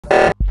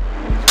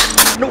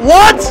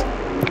What?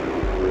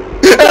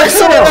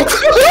 Excellent!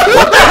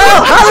 What the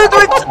hell? How did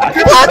we...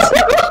 What?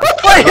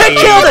 Wait, who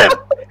killed him?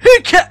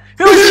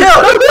 Who was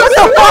killed? What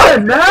the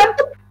fuck, man?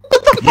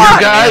 What the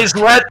fuck?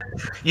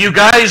 You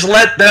guys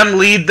let them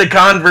lead the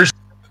conversation.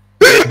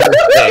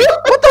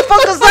 What the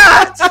fuck is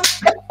that?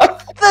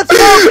 That's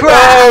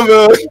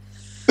bullcrap!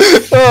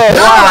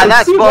 Wow,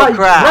 that's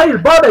bullcrap. Why you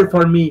bother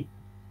for me?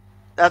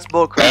 That's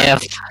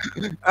bullcrap.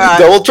 Alright.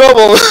 Double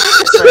trouble.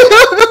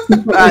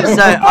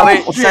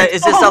 Alright, so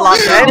is this the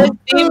last game? The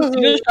teams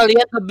usually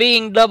end up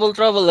being Double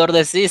Trouble or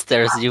the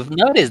sisters. You've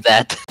noticed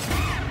that.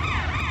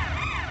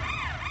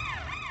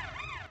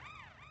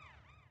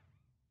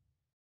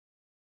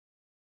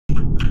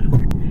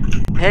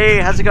 Hey,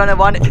 how's it going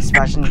everyone? It's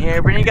Sebastian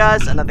here, bringing you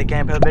guys another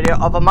gameplay video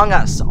of Among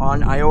Us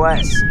on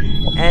iOS.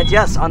 And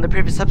yes, on the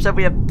previous episode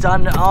we have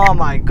done, oh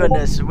my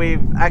goodness,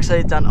 we've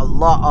actually done a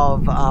lot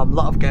of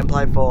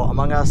gameplay for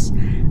Among Us.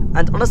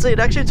 And honestly, it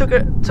actually took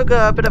a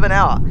bit of an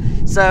hour.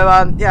 So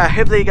yeah,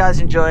 hopefully you guys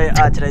enjoy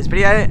today's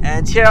video.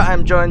 And here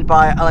I'm joined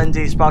by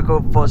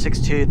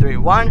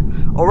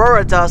AlanDSanta46231,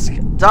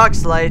 AuroraDusk, Dark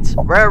Slate,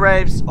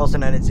 RailRaves, also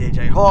known as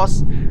DJ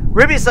Horse,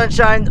 Ruby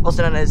Sunshine,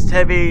 also known as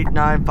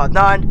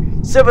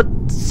Tevi959,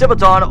 Silver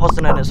Dawn,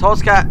 also known as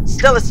Horsecat,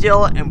 Stellar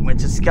Steel, and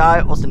Winter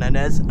Sky, also known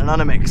as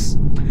Anonimix.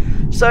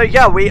 So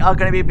yeah, we are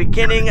going to be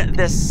beginning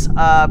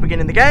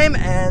the game,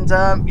 and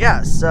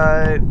yeah,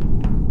 so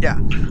yeah.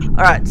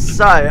 Alright,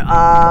 so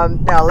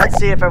now let's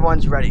see if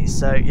everyone's ready.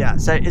 So yeah,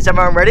 so is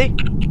everyone ready?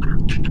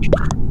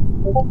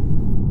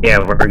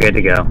 Yeah, we're good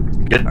to go.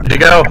 Good to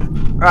go.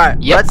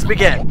 Alright, let's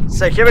begin.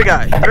 So here we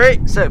go. 5,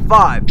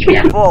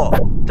 4,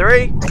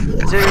 3, 2,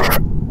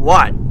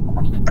 1.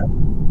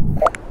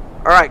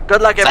 Alright,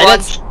 good luck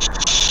everyone.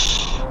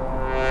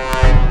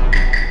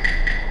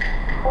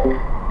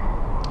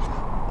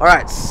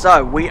 Alright,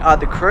 so we are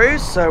the crew,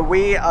 so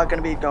we are going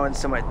to be going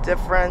somewhere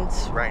different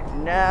right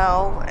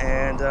now,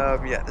 and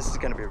yeah, this is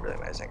going to be really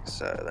amazing.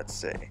 So let's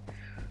see.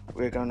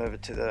 We're going over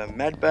to the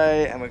med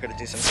bay, and we're going to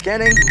do some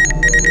scanning.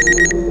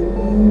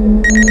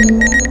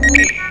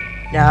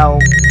 Now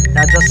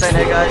just saying,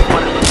 hey guys,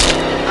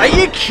 are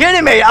you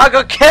kidding me? I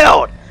got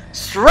killed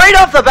straight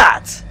off the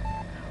bat.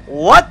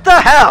 What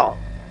the hell?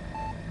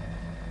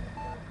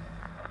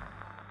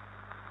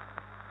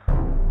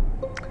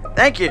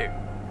 Thank you.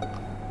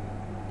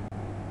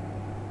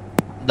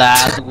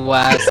 That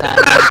was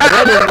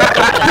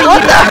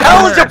what the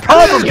hell is your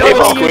problem,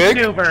 people?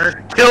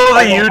 Kill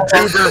the YouTuber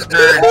first.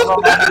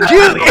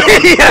 You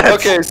idiot!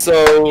 Okay, so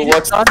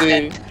what's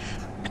the...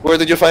 Where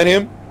did you find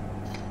him?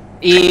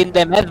 in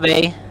the med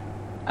bay.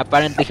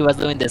 Apparently he was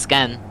doing the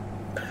scan.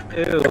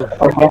 Ew.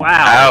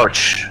 Wow.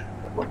 Ouch.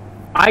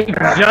 I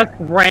just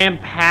ran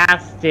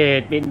past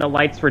it and the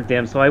lights were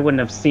dim, so I wouldn't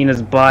have seen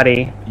his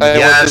body.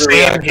 Yeah,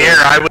 same here.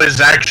 I was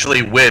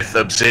actually with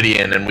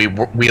Obsidian, and we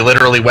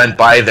literally went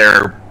by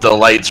there. The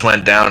lights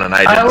went down, and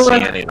I didn't see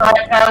anything.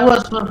 I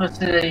was with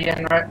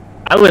Obsidian, right?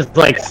 I was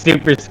like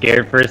super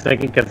scared for a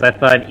second because I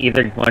thought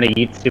either one of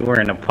you two were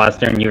an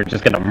imposter and you were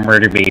just gonna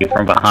murder me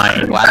from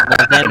behind. What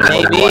was that,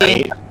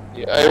 maybe?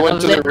 Yeah, I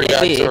went to the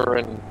reactor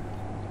and...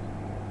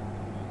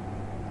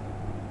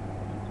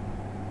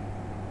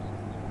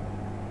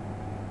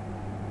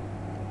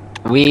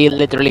 We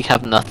literally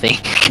have nothing.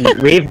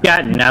 We've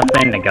got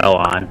nothing to go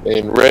on.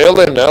 And Rail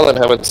and Alan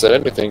haven't said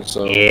anything,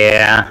 so...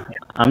 Yeah,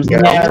 I'm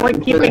still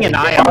like keeping an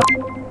eye on.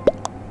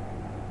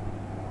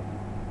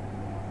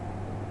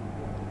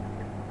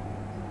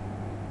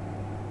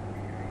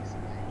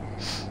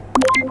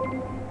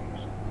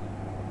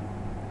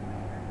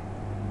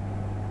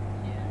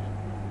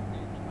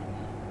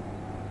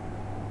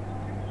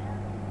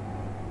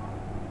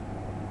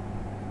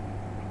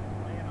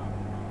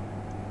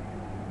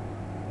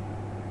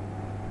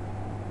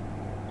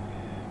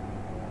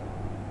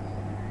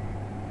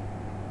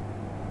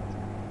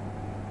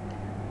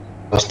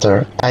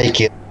 Buster, I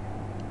kill.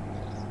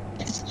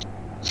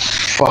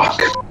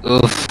 Fuck.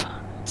 Oof.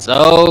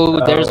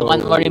 So there's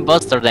one more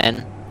imposter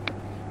then.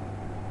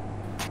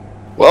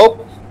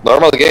 Well,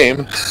 normal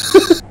game.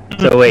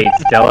 So wait,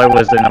 Stellar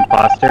was an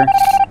imposter?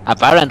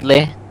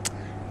 Apparently.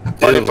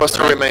 One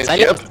imposter remains.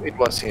 Yep, it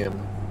was him.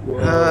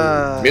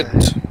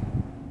 Mute.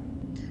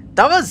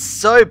 That was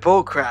so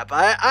bullcrap.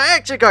 I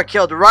actually got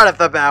killed right off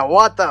the bat.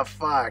 What the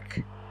fuck?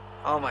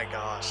 Oh my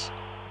gosh.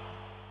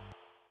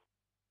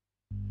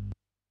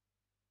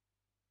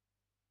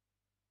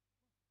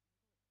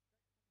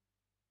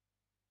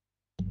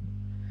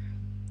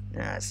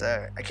 Yeah,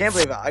 so I can't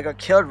believe it. I got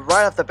killed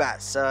right off the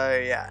bat. So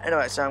yeah.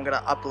 Anyway, so I'm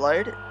gonna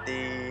upload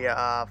the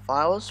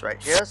files right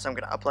here. So I'm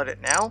gonna upload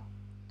it now.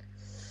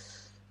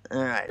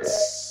 All right.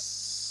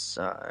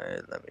 So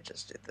let me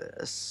just do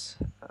this.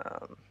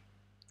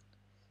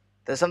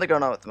 There's something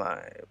going on with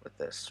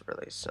this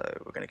release, so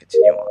we're gonna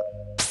continue on.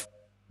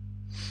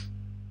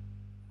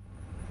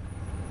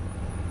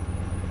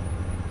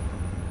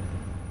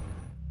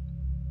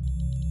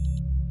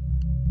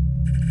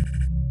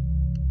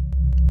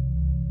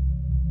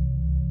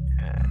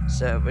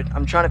 So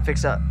I'm trying to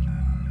fix up.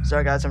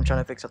 Sorry guys, I'm trying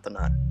to fix up the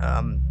nut.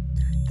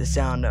 the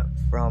sound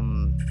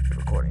from the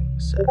recording.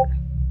 So,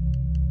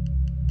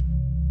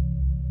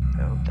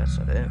 nope, that's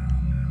not it.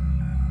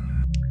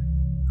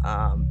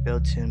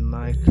 Built-in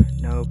mic.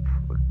 Nope,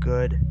 we're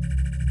good.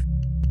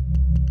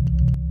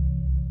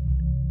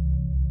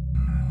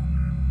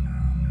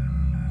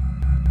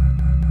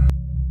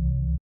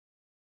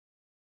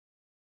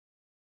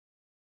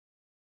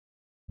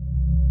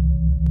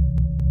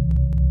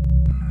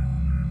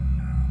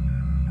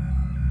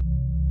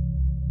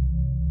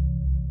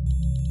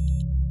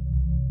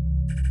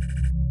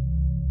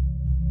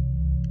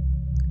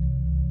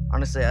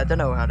 Honestly, I don't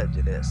know how to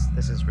do this.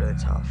 This is really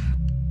tough.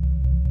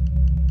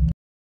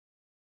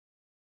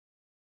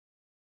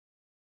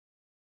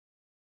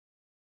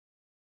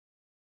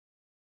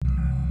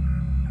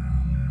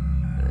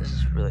 This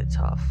is really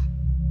tough.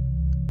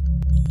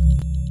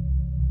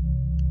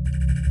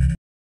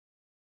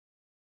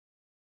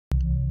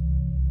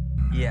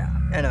 Yeah,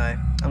 anyway,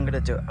 I'm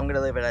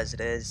gonna leave it as it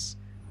is.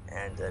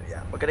 And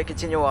yeah, we're gonna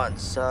continue on.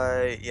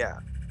 So yeah,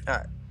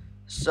 alright.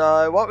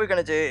 So what we're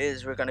gonna do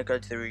is we're gonna go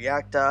to the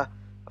reactor.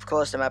 Of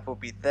course, the map will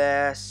be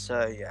there.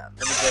 So yeah,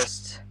 let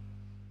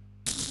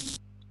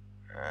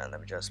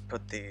me just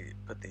put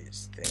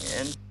these thing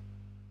in.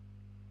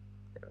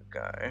 There we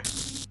go.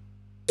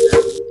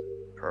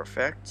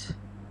 Perfect.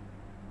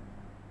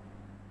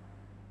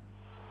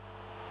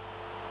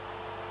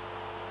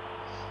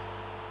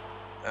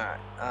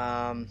 Alright.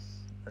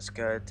 Let's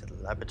go to the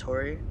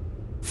laboratory.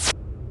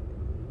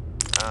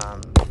 Go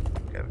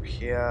over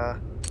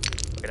here.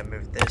 We're gonna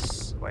move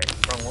this. Wait,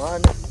 wrong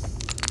one.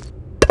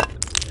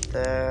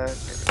 There we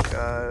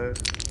go.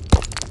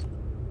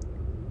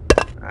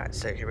 Alright,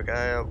 so here we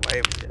go.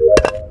 Wait,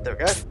 there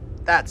we go.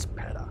 That's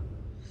better.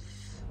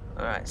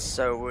 Alright,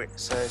 so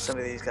some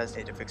of these guys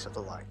need to fix up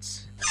the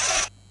lights.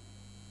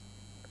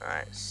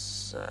 Alright,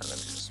 so let me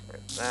just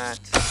move that.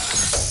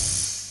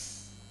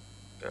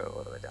 Go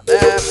all the way down there.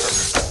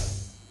 Perfect.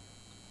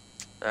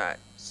 Alright,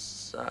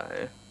 so.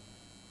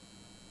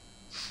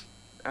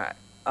 Alright,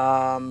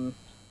 so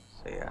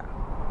yeah.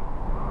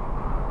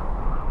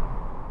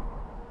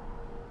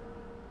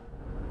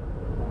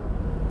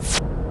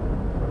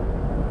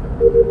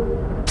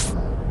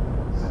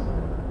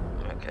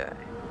 Okay.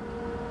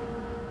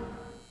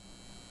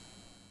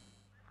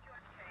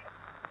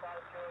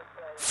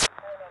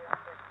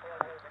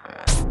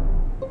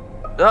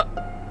 Oh.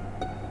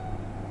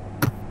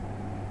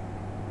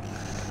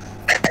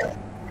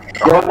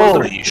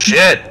 Holy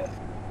shit!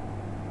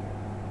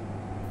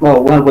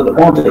 Well, where were the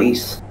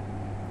bodies?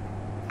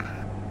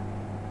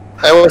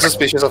 I was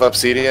suspicious of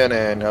Obsidian,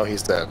 and now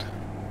he's dead.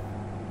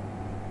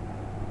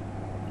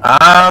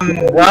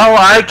 Well,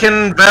 I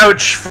can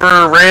vouch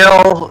for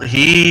Rail.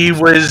 He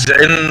was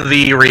in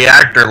the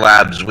reactor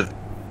labs with.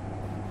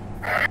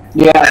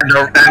 Yeah. And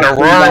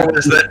Aurora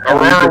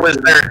was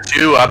there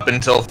too up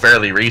until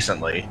fairly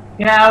recently.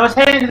 Yeah, I was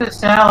heading to the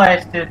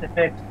satellites to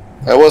fix.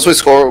 I was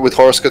with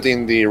Horsecat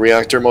in the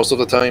reactor most of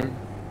the time.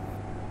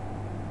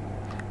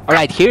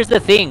 Alright, here's the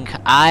thing.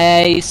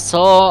 I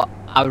saw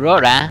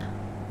Aurora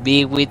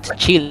be with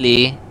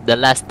Chili the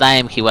last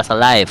time he was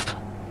alive.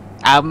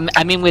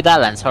 I mean with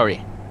Alan,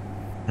 sorry.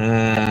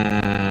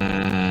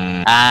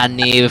 And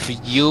if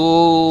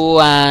you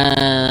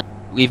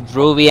with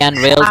Ruby and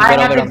Rails were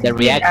over on the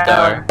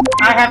reactor.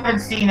 I haven't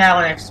seen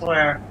Alan, I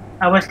swear.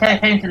 I was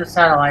heading to the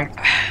satellite.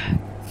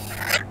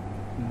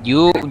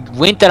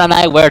 Winter and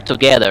I were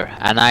together,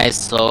 and I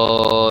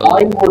saw.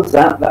 I was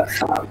at that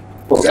time.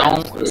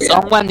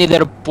 Someone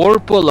either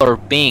purple or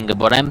pink,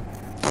 but I'm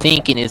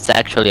thinking it's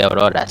actually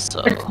Aurora.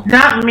 So. It's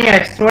not me,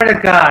 I swear to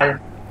God.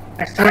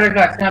 I swear to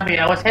God, it's not me.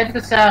 I was heading to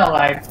the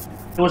satellite.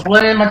 It was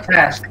one in my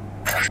task.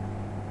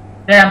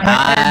 Yeah,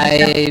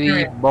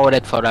 I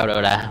voted for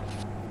Aurora.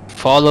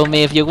 Follow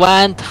me if you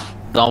want.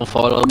 Don't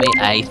follow me.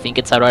 I think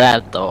it's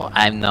Aurora, though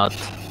I'm not.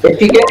 If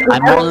you get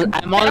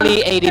I'm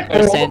only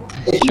 80%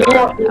 if sure.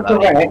 you're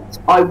incorrect,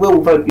 I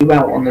will vote you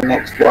out on the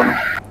next one.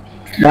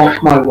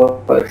 Mark my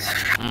words.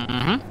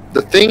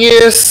 The thing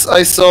is,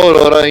 I saw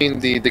Aurora in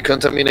the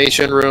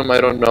decontamination room.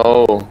 I don't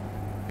know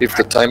if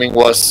the timing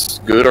was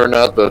good or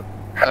not, but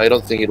I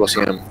don't think it was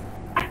him.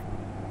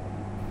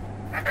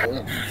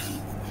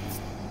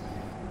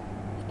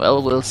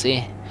 Well, we'll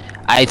see.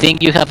 I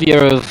think you have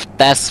your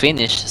task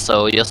finished,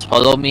 so just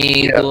follow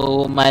me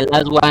to my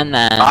last one,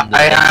 and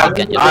I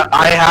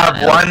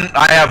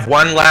have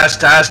one last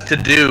task to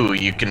do.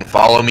 You can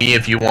follow me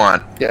if you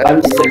want. Yeah,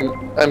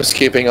 I'm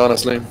skipping,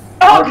 honestly.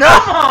 Oh, come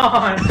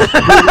on! Because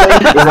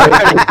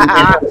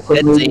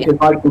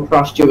I can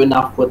trust you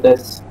enough with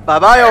this. Bye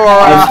bye,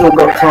 Aurora. I've still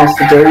got tasks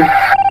to do.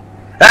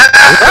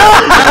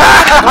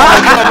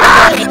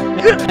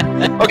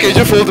 Okay,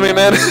 you fooled me,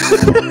 man.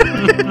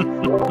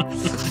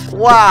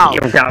 Wow.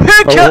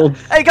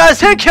 Hey guys,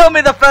 who killed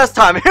me the first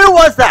time? Who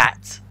was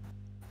that?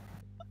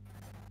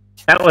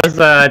 That was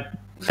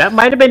that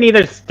might have been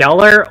either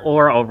Stellar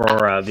or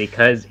Aurora,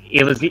 because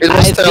it was. I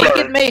think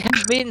it may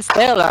have been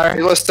Stellar.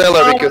 It was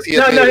Stellar because he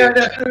had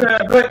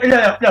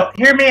No.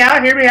 Hear me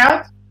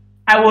out.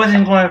 I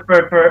wasn't going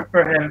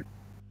for him.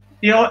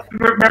 You know,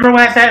 remember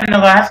when I said in the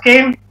last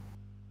game?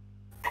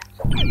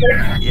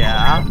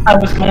 Yeah. I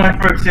was going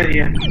for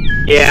Obsidian.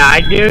 Yeah, I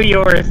knew you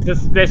were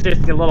suspicious,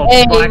 you little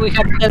Hey, fuck. we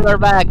have Taylor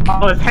back. I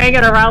was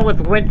hanging around with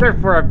Winter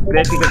for a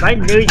bit because I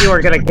knew you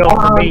were gonna go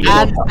for me.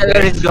 And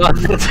Taylor is gone.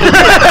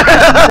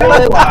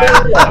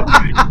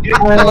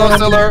 Hello,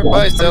 Stellar.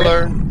 Bye,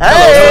 Stellar.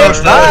 Hey,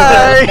 Hello,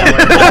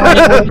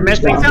 bye. We're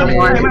missing Tell me,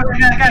 someone. guys,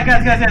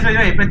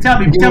 wait, but tell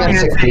me,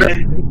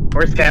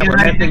 Horsecat, we're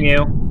missing you.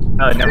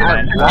 Oh, never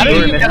mind. What are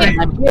you doing?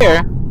 I'm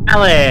here.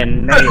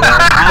 Alan, there you are.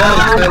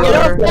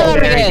 Stellar.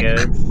 There he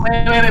goes.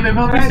 Wait,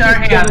 before we start,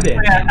 hang on.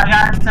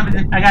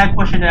 I got a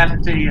question to ask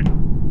Obsidian.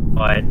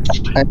 What?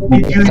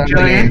 Did you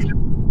enjoy it?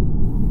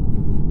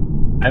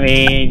 I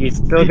mean, you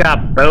still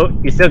got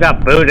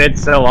booted,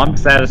 so I'm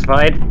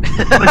satisfied.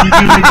 But did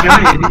you enjoy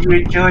it? Did you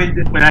enjoy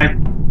it when I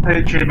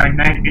penetrated my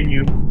knife in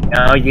you?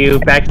 No,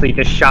 you actually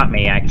just shot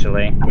me,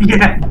 actually.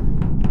 Yeah.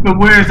 But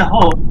where's the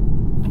hole?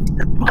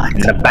 In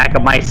the back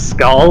of my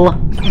skull?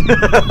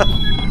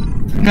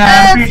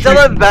 Nah, And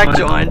still back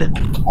joined.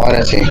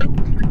 Honestly,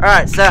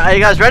 Alright, so are you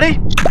guys ready?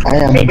 I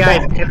am. Hey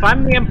guys, if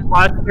I'm the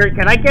imposter,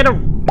 can I get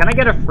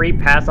a free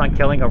pass on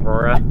killing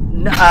Aurora?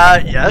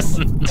 Yes.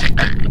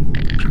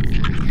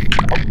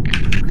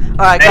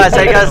 Alright guys,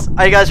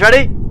 are you guys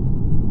ready?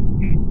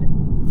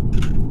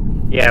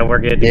 Yeah, we're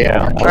good to Yeah,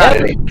 go. I'm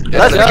ready.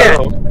 Let's Let's begin.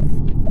 go.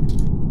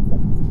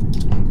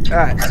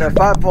 Alright, so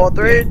 5, 4,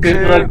 3, 2.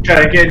 good luck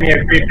trying to get me a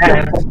free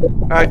pass.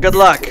 Alright, good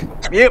luck.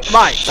 Mute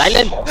Mike.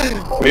 Silent.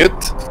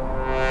 Mute.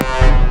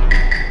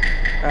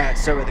 Alright,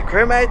 so with the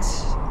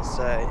crewmates,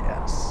 so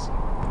yes.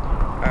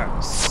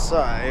 Alright,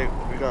 so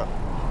we got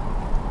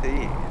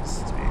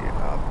these to be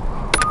up.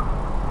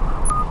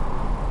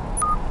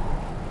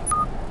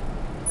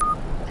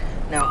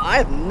 Now I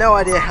have no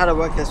idea how to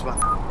work this one.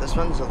 This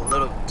one's a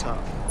little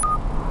tough.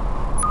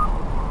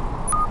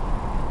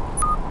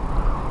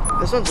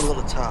 This one's a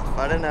little tough.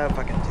 I don't know if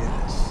I can do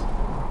this.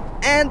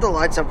 And the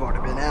lights have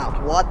already been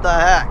out. What the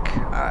heck?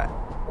 Alright.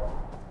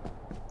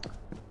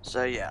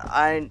 So yeah,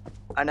 I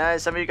know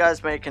some of you guys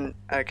can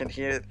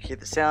hear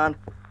the sound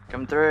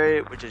come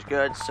through, which is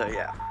good. So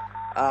yeah,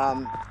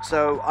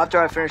 so after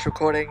I finish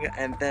recording,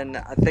 and then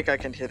I think I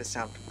can hear the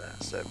sound from there,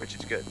 so which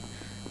is good.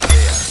 So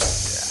yeah.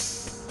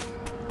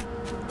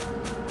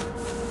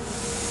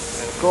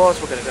 And of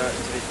course, we're gonna go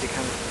into the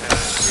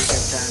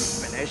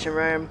decontamination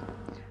room.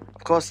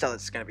 Of course,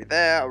 Stella's gonna be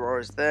there.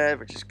 Aurora's there,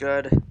 which is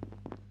good.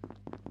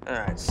 All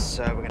right,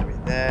 so we're gonna be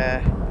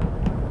there.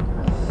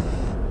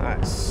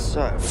 Alright,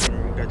 so we're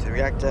going to go to the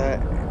reactor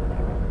and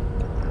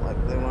get the light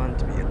blue one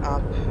to be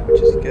up,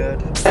 which is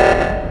good.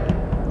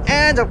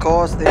 And of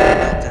course the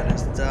meltdown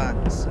is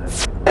done, so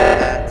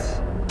that.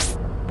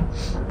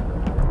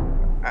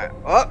 Alright,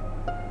 oh!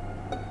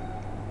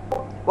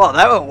 Well,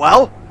 that went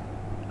well!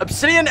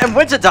 Obsidian and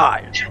Winter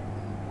died!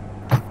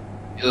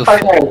 Oof.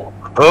 Okay,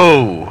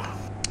 Oh.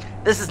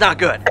 This is not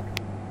good.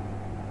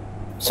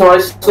 so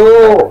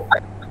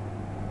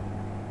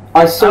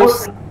I saw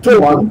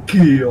someone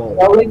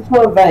go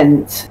into a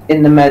vent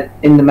in the med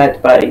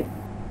bay.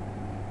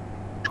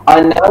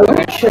 I know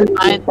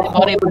Find the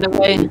body, by the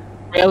way.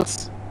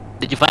 Rails,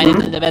 did you find it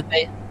in the med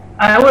bay?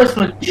 I was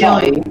with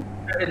Chili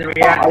in the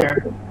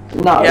reactor.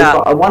 No, Yeah.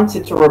 but I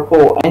wanted to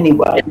report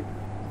anyway.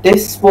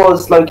 This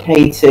was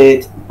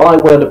located by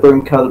where the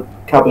broom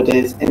cupboard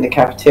is in the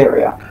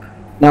cafeteria.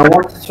 Now I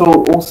wanted to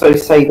also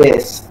say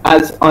this.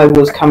 As I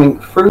was coming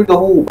through the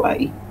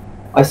hallway,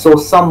 I saw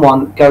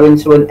someone go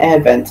into an air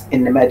vent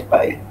in the med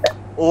bay.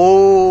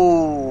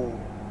 Oh.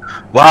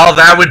 Well,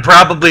 that would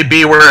probably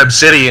be where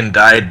Obsidian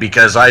died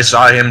because I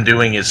saw him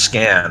doing his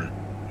scan.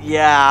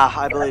 Yeah,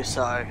 I believe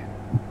so.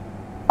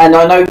 And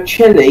I know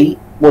Chili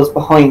was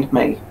behind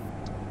me.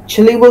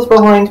 Chili was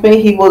behind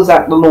me, he was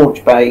at the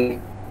launch bay.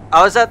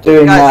 I was at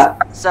Doing guys,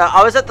 so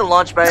I was at the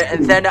launch bay,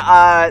 and then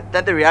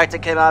the reactor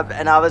came up,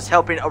 and I was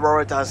helping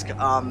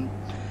AuroraDusk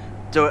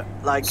do it,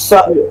 like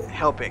So,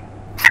 helping.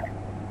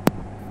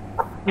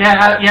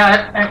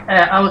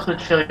 I was with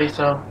Chili,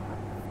 so.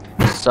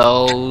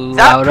 So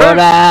That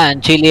Aurora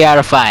and Chili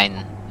are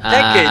fine.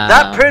 Thank you.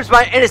 That proves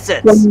my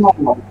innocence.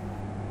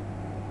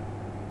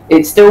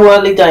 it's still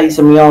early days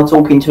and we are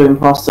talking to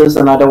imposters,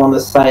 and I don't want to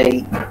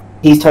say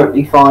he's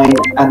totally fine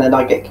and then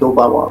I get killed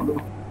by one of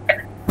them.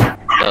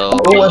 So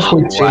Who was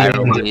with are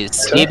Chili? we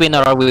skipping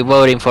or are we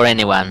voting for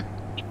anyone?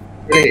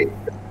 Hey,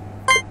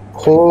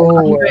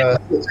 who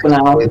For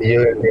now. with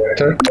you in the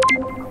reactor?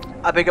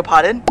 I beg your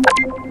pardon?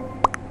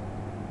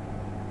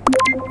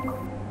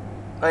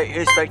 Wait,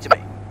 who spoke to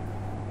me?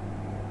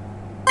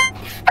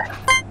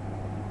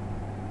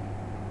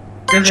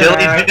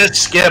 Chili, just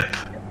skip.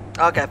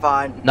 Okay,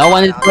 fine. No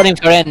one is voting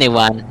for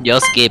anyone.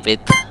 Just skip it.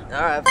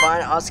 Alright,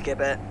 fine, I'll skip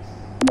it.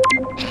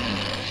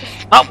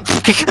 Oh!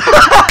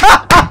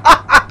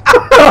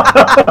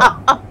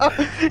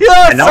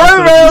 You're And so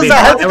also, rails, the-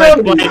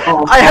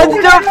 I had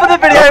to do it for the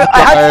video. I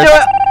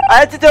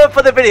had to do it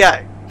for the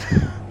video.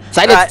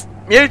 Silence!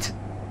 Alright, mute.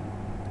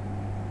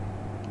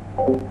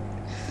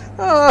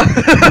 Oh,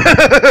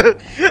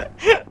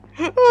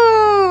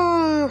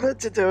 I had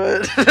to do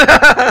it.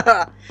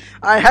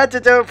 I had to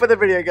do it for the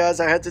video, guys.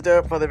 I had to do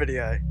it for the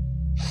video.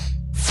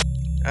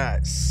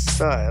 Alright,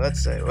 so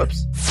let's see.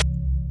 Whoops.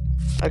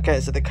 Okay,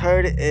 so the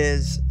code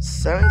is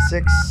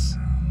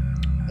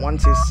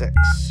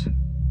 76126.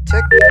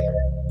 Tick.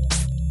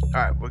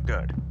 Alright, we're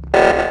good.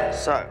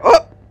 So,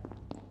 oh!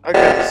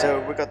 Okay, so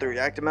we got the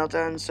reactor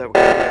meltdown, so we're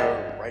gonna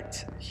go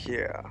right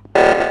here.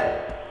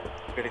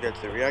 We're gonna go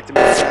to the reactor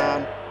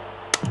meltdown.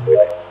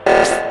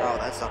 Oh,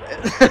 that's not it.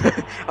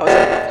 I was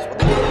like, what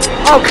the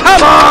oh,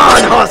 come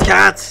on,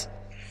 Horsecats!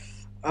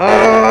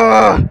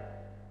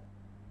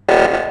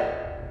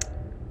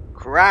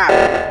 Crap!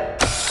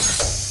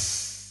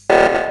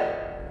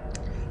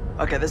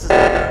 Okay, this is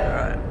not good.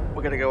 Alright,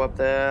 we're gonna go up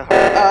there.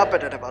 Up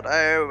and about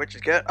there, which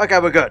is good. Okay,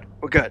 we're good.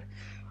 We're good.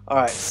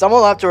 Alright,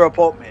 someone will have to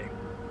report me.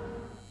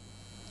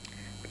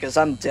 Because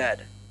I'm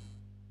dead.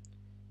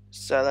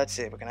 So let's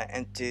see, we're gonna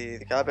empty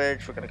the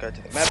garbage, we're gonna go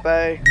to the med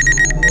bay.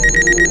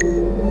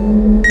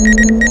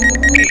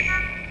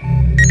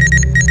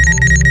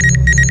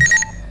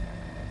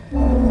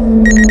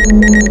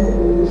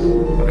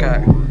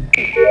 Okay.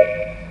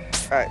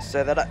 Alright,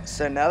 so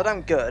now that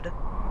I'm good,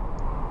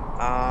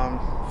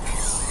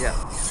 yeah.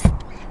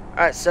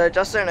 Alright, so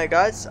just so you know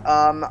guys,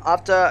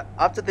 after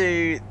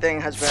the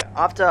thing has been,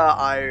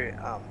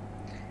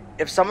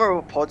 if someone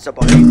reports a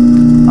body,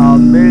 I'll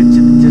move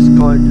to the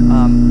Discord,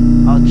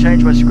 I'll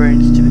change my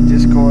screens to the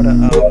Discord,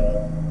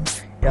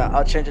 yeah,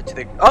 I'll change it to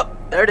the, oh,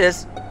 there it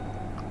is.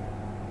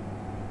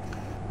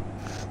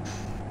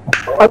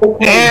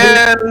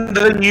 And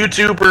the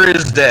YouTuber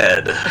is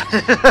dead.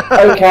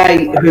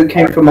 Okay, who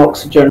came from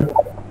Oxygen?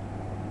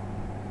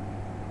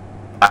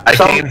 I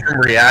came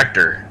from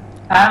Reactor.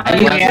 I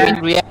was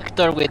in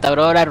reactor with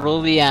Aurora,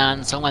 Ruby,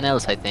 and someone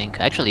else, I think.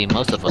 Actually,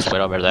 most of us were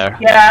over there.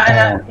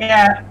 Yeah,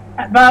 yeah.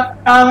 But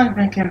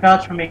Alan can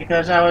vouch for me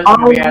because I was in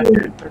the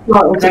reactor.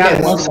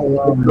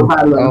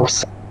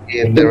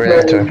 In the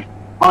reactor.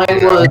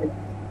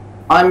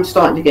 I'm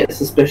starting to get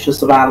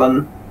suspicious of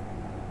Alan.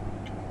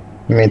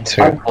 Me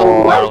too.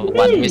 For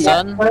what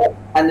reason?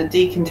 And the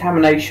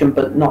decontamination,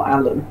 but not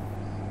Alan.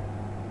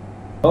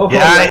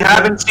 Yeah, I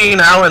haven't seen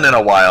Alan in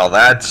a while.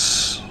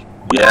 That's...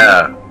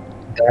 yeah.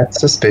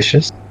 That's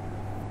suspicious.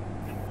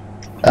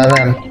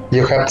 Alan,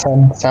 you have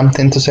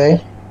something to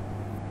say?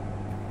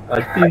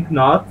 I think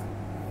not.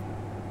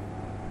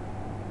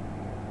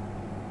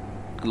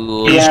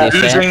 Good He's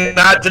defense. choosing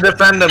not to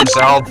defend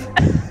himself.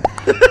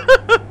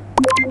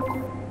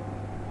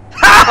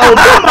 Oh,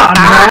 come on,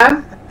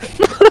 man!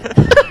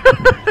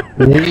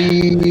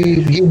 We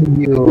give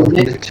you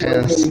the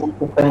chance to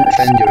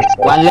defend yourself.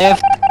 One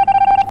left.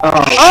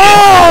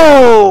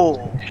 Oh!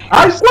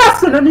 I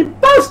wasn't an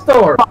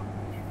impostor!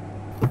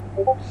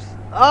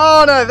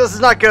 Oh no, this is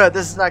not good,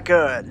 this is not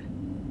good.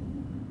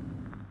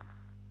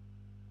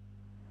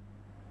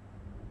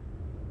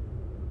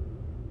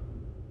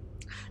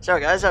 So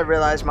guys, I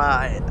realized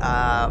my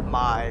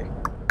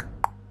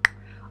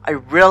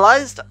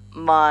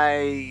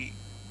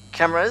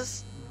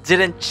cameras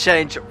didn't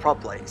change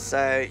properly.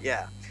 So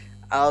yeah,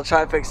 I'll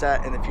try and fix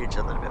that in the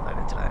future a little bit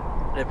later today.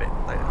 A little bit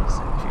later in the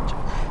future.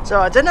 So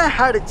I don't know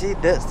how to do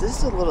this. This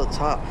is a little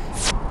tough.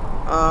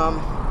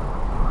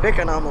 Pick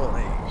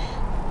anomaly.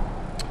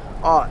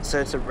 Oh, so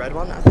it's a red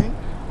one, I think.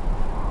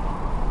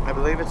 I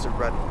believe it's a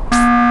red one.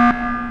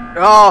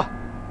 Oh.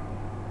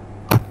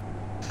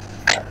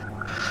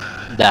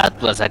 That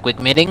was a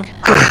quick meeting.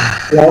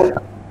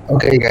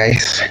 Okay,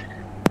 guys.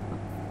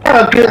 I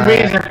have a good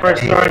reason for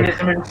starting this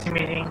emergency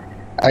meeting.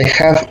 I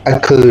have a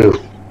clue.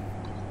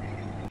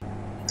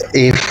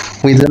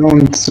 If we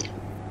don't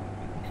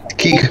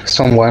kick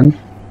someone,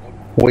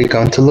 we're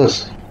going to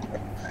lose.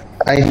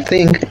 I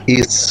think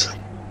it's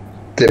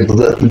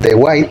the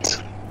white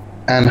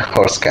and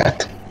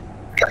Horsecat.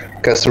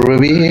 Because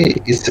Ruby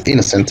is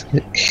innocent.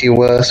 He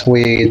was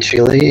with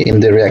Chili in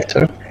the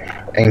reactor,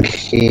 and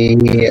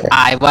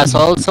I was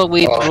also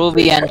with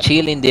Ruby and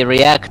Chill in the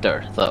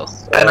reactor, though.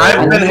 And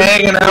I've been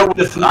hanging out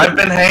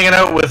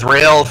with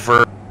Rail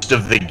for most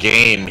of the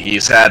game.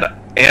 He's had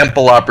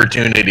ample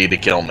opportunity to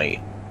kill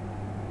me.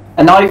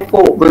 And I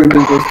thought Ruby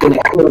was going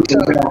to kill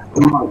him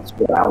after months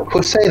without.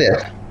 Who said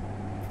that?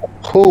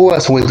 Who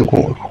was with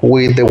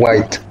the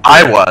white?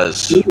 I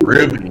was.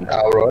 Ruby.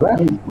 Aurora?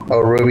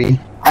 Or Ruby?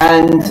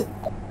 And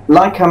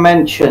like I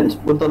mentioned,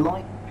 with the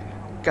light.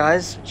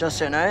 Guys, just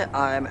so you know,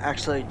 I'm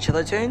actually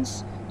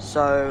Chillitunes.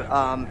 So,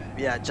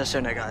 yeah, just so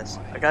you know, guys.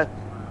 Okay?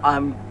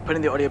 I'm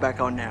putting the audio back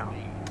on now.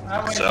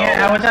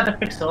 Yeah, I was out to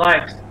fix the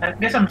lights. I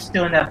guess I'm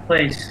still in that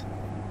place.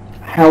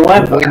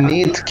 However, we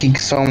need to kick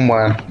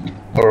someone,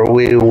 or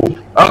we.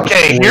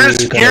 Okay,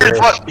 here's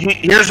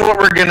what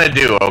we're gonna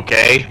do.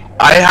 Okay,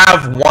 I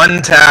have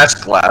one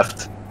task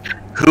left.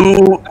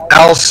 Who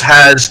else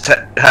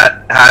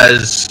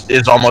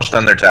is almost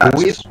done their task?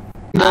 We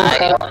don't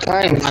have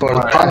time for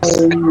tasks.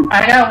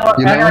 I got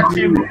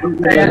two.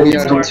 We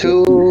are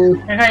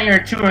two. I got your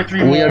 2 or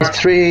 3 We more. are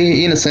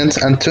 3 innocents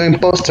and 2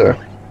 imposters.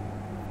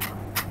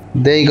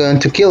 They're going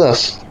to kill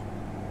us,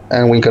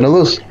 and we're gonna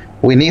lose.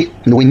 We need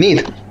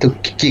to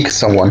kick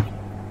someone.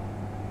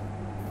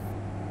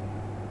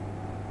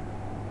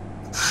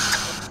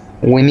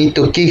 We need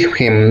to kick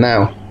him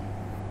now.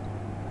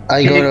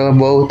 I gotta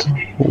vote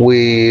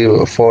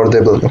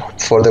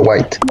for the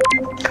white.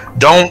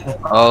 Don't.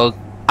 Okay.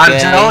 I'm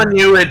telling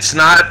you, it's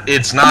not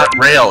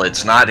Rail.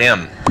 It's not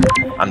him.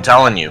 I'm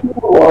telling you.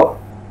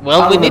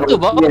 Well, we need to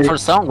vote for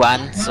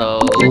someone,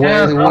 so...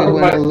 Well,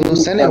 we're gonna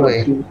lose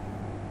anyway.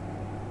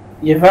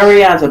 You're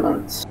very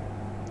adamant.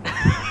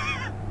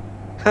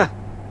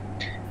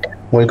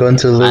 We're going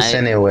to lose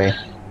anyway.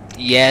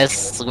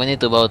 Yes, we need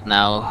to vote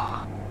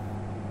now.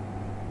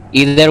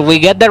 Either we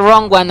get the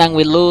wrong one and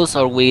we lose,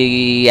 or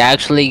we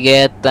actually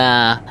get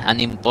an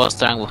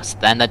imposter and we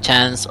stand a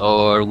chance,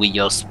 or we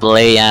just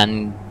play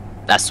and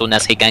as soon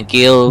as he can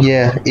kill,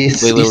 Yeah,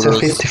 it's a lose.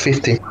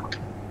 50-50.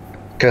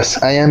 Because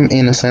I am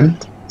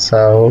innocent,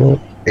 so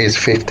it's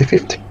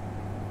 50-50.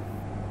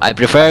 I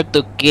prefer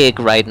to kick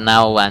right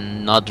now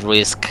and not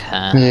risk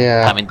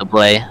having to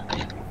play.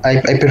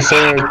 I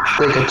prefer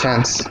take a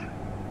chance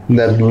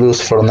than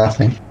lose for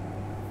nothing.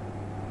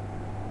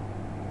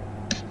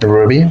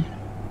 Ruby?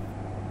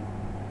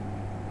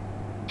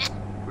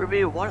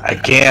 Ruby, what? I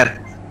can't.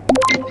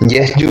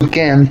 Yes, you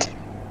can't.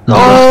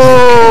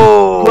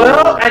 Oh!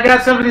 Well, I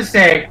got something to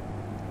say.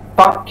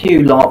 Fuck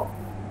you lot.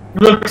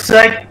 Looks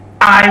like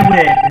I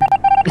win.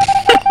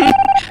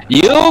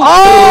 You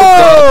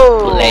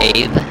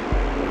played.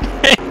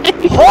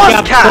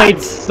 got played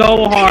Horsecat!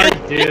 so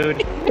hard, dude.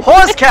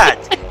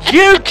 Horsecat!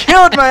 You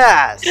killed my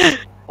ass!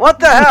 What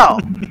the hell?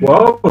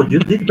 Whoa, you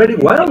did very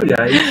well,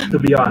 guys, to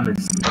be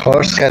honest.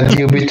 Horsecat,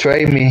 you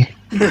betray me.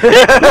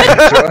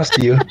 I trust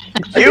you.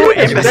 You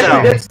Let's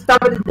imbecile!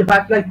 stab it in the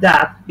back like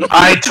that.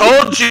 I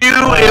told you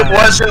it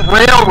wasn't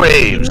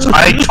RailRaves.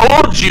 I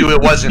told you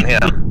it wasn't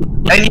him,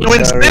 and you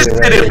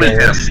insisted it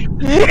was him.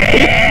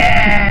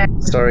 Yeah!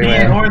 Sorry, Me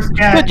and man.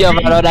 Horsecat. Good job,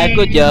 Aurora,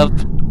 good job.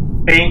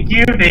 Thank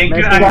you.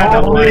 Nice I got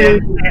the whole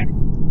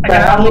So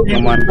how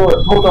many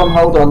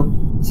hold on.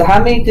 So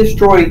how many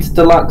destroyed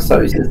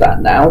Deluxos is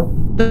that now?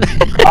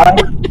 I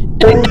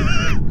think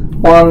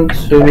 1,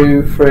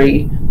 2,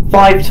 3,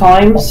 5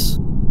 times.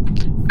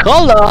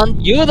 Hold on,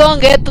 you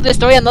don't get to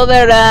destroy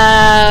another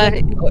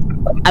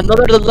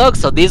log.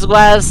 So this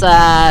was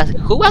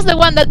who was the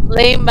one that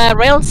blamed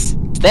Rails?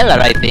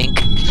 Stellar, I think.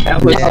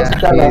 That was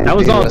that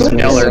was all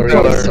Stellar.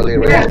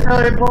 Yeah,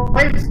 so they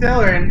played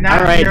Stellar and now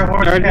Alright, you're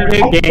start Horsecat. a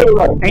new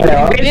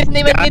game. We didn't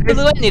even need to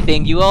do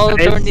anything. You all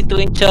turned into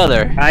each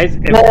other. Guys,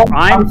 if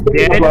I'm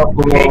dead, pick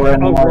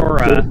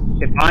Aurora.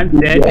 If I'm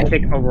dead,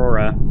 pick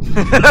Aurora. He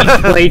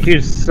played you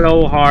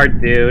so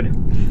hard, dude.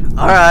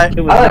 Alright.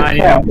 It was not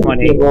even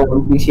funny.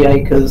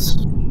 GTA because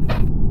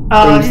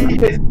He's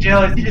just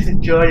jealous. He just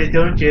enjoyed it,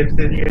 don't you,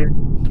 Obsidian?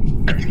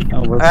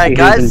 Oh, we'll Alright, see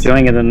guys. who's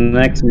enjoying it in the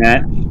next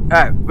match.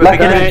 Alright, we're like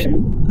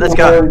beginning. Let's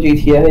go.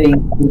 GTA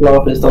blow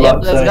up his Yep,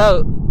 Deluxo. let's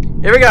go.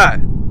 Here we go.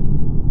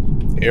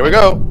 Here we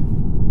go.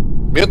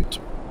 Mute.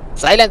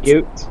 Silence.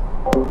 Cute.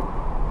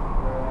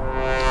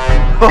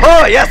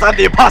 Oh yes, I'm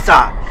the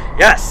imposter.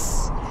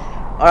 Yes.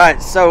 All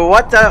right. So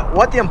what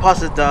the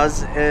imposter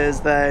does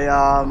is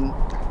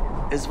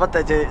what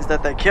they do is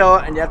that they kill,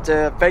 and you have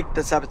to fake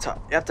the sabotage.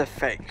 You have to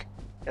fake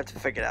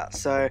it out.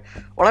 So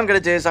what I'm gonna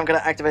do is I'm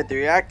gonna activate the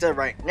reactor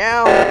right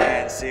now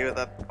and see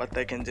what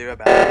they can do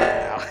about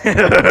it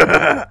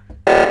now.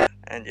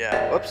 And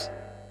yeah, whoops.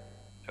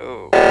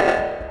 Oh,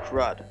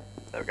 crud.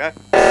 There we go.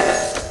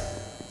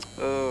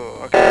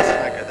 Oh, okay.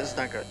 This is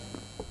not good.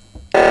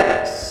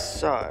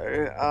 So,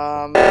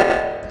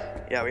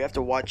 yeah, we have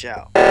to watch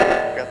out. We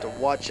have to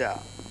watch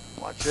out.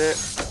 Watch it.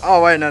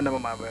 Oh, wait, no, never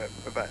mind.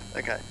 We're back.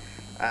 Okay.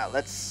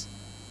 Let's.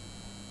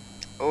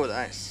 Oh,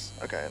 nice.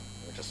 Okay,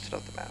 we just hit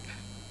off the map.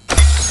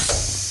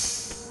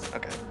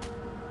 Okay.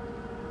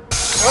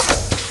 Oh.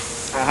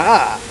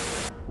 Aha!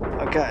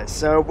 Okay,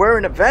 so we're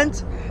in an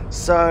event,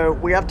 so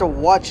we have to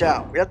watch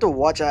out. We have to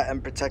watch out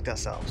and protect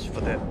ourselves for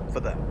them.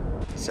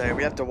 So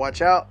we have to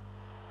watch out,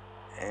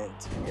 and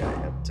yeah,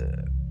 you have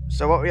to.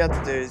 So what we have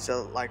to do is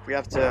like we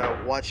have to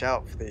watch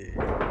out for the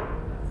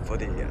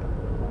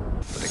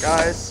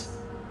guys,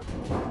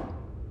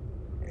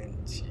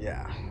 and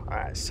yeah. All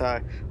right, so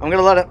I'm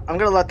gonna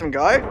let them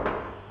go.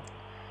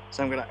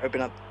 So I'm gonna open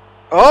up.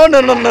 Oh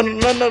no!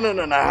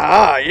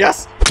 Ah,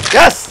 yes,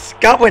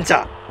 got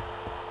Winter.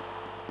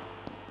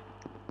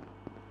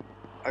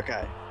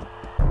 Okay.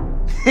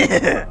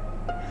 Hey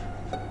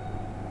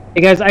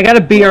guys, I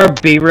gotta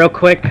BRB real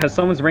quick because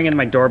someone's ringing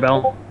my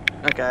doorbell.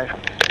 Okay.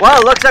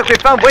 Well, it looks like we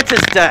found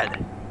Winter's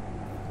dead.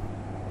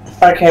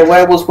 Okay,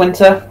 where was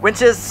Winter?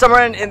 Winter's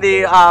somewhere in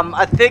the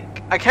I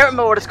think I can't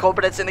remember what it's called,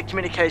 but it's in the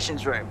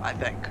communications room, I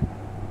think.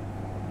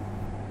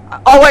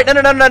 Oh wait, no,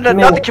 not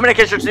the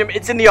communications room.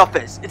 It's in the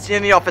office. It's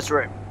in the office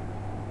room.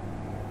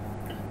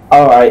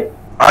 All right.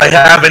 I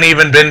haven't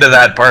even been to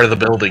that part of the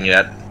building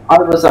yet.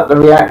 I was at the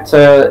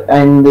reactor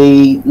in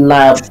the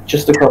lab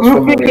just across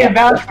from the You can reactor.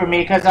 vouch for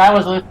me because I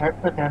was with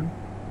him.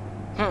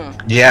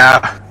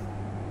 Yeah.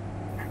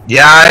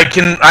 Yeah,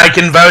 I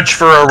can vouch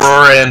for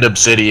Aurora and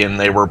Obsidian.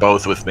 They were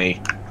both with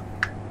me.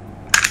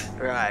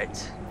 Right.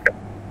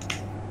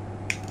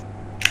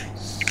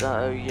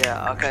 So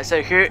yeah, okay.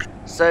 So who?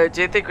 So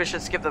do you think we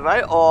should skip the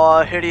vote,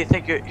 or who do you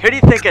think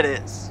it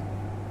is?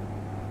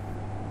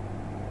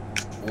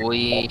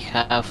 We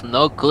have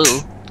no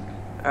clue.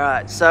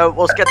 Alright, so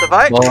we'll skip the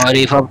vote. But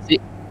if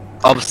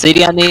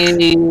Obsidian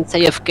is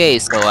AFK,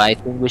 so I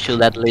think we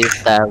should at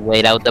least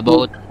wait out the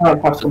vote. I'll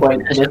have to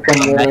wait for this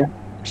one, really.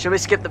 Should we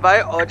skip the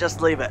vote or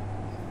just leave it?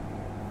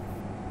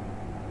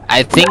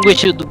 I think we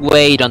should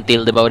wait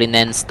until the voting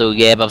ends to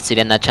give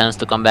Obsidian a chance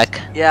to come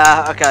back.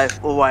 Yeah, okay,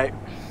 we'll wait.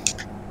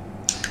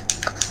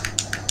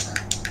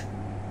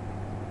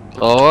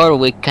 Or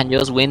we can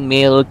just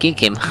windmill kick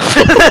him.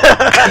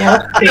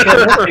 Yeah,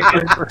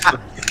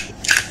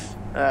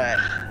 Alright.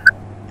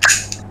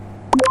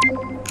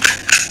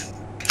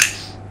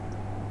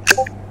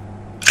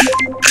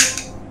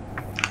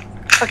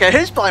 Okay,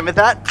 who's playing with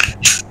that?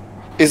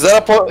 Is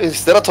that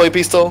a toy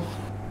pistol?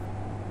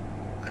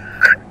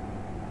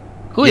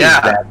 Who is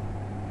that?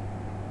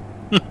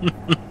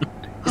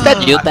 Is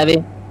that you,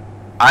 Tabby?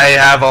 I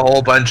have a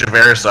whole bunch of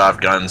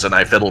airsoft guns and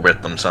I fiddle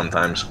with them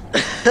sometimes.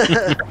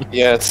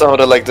 Yeah, it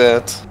sounded like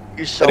that.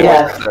 You sure?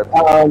 Yeah.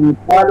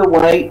 By the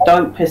way,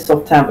 don't piss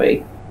off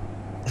Tabby.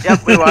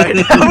 Yep, we won't.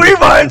 We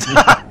won't.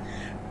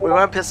 We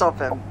won't piss off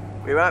him.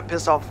 We won't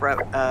piss off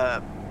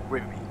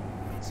Ruby.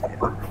 So,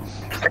 yeah.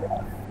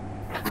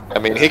 I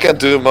mean, he can't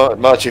do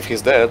much if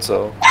he's dead,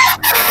 so.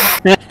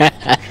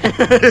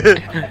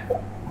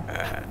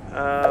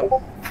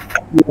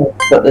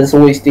 But there's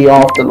always the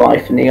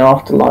afterlife, and the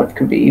afterlife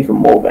can be even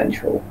more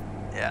vengeful.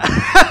 Yeah.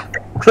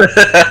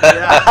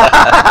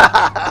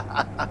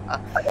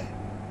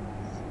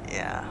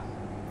 Yeah.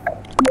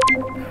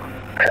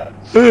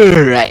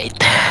 Right.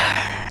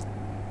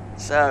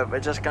 So we're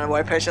just gonna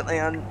wait patiently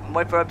and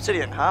wait for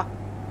Obsidian, huh?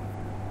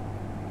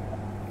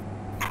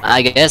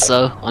 I guess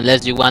so,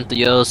 unless you want to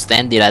just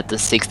end it at the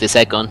 60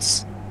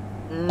 seconds.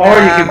 Nah,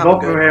 Or you can I'm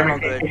vote good, for him I'm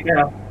and good. kick it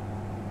out.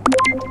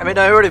 I mean,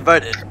 I already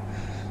voted.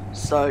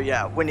 So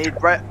yeah, we need.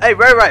 Hey,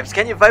 RailRaves,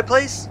 can you vote,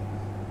 please?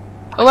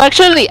 Oh,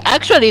 actually,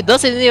 it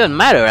doesn't even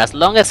matter. As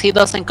long as he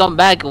doesn't come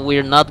back,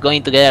 we're not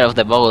going to get out of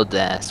the vote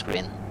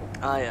screen.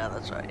 Oh yeah,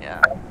 that's right.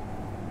 Yeah.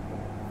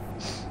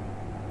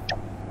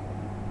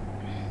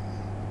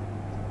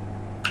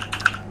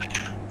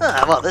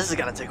 Ah, well, this is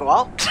gonna take a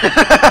while.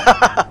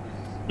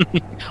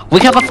 We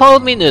have a full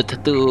minute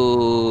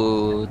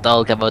to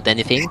talk about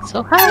anything,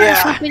 so how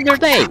has been your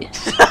day?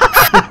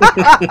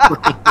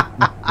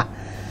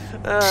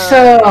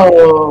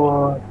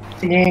 So,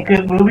 seen any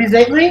good movies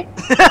lately?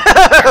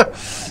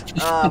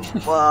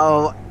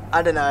 Well,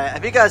 I don't know.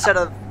 Have you guys heard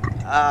of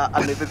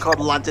a movie called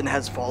London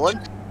Has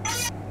Fallen?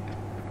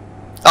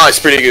 Oh, it's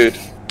pretty good.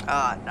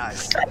 Ah,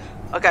 nice.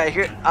 Okay,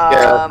 here.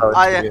 Yeah,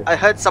 I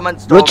heard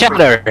someone's door. Which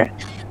other?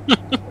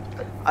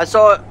 I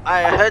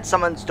heard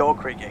someone's door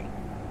creaking.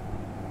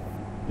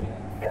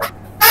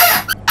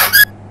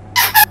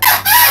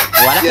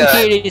 What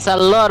I hear is a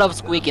lot of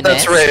squeakiness.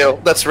 That's Rail.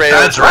 That's Rail.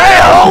 That's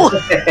Rail!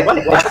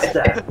 What's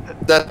that?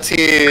 That's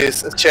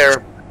his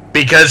chair.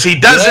 Because he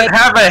doesn't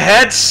have a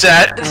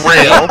headset,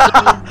 Rail.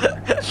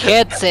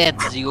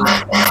 Headsets, you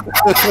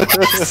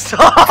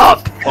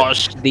Stop!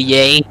 posh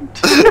DJ.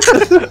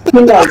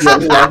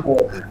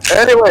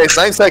 Anyways,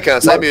 9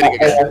 seconds. I'm muting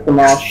again.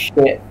 ASMR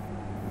shit.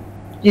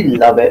 You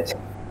love it.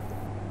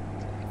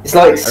 It's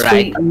like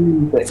sweet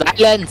music.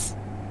 Silence.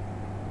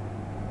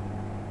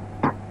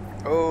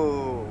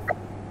 Oh.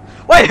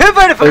 Wait, who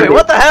voted for me?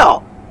 What the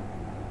hell?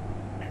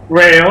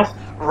 Rail.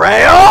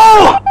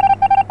 Rail!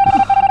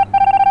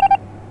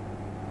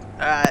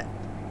 Alright.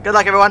 Good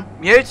luck, everyone.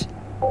 Mute.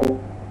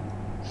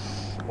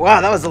 Wow,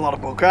 that was a lot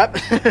of bullcrap.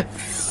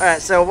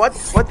 Alright, so what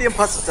the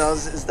imposter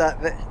does is that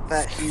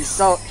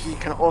he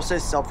can also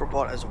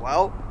self-report as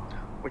well,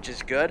 which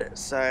is good.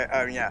 So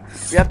yeah,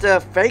 we have to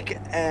fake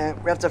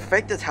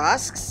the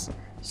tasks.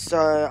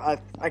 So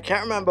I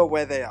can't remember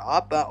where they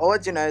are, but all I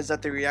do know is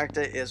that the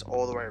reactor is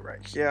all the way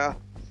right here.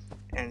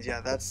 And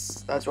yeah,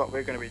 that's what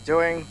we're gonna be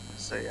doing.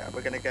 So yeah,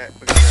 we're gonna go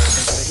into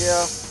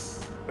here.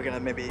 We're gonna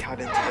maybe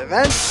head into the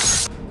event.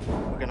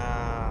 We're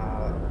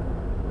gonna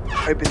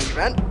open the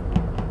event.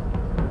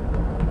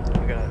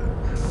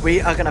 We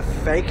are gonna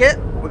fake it.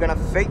 We're gonna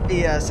fake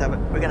the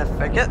we're gonna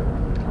fake it.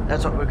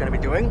 That's what we're gonna be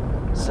doing.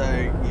 So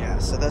yeah,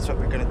 so that's what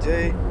we're gonna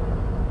do.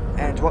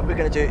 And what we're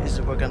gonna do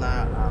is we're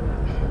gonna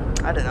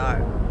I don't know.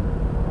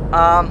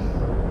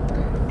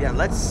 Yeah,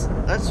 let's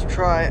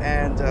try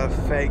and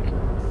fake.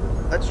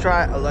 Let's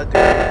try alert the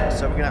greenhouse.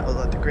 So we're gonna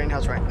alert the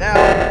greenhouse right now.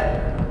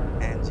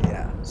 And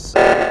yeah, so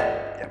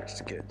yeah, which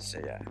is good. So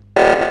yeah.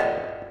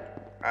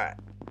 Alright.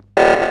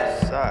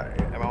 So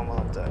everyone will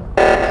have to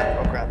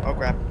oh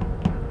crap.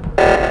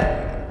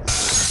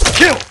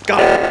 Kill!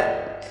 Got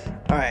it!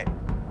 Alright.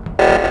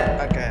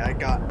 Okay, I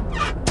got it.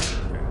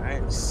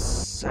 Alright,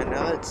 so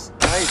now it's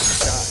done.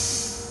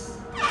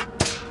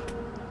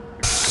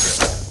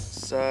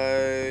 So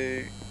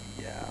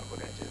yeah, we're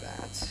gonna do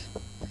that.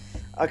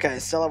 Okay,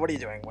 Stella, what are you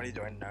doing? What are you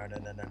doing? No.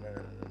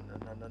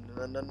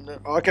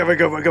 Okay, we're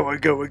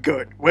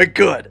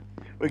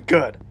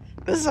good.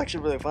 This is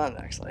actually really fun,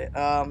 actually.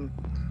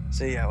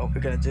 So yeah, what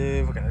we're gonna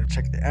do, we're gonna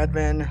check the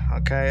admin.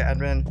 Okay,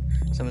 admin.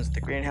 Someone's at the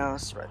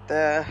greenhouse right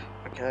there.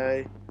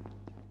 Okay.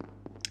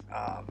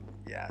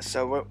 Yeah.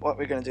 So what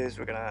we're gonna do is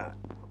we're gonna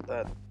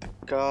let the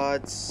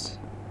guards.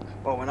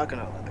 Well, we're not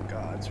gonna let the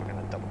guards. We're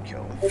gonna double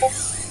kill.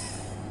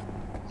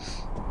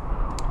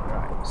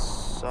 Right.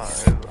 So,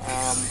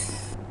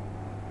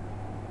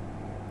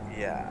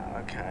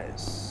 yeah. Okay.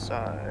 So,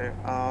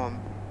 yeah.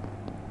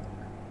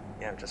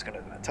 I'm just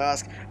gonna do that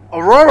task.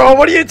 Aurora,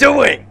 what are you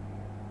doing?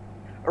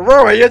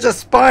 Aurora, you're just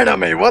spying on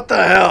me. What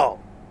the hell?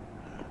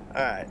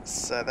 All right.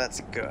 So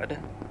that's good.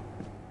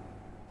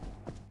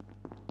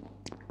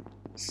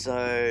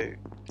 So,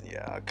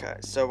 yeah. Okay.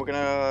 So we're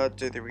gonna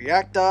do the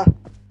reactor.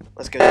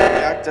 Let's go to the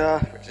reactor,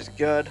 which is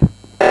good.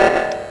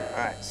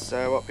 Alright,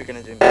 so what we're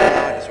going to do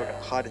now is we're going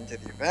to hide into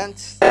the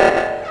event.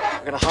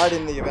 We're going to hide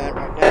in the event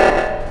right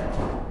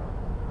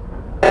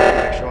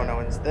now. Make sure no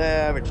one's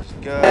there, which is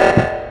good.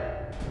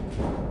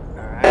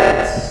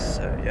 Alright,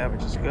 so yeah,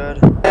 which is good.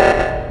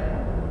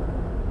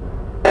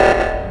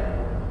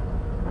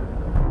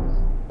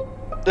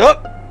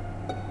 Oh!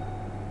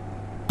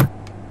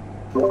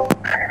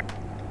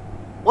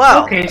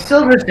 Wow! Okay,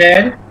 Silver's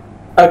dead.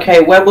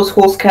 Okay, where was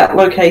Horsecat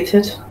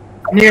located?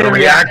 Near The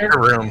reactor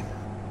room.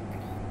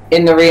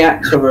 In the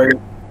reactor room.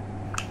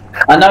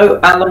 I know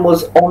Alan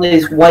was on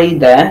his way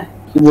there.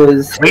 He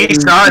was. We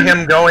saw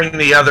him going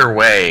the other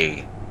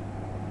way.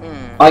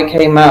 I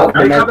came out.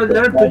 I haven't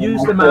learned to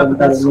use the map,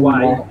 that's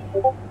why.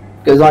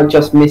 Because I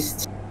just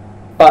missed.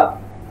 But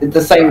at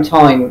the same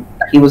time,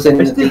 he was in.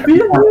 I still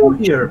feel new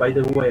here, by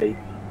the way.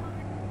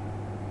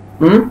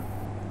 Hmm?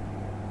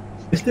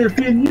 I still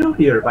feel new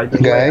here, by the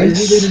way.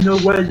 Guys? I didn't know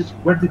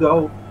where to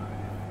go.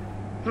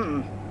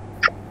 Hmm.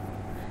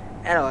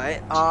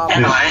 Anyway, oh.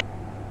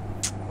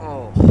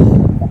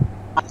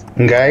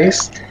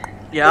 Guys,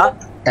 Yeah?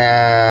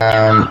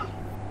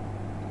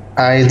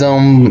 I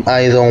don't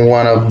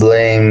want to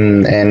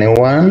blame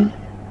anyone,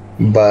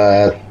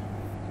 but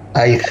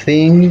I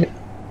think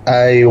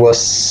I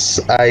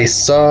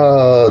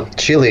saw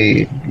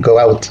Chili go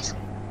out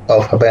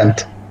of a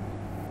vent.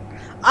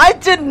 I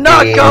did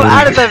not go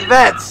out of the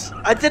vents!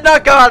 I did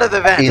not go out of the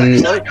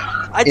vents, actually.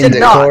 I did in the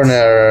not.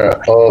 corner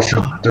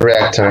of the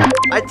reactor.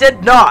 I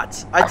did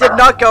not. I did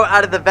not go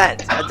out of the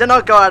vent. I did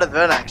not go out of the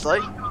vent, actually.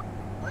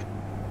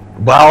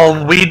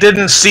 Well, we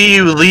didn't see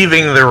you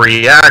leaving the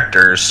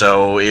reactor,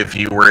 so if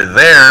you were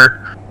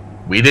there,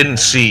 we didn't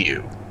see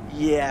you.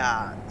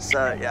 Yeah.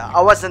 So yeah, I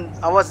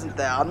wasn't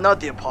there. I'm not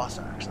the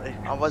imposter, actually.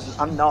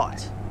 I'm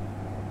not.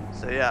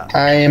 So yeah.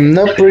 I'm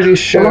not pretty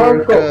sure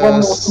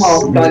because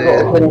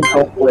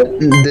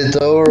the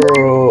door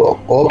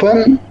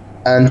opened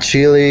and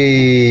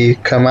Chili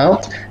come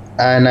out,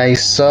 and I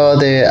saw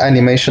the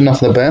animation of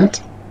the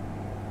vent,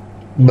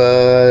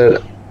 but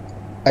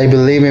I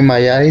believe in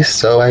my eyes,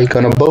 so I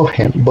gonna vote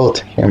him.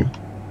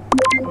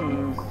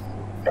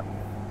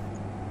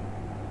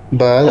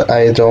 But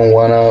I don't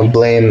wanna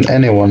blame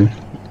anyone.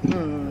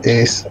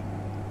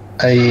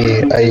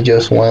 I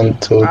just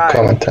want to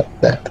comment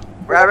that.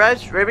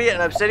 RailRaves, Ruby,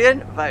 and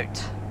Obsidian,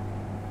 vote.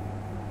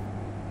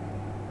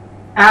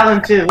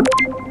 Alan too.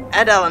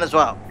 And Alan as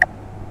well.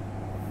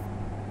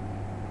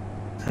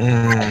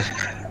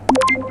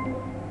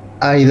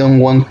 I don't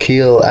want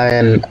kill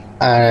an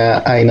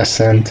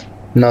innocent.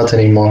 Not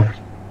anymore.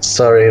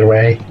 Sorry,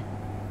 Ray.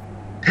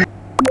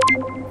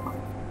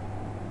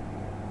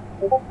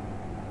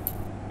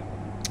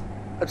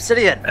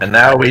 Obsidian. And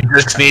now we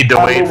just need to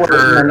wait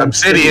for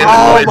Obsidian,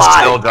 Oh who is my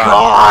still gone.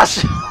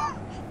 gosh!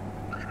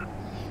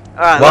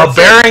 Alright, Well, let's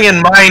bearing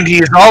in mind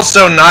he's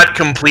also not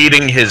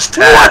completing his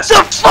see. What task.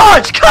 the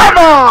fudge? Come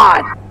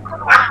on!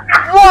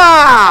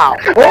 Wow!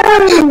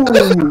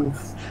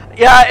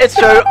 Yeah, it's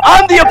true.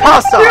 I'm the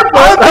imposter.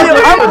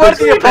 I'm one of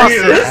the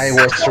imposters. I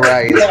was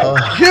right.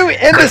 Oh, You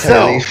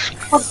imbecile!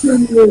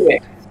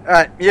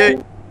 Alright,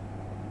 you.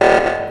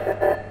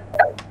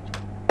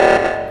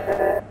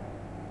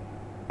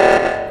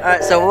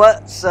 Alright, so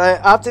what? So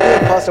after the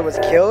imposter was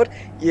killed,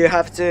 you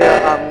have to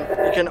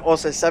you can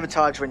also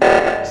sabotage when you're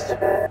next.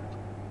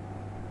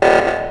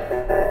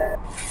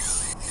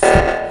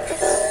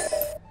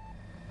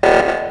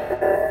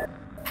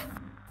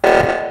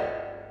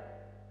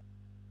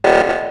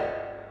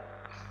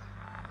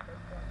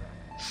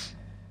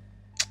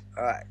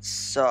 Alright,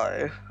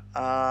 so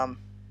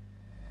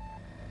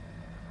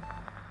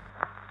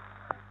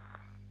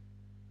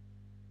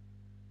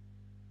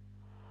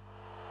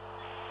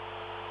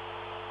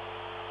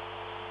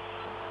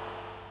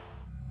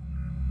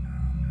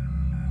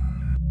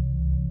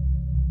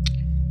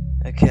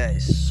okay,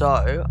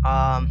 so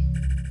alright,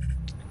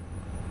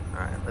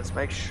 let's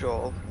make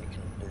sure we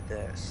can do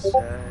this.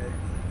 So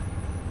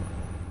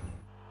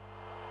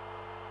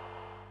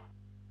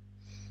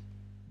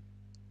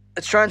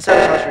let's try and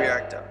sabotage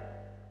reactor.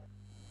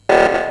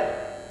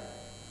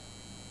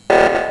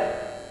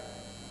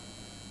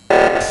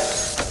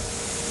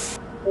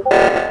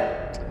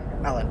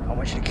 Alan, I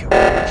want you to kill.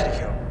 I want you to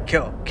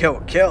kill.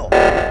 Kill.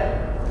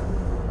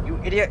 You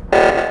idiot.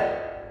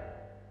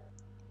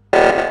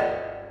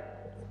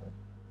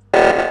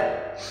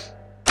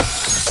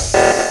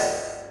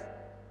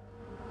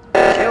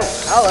 Kill.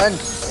 Alan,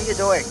 what are you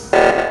doing?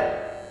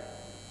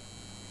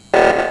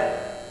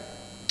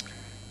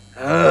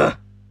 Ugh.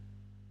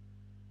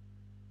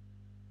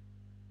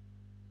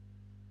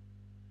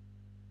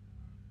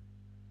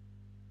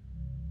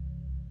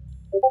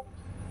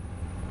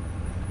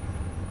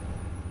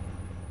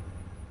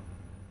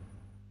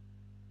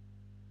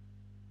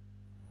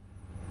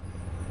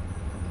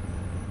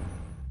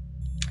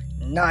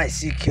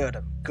 Nice, you killed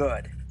him.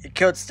 Good. You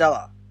killed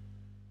Stella.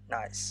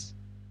 Nice.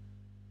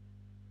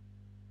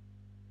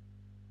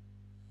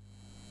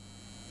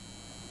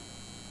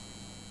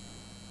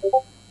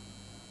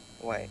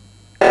 Wait.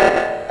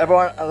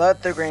 Everyone,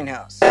 alert the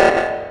greenhouse.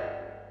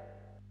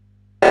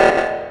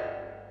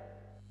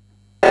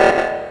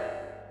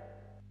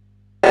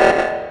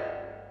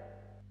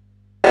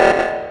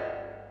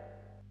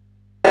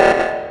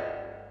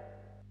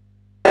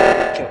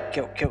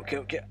 Kill.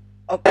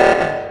 Oh.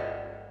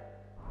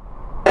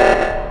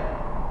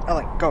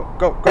 Alan, go.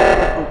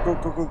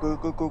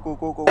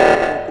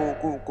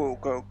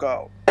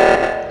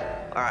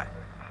 Alright.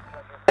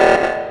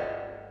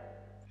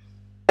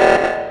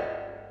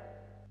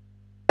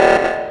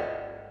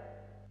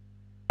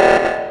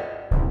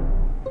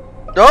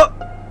 Oh!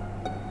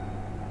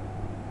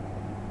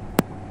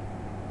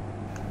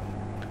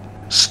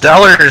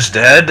 Stellar's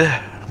dead.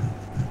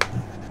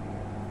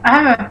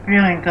 I have a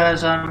feeling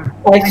because I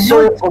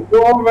saw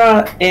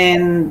Aurora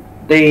in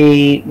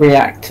the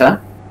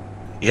reactor.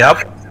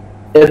 Yep.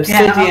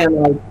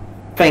 Obsidian,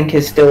 I think,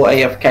 is still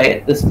AFK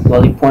at this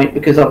bloody point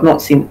because I've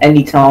not seen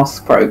any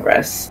task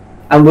progress.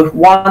 And with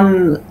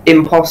one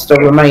imposter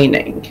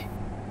remaining,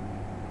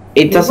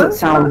 it doesn't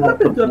sound what like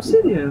happened to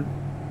Obsidian?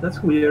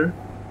 That's weird.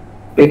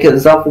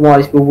 because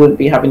otherwise we wouldn't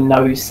be having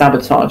no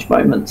sabotage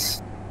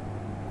moments.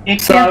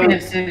 it can't be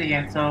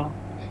Obsidian, so.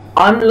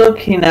 I'm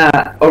looking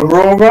at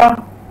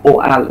Aurora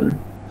or Alan.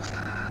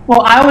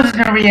 Well, I was in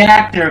a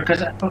reactor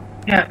because,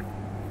 yeah.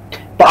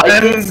 But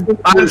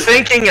I'm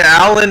thinking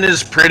Alan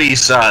is pretty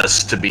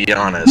sus, to be he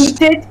honest.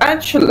 did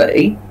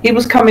actually. He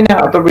was coming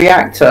out of the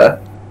reactor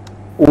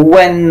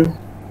when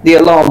the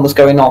alarm was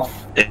going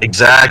off. I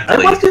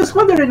Exactly. was just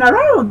wandering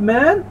around,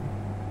 man.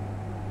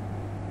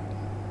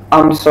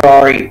 I'm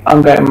sorry,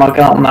 I'm getting my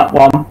gut on that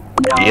one.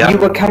 Yep. You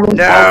were coming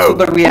out of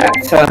the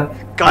reactor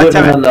God with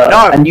damn an it. alert,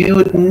 No. and you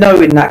would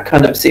know in that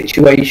kind of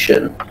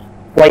situation,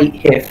 wait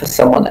here for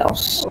someone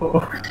else. Oh.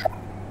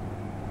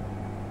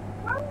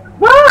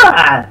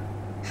 What?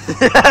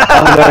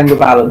 I'm going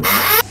with Alan.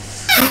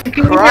 You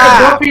can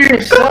Crap. go for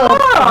yourself.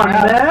 Come on,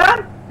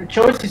 man. The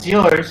choice is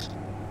yours.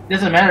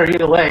 Doesn't matter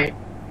either way.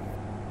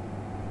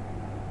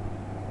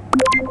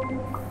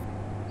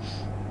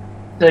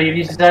 So you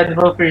decided to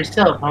vote for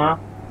yourself, huh?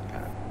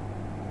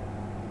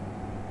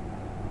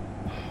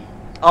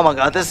 Oh my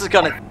god, this is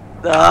gonna.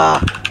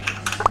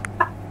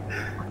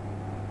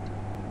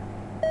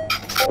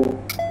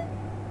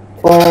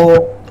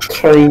 4,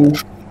 3,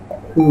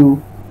 2,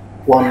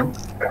 1.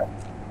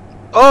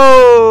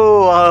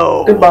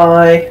 Oh!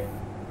 Goodbye.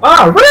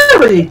 Oh,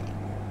 really?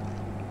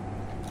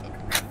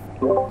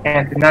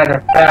 Can't deny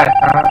the fact,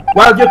 huh?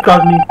 Well, you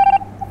caught me.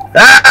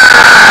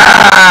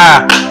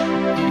 Ah!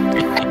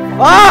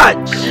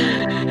 Fudge!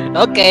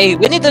 Okay,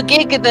 we need to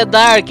kick in the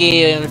dark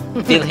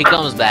till he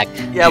comes back.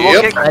 Yeah, we'll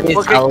Yep. kick. That is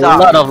We'll a kick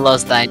lot Doc. of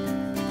lost time.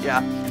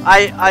 Yeah,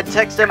 I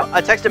text him. I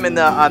text him in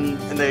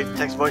the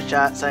text voice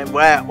chat saying,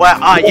 "Where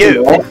are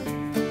you?"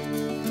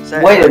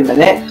 Saying, Wait a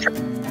minute.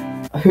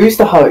 Who's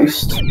the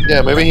host?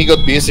 Yeah, maybe he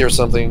got busy or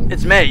something.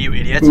 It's me, you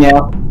idiot. Yeah.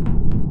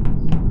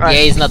 Right.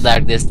 Yeah, it's not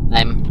dark this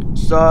time.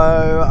 So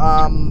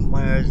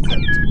where is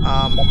it?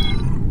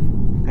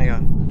 Hang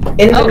on.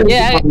 Oh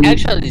yeah,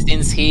 actually,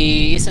 since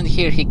he isn't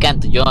here, he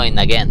can't join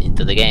again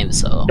into the game.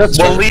 So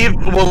We'll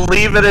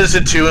leave it as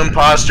a 2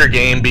 imposter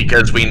game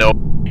because we know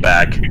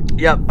back.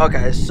 Yep.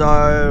 Okay.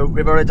 So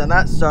we've already done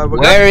that. So we're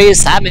where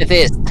is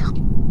Amethyst?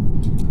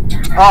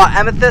 Oh,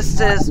 Amethyst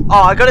is.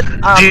 Oh, I got it.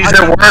 He's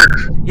at work.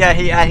 Yeah,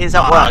 he's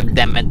at Oh, work.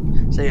 damn it!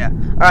 So yeah.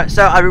 All right.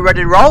 So are we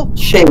ready to roll?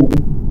 Shin.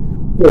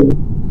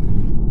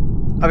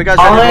 Are we guys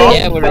ready to roll?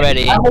 Yeah, we're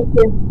ready.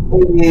 Amethyst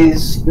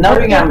is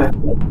knowing Amethyst.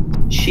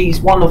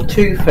 She's one of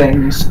two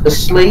things: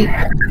 asleep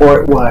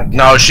or at work.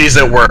 No, she's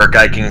at work.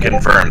 I can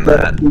confirm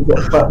that.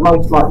 But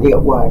most likely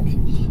at work.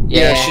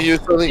 Yeah, she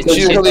usually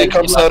She-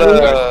 comes out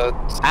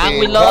And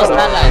we lost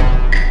Alan.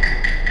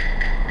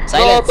 No,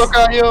 Silence.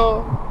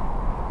 Tocayo!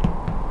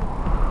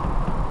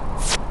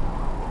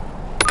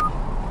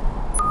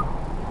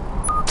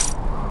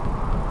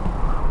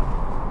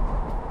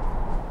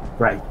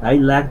 Right, I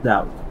lagged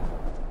out.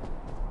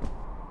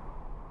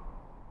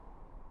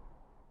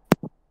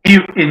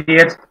 You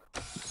idiot.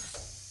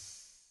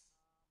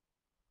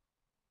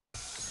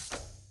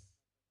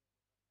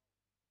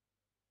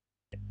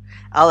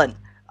 Alan,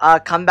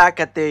 come back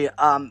at the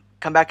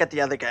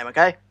other game,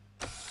 okay?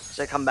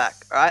 So come back,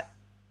 all right?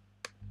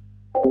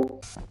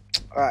 All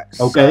right.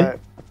 Okay. So,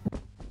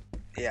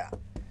 yeah.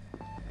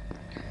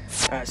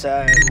 All right. So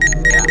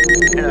yeah.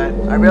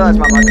 Anyway, I realized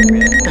my mic was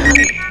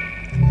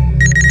muted.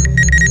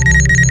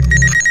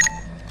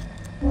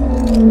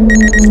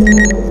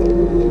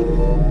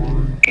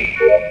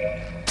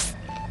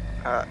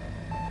 Alright.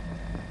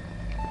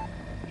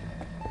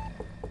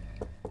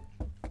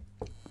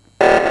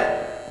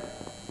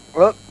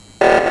 Whoop.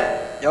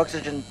 The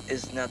oxygen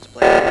is now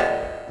depleted.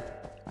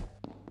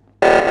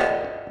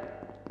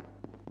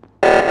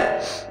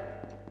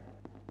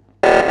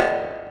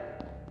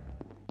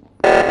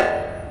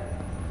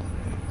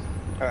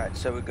 Alright,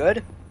 so we're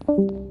good.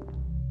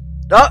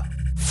 Oh!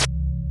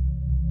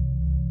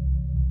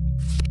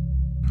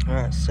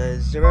 Alright, so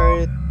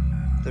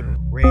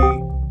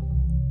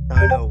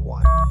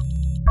 03901.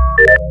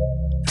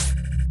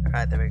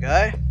 Alright, there we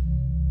go.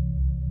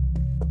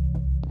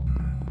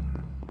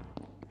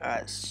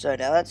 Alright, so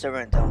now that's over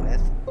and done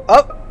with.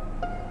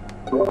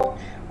 Oh!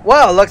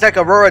 Well, looks like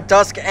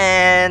AuroraDusk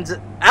and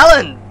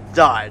Alan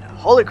died.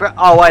 Holy crap.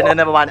 Oh, wait, no,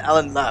 never mind.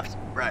 Alan left.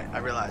 Right, I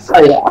realized.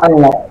 Oh, yeah, I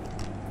know.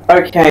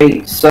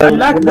 Okay, so... I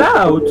lagged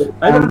out.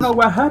 I don't know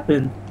what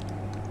happened.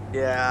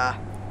 Yeah.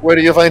 Where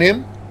do you find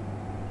him?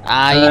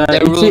 In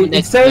the room It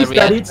next to says the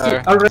that it's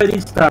reactor. already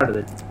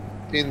started.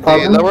 In the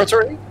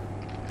laboratory?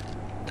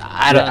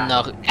 I don't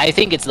know. I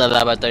think it's the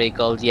laboratory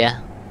called,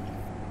 yeah.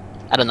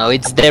 I don't know.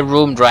 It's the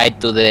room right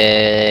to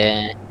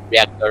the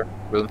reactor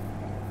room.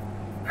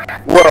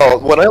 Well,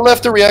 when I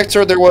left the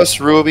reactor, there was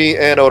Ruby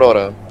and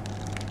Aurora.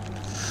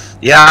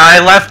 Yeah, I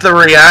left the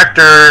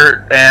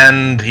reactor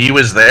and he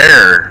was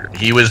there.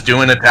 He was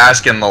doing a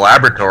task in the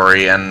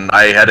laboratory and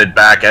I headed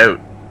back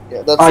out.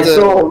 Yeah, that's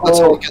all I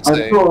can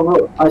say.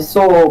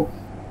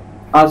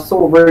 I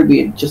saw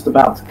Ruby just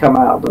about to come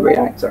out of the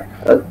reactor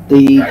at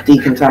the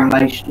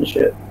decontamination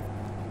ship.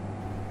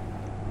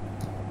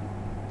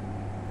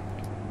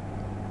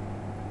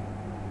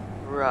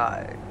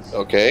 Right.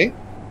 Okay.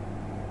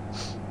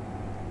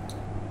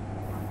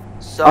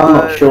 So, I'm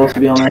not sure, to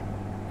be honest.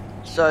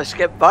 So,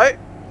 skip vote?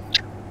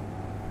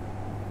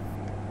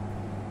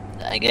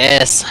 I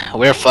guess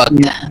we're fucked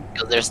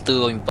because there's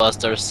 2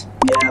 imposters.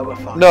 Yeah, we're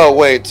fine. No,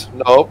 wait.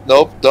 Nope,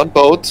 don't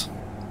vote.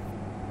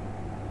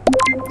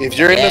 If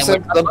you're Yeah,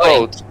 innocent, we're don't not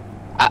vote.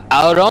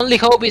 Our only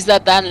hope is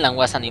that Alan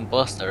was an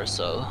imposter,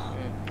 so...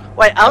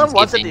 Wait, Alan I'm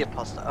wasn't the skipping.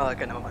 imposter. Oh,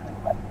 okay, never mind.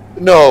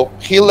 No,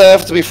 he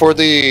left before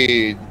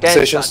the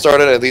session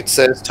started and it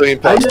says 2 I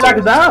imposters.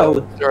 lagged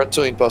out. There are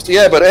 2 imposters.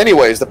 Yeah, but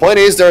anyways, the point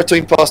is there are 2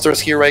 imposters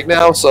here right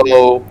now,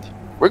 so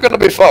we're gonna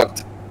be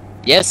fucked.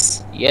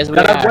 Yes, we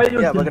Gotta are. wait Yeah,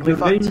 we're until gonna be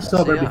the game fucked. is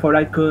over So, yeah. before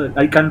I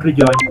can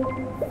rejoin.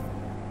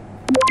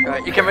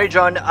 Alright, you can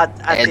rejoin at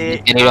And the...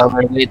 get it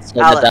over with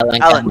so Alan, that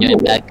Alan Alan. can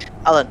join back.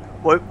 Alan,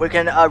 we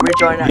can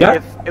rejoin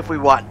Yeah. if we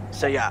want.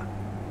 So yeah.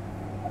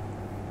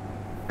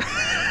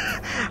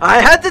 I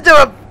had to do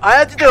it. I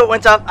had to do it,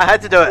 Winter. I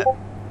had to do it.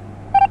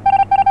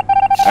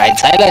 Alright,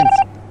 silence.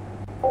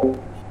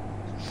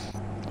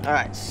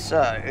 Alright,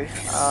 so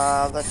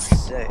let's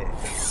see.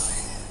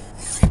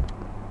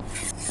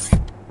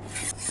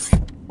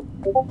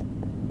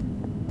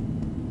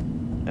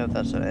 No,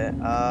 that's not it.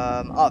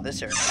 Oh,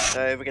 this area.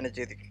 So we're gonna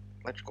do the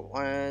electrical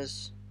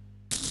wires.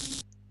 Do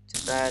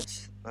that.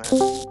 That.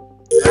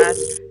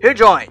 Who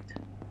joined?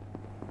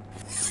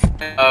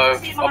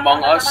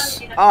 Among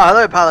Us. Oh,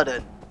 hello,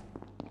 Paladin.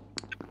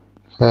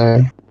 Uh,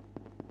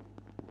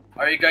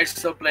 Are you guys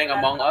still playing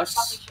Among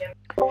Us?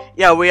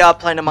 Yeah, we are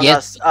playing Among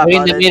Yes, Us. we're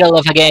in the Paladin. middle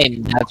of a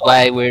game. That's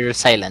why we're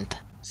silent.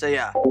 So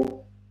yeah.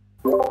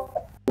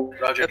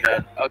 Roger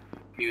that. I'll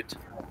mute.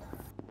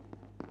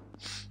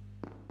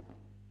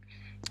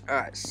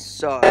 Alright,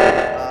 so,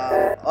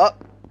 up.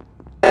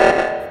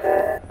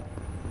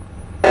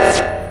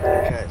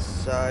 Okay,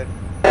 so,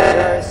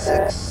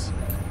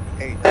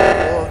 0684,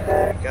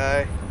 there we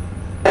go.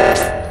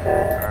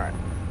 Alright,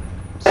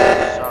 so,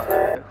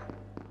 alright.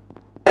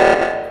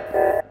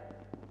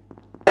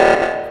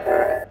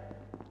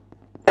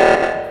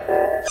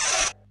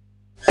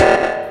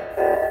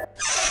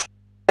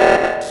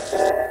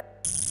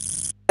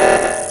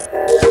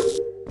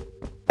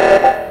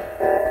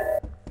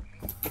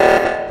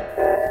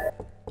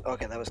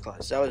 Okay, that was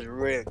close. That was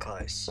really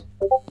close.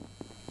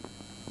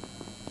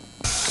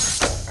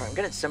 Alright, I'm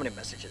getting so many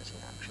messages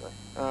actually.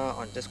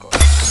 On Discord.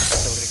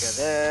 So we're gonna go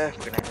there,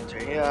 we're gonna enter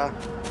here.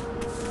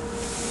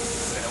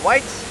 We're gonna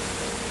wait.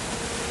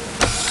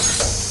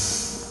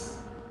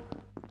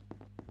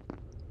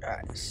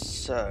 Alright,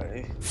 so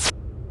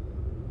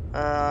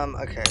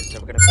okay, so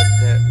we're gonna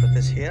put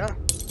this here.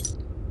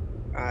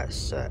 Alright,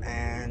 so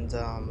and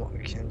what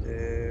we can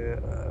do,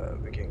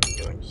 we can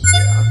go in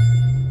here.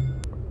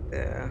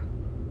 There.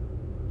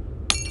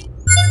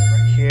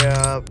 Right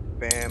here, bam,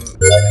 bam,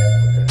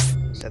 we're good.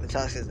 So the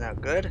task is now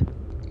good.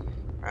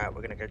 Alright,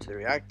 we're gonna go to the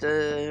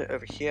reactor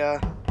over here.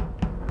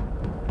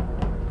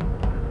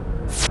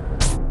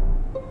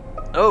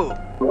 Oh!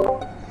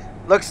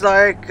 Looks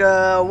like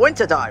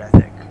Winter died, I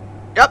think.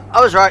 Yep,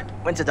 I was right.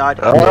 Winter died.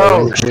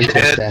 Oh, shit.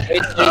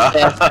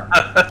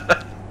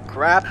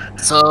 Crap.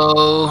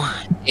 So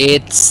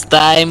it's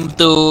time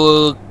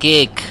to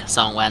kick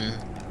someone,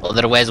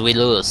 otherwise we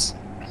lose.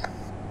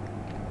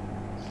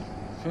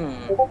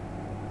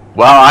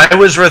 Well, I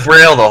was with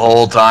Rail the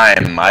whole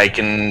time. I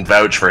can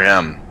vouch for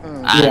him.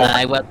 And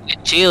I was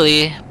with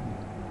Chili,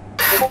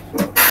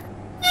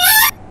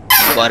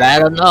 but I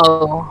don't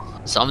know.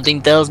 Something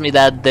tells me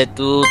that the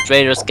 2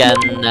 traders can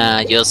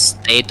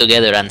just stay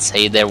together and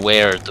say they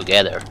were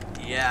together.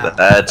 Yeah.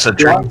 That's a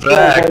true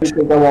fact.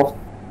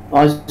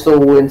 I saw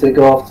Winter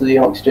go off to the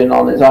oxygen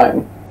on his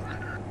own.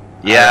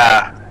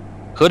 Yeah.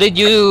 Who did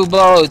you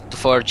vote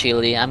for,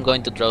 Chili? I'm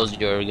going to throw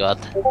your gut.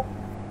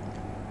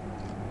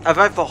 I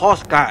vote for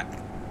Horsecat.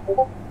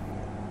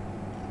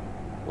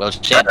 Well,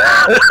 shit.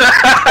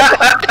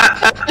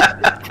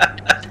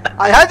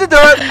 I had to do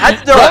it. I had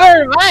to do it.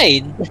 Never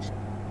mind.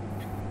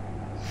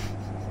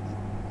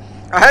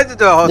 I had to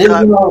do it.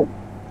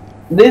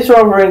 This is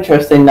rather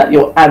interesting that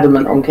you're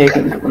adamant on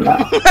kicking them now.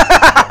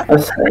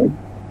 That's saying.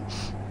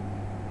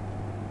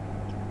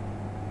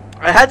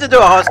 I had to do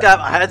a Horsecat.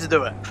 I had to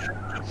do it.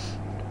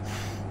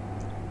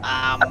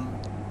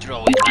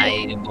 Throwing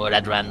my board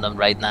at random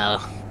right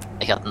now.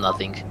 I got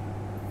nothing.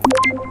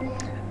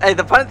 Hey,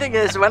 the funny thing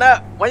is, when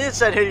you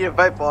said who you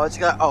vote for, it's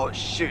like, oh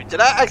shoot, did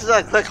I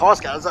accidentally click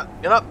Horsecat? I was like,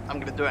 you know, I'm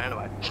gonna do it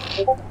anyway.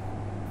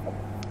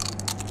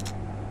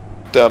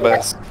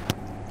 Dumbass.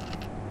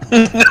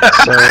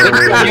 So,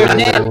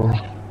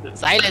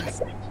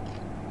 silence.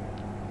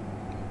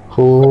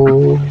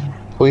 Who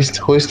is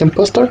the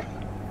imposter?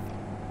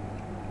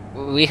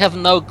 We have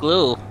no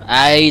clue.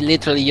 I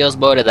literally just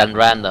voted at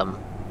random.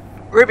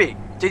 Ruby,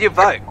 did you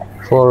vote?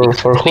 For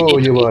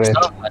who you voted?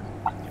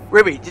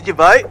 Ruby, did you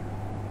vote?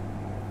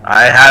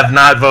 I have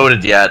not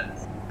voted yet.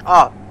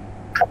 Oh.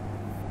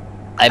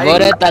 I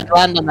voted at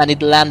random and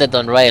it landed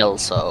on Rail,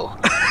 so...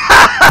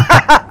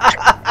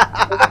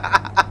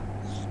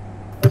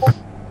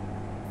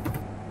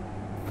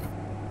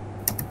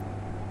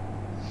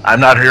 I'm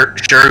not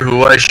sure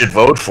who I should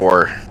vote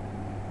for.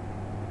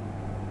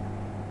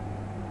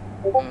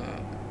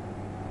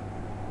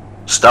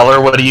 Stellar,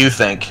 what do you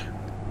think?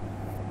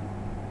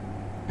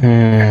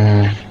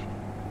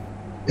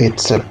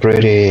 It's a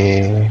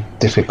pretty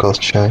difficult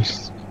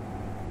choice.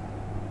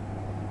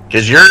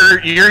 Because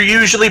you're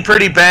usually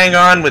pretty bang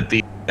on with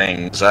these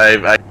things.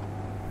 I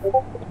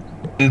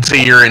into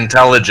your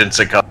intelligence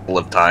a couple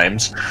of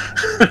times. To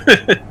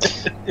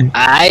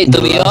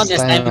be honest,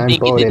 I'm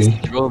thinking it's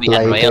Ruby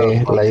and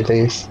Rail. Like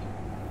this.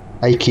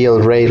 I kill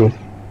Rail.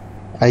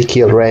 I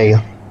kill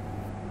Rail.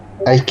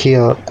 I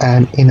kill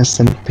an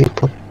innocent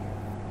people.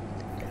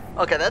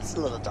 Okay, that's a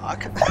little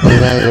dark.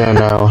 I don't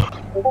know.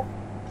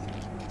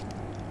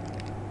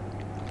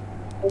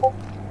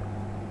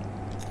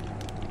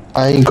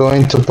 I'm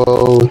going to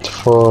vote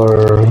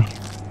for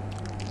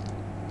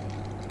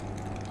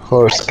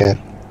Horsecat.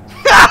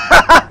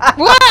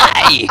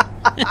 Why?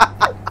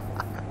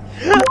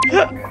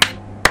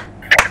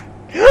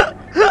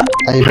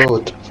 I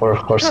vote for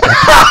Horsecat.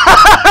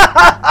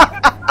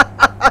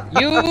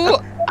 You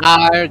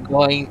are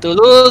going to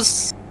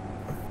lose.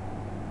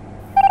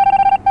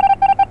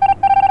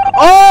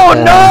 Oh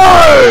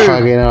no!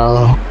 Fucking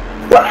hell.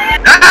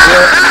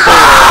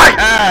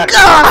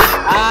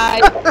 I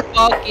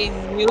fucking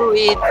knew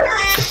it.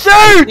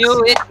 Shoot!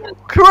 Knew it.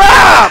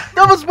 Crap!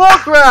 That was more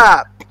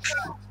crap!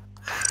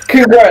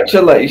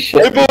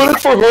 Congratulations. I voted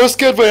for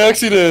Horsecat by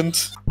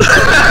accident.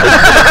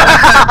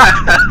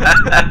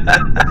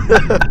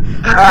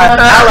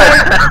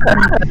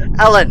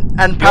 Alan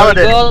and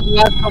Paladin. Your vote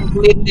was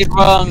completely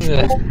wrong.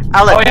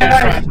 Alan. Oh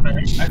yeah,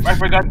 I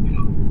forgot.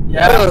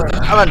 Yeah.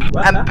 Alan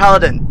and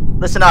Paladin,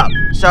 listen up.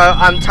 So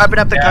I'm typing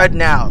up the code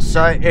now.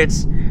 So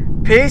it's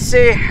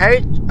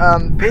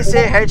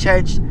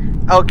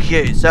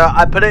PCHHLQ. So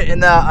I put it in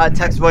the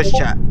text voice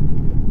chat.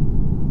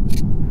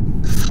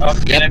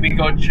 Okay, let me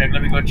go check.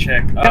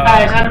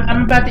 Guys,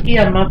 I'm about to eat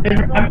a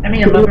muffin. I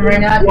mean a muffin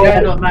right now. You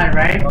guys don't mind,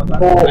 right?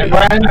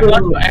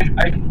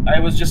 I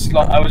was just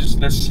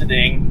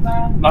listening,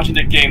 not in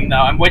the game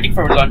now. I'm waiting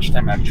for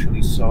lunchtime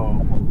actually.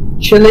 So.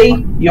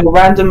 Chili, your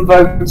random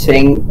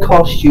voting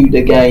cost you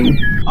the game.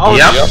 Oh,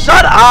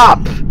 shut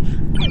up!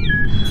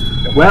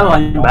 Well,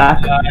 I'm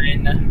back.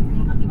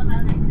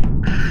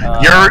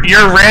 Your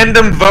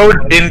random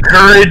vote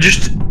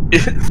encouraged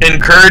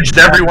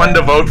everyone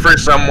to vote for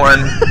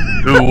someone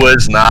who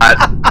was not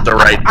the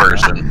right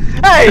person.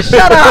 Hey,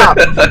 shut up!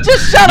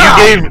 Just shut up!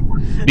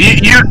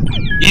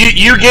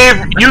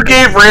 You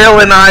gave Rail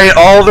and I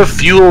all the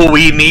fuel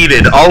we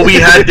needed. All we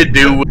had to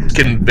do was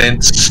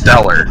convince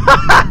Stellar.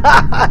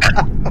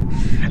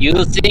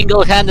 You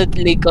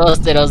single-handedly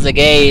costed us the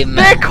game.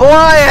 Be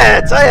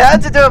quiet! I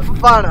had to do it for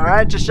fun,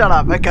 alright? Just shut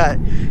up, okay.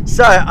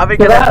 So, I'm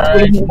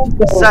gonna...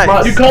 So,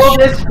 You call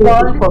this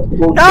fun?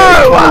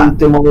 No!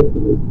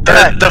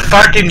 The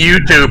fucking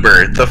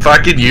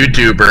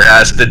YouTuber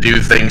has to do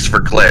things for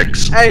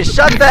clicks. Hey,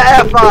 shut the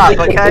F up,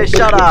 okay?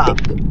 Shut up.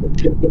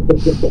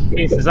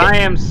 Jesus, I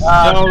am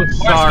so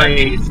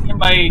sorry.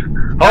 Holy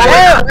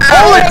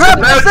crap,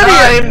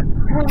 Obsidian!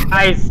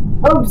 Guys,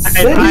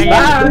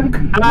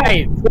 Obsidian!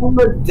 guys, From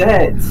the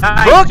dead.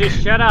 Look!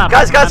 just shut up.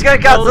 Guys, I'm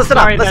so listen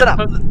sorry up.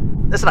 that-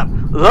 Listen up.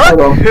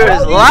 Look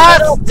who's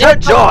last to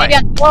join.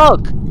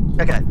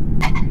 Okay.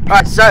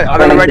 Alright, so, are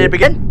we ready to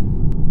begin?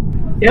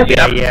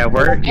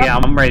 Yeah,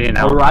 I'm ready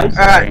now. Alright.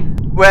 Alright.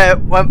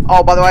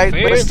 Oh, by the way,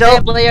 we're First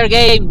still... player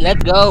game,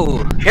 let's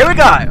go. Here we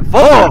go.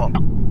 4,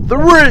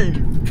 3,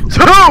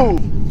 2,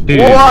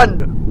 1,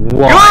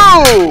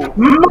 go!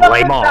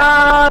 Play ball.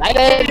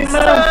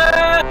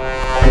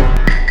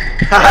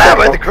 Haha,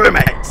 we're the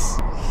crewmates.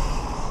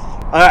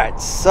 Alright,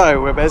 so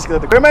we're basically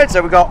the crewmates,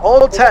 so we got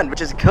all 10, which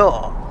is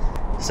cool.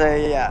 So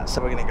yeah,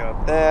 so we're gonna go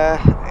up there,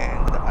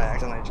 and I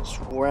accidentally just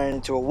ran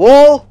into a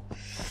wall.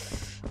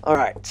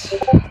 Alright.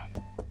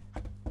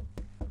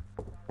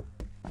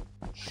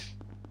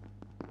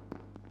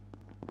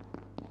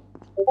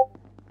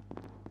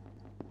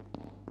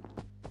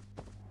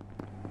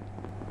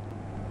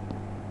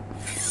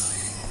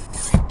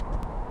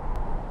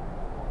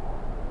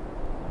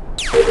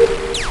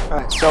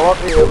 Alright, so what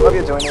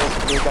we're doing is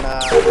we're gonna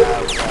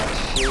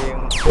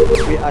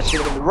we are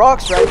shooting the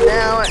rocks right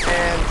now,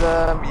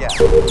 and yeah.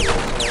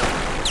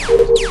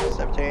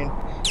 17,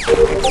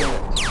 18,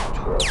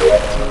 12,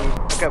 13.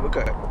 Okay, we're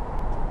good.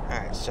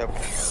 Alright, so we're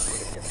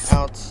gonna get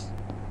out.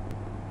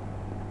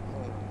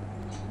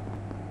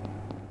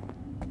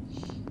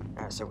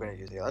 Alright, so we're gonna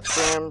use the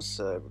electrons,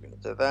 so we're gonna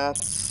do that.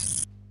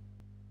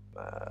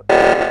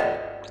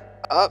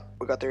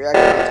 We got the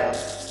reactor meltdown.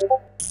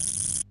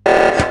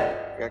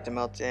 Reactor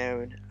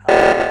meltdown.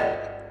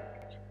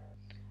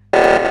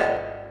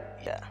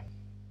 Yeah.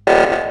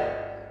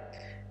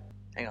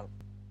 Hang on.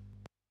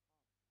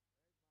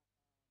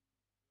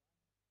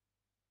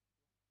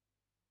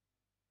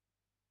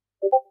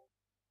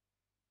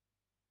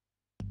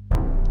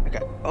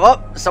 Okay.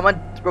 Oh, someone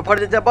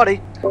reported a dead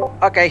body.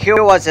 Okay,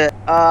 who was it?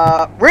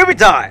 Ruby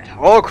died.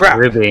 Oh crap.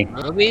 Ruby.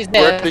 Ruby's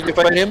Where there. did you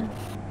find him?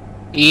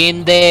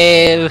 In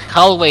the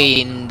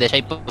hallway in the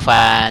shape of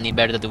an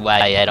inverted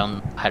Y. I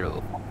don't.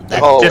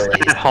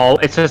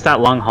 It's just that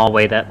long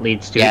hallway that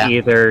leads to Yeah.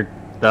 either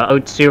the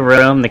O2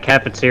 room, the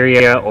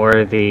cafeteria,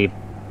 or the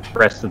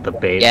rest of the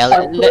base. Yeah,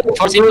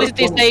 for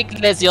simplicity's sake,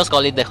 let's just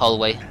call it the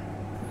hallway.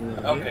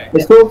 Okay. I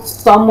saw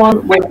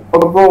someone with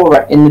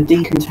Aurora in the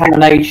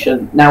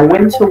decontamination. Now,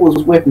 Winter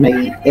was with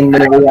me in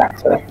the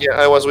reactor. Yeah,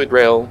 I was with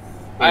Rail.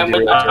 I'm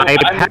with I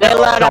passed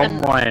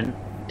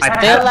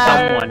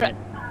someone.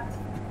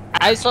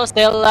 I saw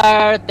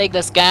Stellar take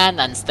the scan,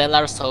 and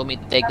Stellar saw me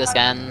take the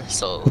scan,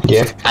 so...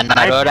 Yeah. And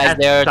Aurora is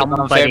there to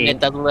confirm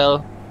it as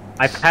well.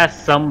 I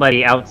passed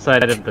somebody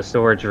outside of the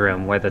storage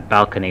room where the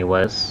balcony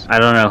was. I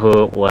don't know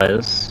who it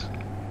was.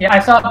 Yeah, I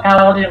saw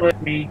Paladin with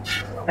me.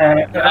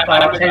 Yeah,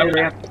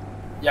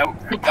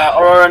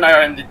 Aurora and I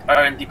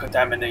are in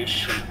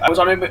decontamination. I was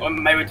on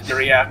my way to the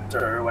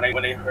reactor when I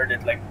heard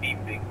it like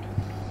beeping.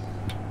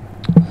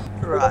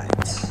 Right.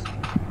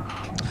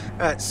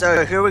 Alright,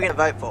 so who are we gonna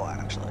vote for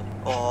actually?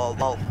 Or,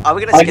 well, are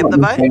we gonna skip the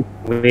vote?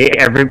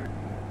 Everybody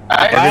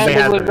has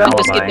We're an going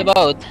to skip the alibi.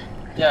 vote.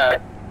 Yeah.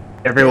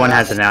 Everyone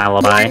has an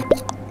alibi.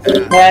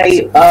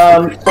 Hey, sorry,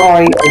 I've got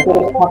a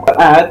couple of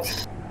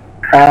ads.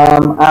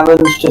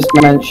 Alan's just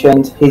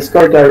mentioned he's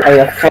got to go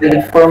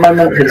AFK for a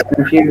moment. His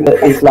computer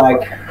is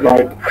like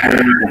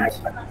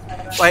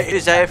Wait,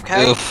 who's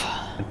AFK? Oof.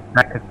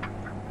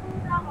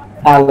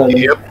 Alan.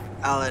 Yep.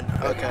 Alan,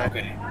 okay.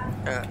 Okay.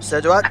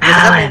 So does that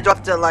mean do I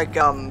have to like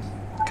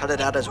cut it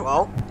out as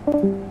well?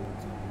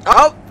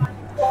 Oh!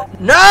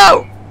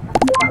 No!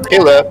 He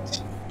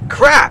left.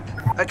 Crap!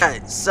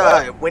 Okay,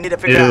 so we need to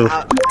figure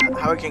out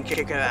how we can kick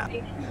it out.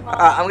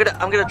 I'm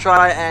gonna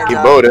try and He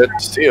voted,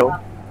 still.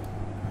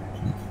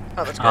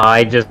 Oh, that's good.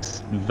 I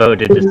just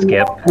voted to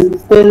skip.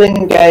 He's still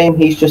in game,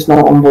 he's just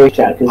not on voice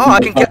chat. I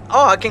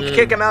can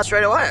kick him out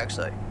straight away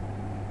actually.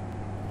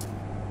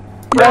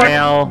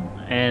 Rail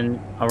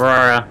and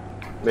Aurora.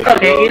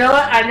 Okay, you know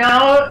what? I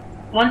know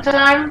one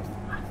time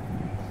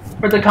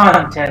for the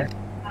content.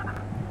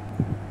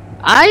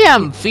 I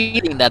am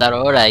feeling that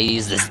Aurora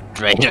is the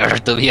traitor,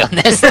 to be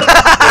honest. Yeah,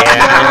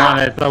 I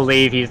want to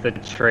believe he's the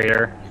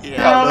traitor.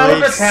 Yeah, No,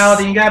 I'm the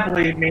Paladin, you gotta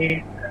believe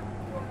me.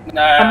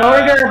 I'm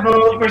only gonna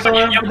vote for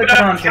someone for the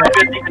content.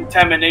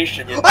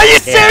 Decontamination. Are you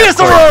serious,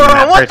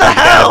 Aurora? What the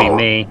hell? Gotta be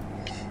me.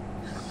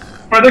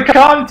 For the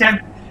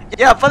content.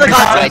 Yeah, for the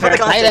content,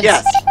 Right,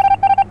 yes.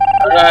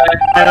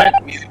 Alright.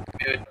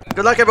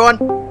 Good luck, everyone.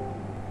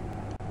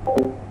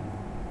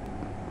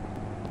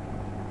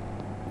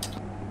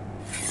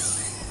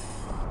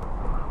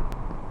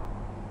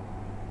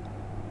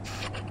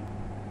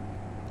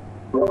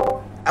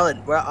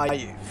 Alan, where are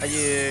you? Are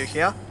you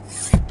here?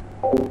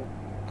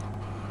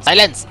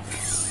 Silence!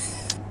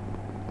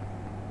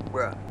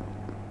 Where?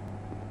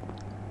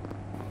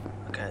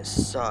 Okay,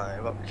 so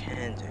what we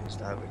can do is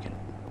that we can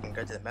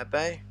go to the med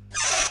bay.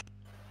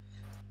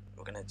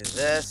 We're gonna do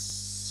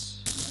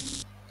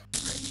this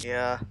right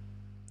here.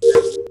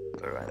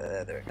 Put it right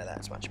there. There we go.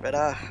 That's much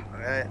better. All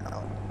right.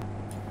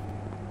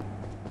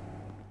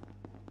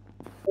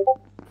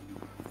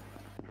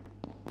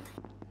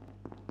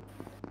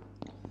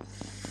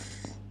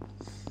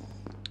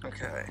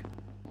 Okay.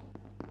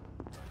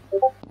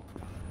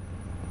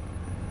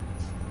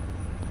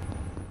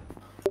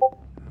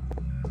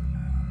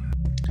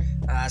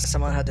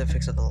 Someone had to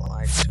fix up the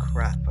lights.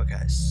 Crap.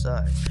 Okay,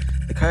 so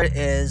the code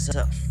is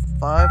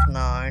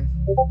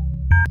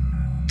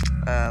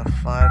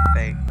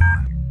 59589.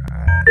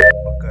 Alright,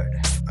 we're good.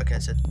 Okay,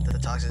 so the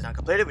task is now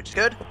completed, which is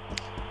good.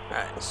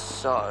 Alright,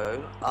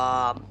 so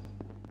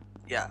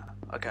yeah,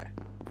 okay.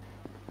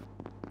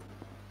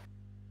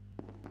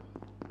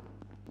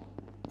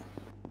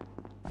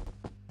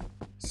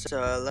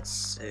 So let's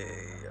see.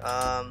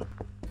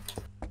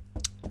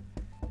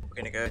 We're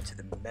gonna go to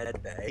the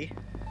med bay.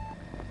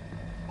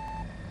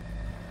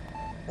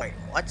 Wait,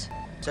 what?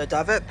 So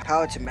divert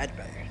power to med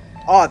bay.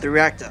 Oh, the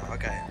reactor.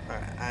 Okay,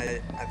 alright.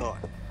 I thought.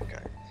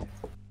 Okay.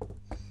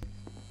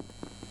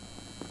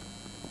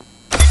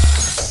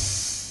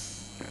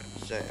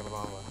 So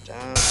everyone went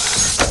down.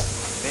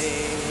 Me.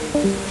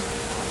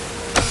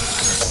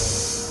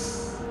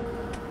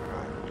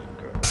 Right,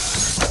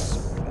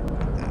 good.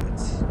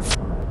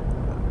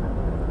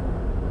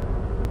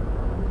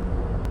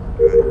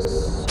 Right,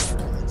 so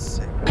let's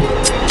see.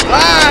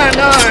 Ah,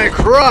 no,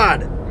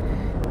 crud!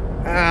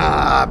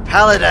 Ah,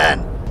 Paladin!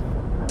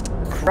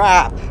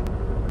 Crap!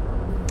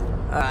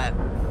 Alright,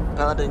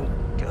 Paladin,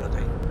 good.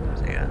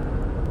 So, yeah.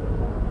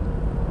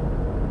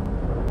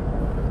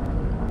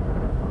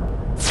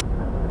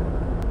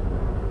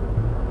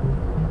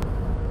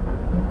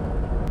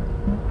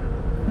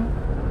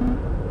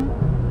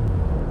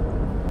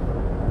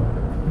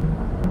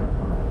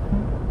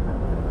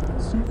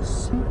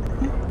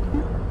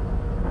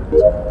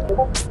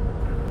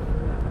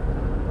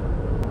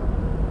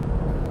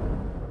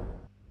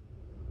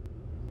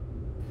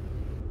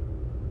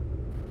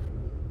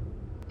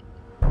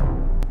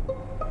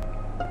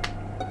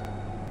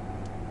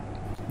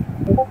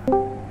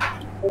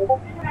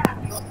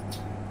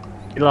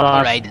 You lost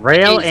Alright,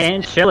 Rail is-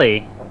 and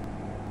Chili.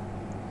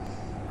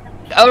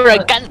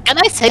 Alright, can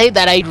I say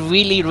that I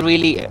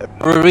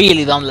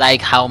really don't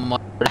like how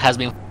much has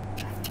been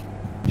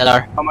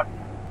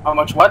How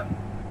much what?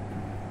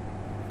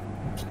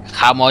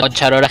 how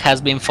much Aurora has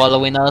been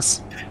following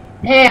us?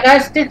 Hey,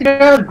 guys, stick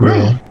together,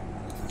 group.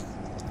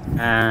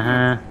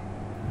 Uh-huh.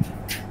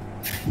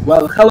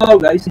 Well, hello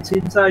guys, it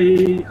seems I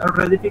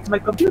already fixed my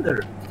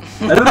computer.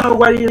 I don't know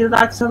why it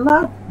lags a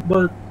lot,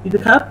 but it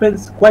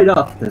happens quite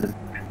often.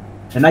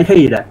 And I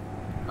hate it.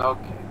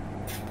 Okay.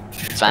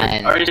 It's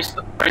fine. Are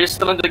you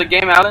still into the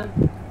game,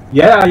 Alan?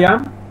 Yeah, I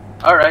am.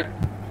 Alright.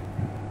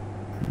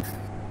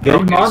 Game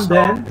Okay, on so-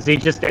 then. Is he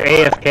just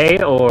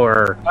AFK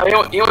or?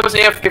 He was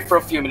AFK for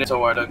a few minutes a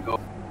while ago.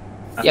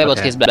 Yeah, but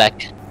Okay. he's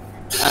back.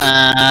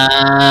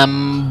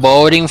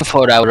 Voting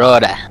for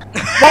Aurora.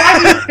 Why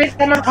do you think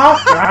I'm an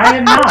imposter? I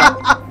am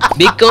not.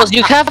 Because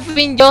you have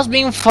just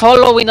been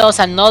following us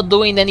and not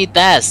doing any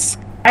tasks.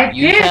 I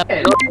You have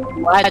did. not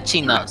been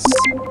watching us.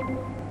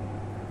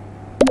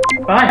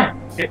 Fine.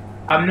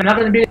 I'm not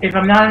gonna be. If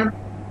I'm not,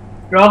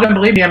 you're all gonna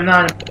believe me. I'm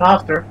not an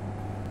imposter.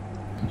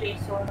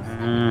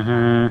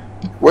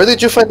 Mm-hmm. Where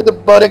did you find the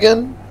bot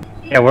again?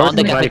 Yeah, where On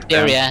the was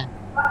cafeteria.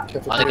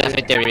 On the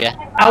cafeteria.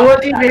 I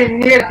wasn't even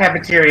near the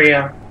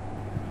cafeteria.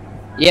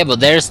 Yeah, but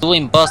there's two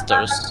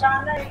imposters. It's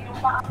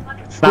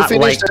Who not like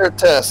finished their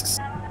tasks?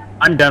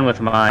 I'm done with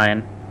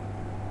mine.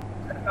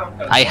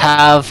 I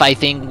have, I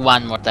think,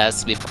 one more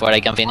task before I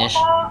can finish.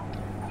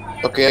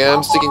 Okay,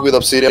 I'm sticking with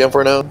Obsidian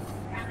for now.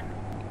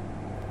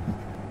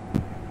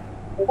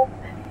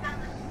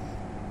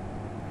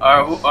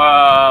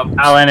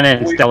 Alan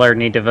and Stellar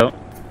need to vote.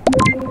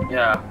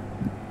 Yeah.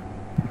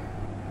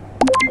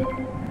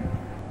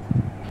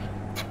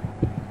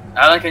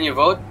 Alan, can you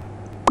vote?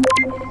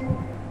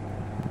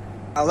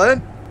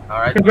 Alan?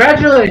 Alright.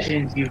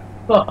 Congratulations, you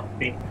fucked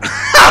me.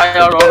 Bye,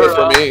 Voted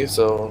for Aurora. me,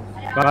 so.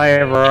 Bye,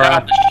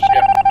 Aurora.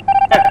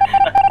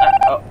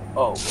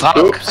 Oh, Fuck.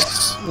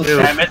 Oops.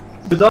 damn it.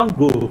 You don't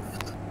goof.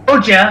 Oh,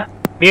 Jeff.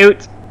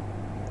 Mute.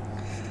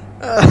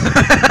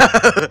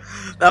 That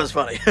was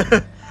funny.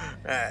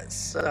 Alright,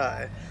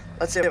 so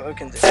let's see what we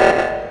can do.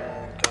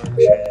 Go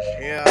change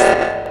here.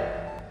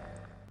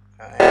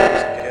 Alright,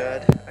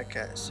 that's good.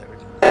 Okay, so we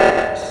can do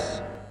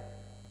this.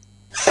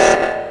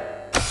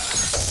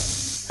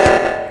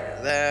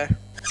 Go there.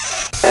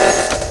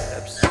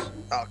 Oops.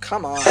 Oh,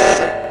 come on.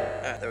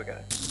 Alright, there we go.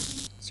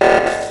 So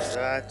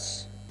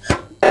that's.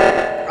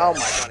 Oh my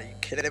god, are you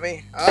kidding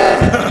me?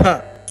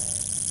 Ah.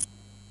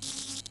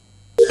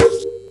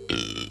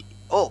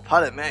 Oh,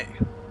 pardon me.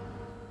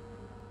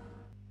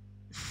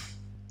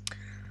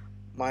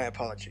 My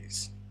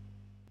apologies.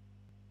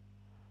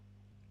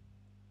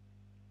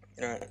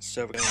 Alright,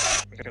 so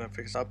we're gonna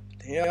fix up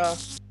here.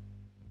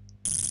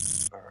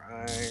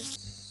 Alright,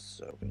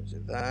 so we're gonna do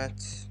that.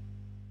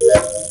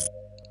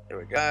 Here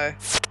we go.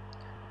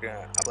 We're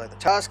gonna apply the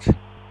task.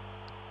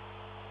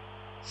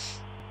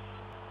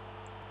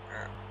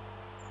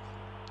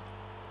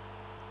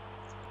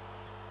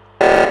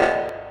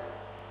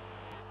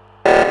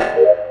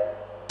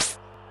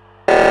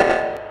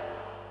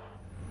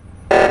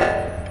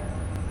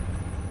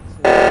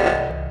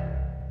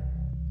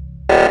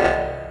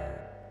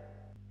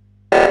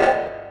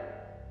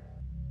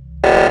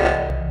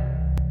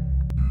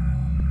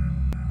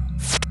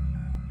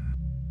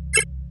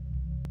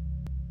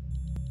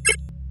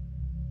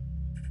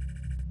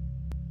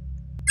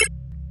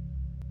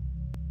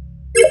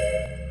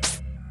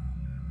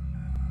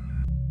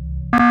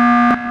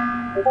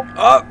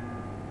 Oh!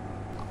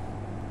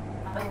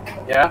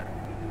 Yeah?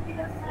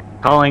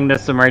 Calling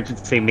this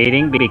emergency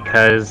meeting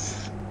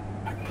because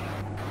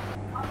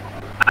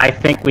I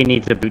think we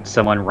need to boot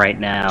someone right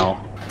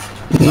now.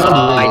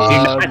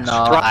 I do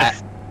not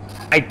trust.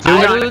 I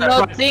do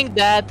not think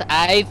that.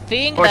 I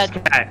think that.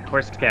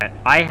 Horsecat.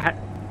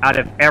 Out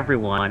of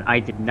everyone, I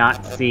did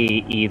not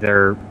see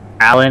either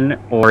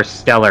Alan or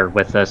Stellar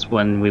with us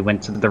when we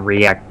went to the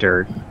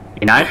reactor.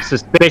 And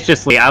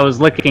suspiciously, I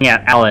was looking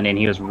at Alan, and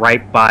he was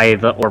right by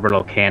the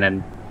orbital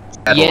cannon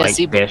satellite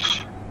Yes,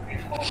 dish.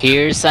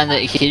 Here's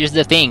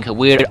the thing.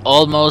 We're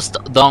almost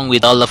done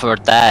with all of our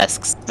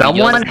tasks. We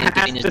Someone just need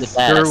has finish to the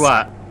task. screw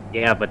up.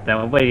 Yeah, but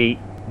nobody,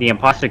 the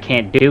imposter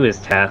can't do his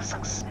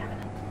tasks.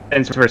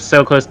 Since we're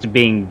so close to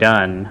being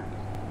done.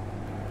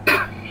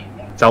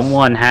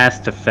 Someone has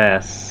to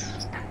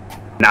fess.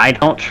 And I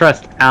don't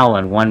trust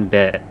Alan one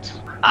bit.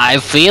 I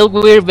feel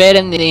we're better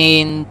in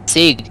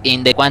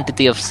the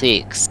quantity of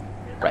 6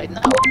 right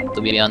now,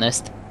 to be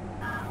honest.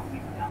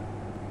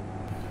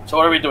 So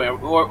what are we doing?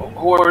 Who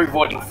are we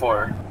voting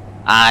for?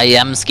 I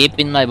am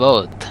skipping my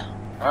vote.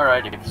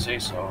 Alright, if you say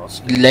so. I'll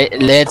skip.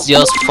 Let's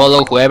just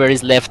follow whoever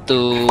is left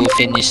to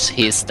finish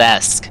his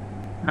task.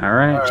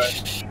 Alright.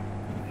 Alright.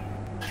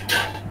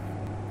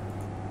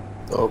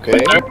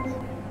 Okay.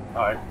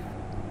 Alright.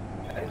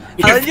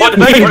 Alan,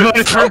 voted you for voted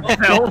yourself. for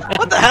yourself.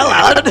 What the hell,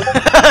 Alan?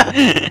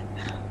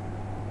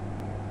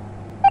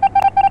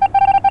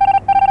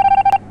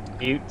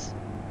 Mute.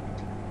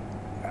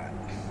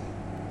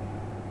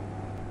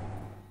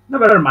 No,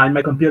 never mind.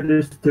 My computer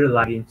is still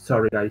lagging.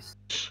 Sorry, guys.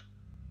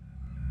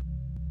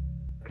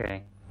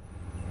 Okay.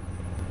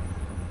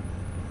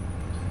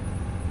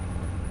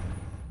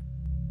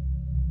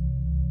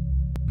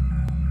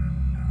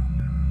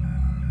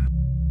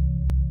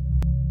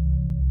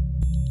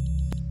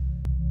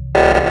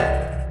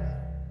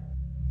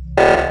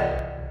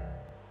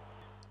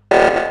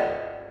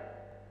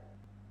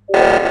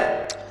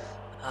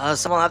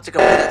 Someone will have to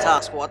complete the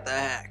task. What the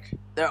heck?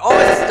 They're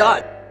almost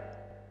done.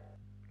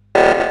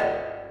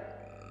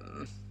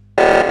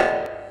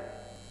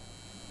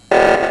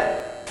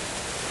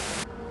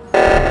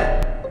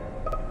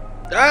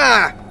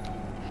 Ah!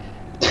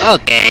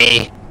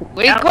 Okay.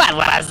 Wait, what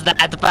was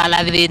that,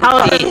 Paladin?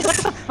 What Please?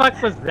 the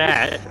fuck was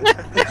that?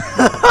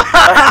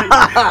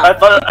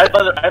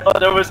 I thought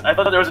there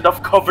was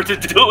enough cover to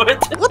do it.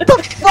 What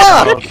the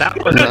Oh, fuck?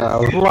 that was No.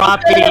 What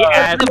sloppy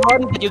ass. the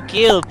body did you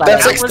kill?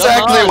 That's Paladin?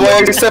 exactly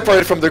why we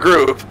separated from the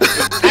group.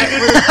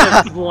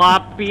 That was the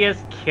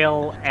sloppiest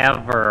kill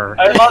ever.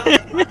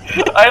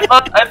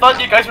 I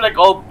thought you guys were like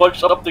all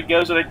bunched up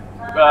together, so like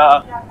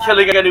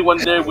killing anyone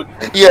there would.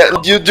 Yeah,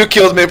 you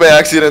killed me by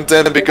accident,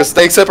 and because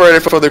they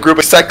separated from the group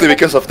exactly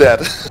because of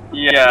that.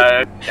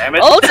 Yeah, damn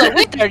it. Also,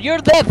 Winter, you're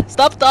dead.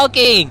 Stop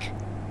talking.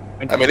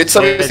 I mean, it's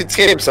obvious it's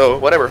game, so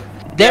whatever.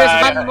 There's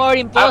Yeah, one more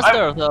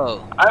imposter,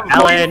 though. I'm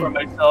Alan. voting for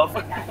myself.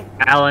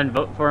 Alan,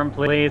 vote for him,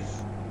 please.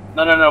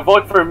 No,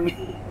 vote for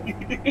me.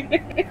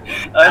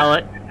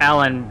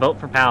 Alan, vote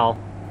for Pal.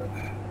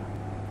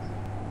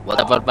 What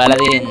about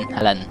Paladin,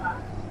 Alan?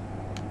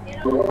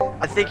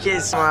 I think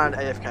he's around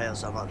AFK or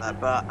something like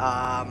that,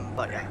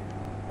 but yeah.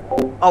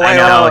 Oh wait,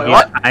 I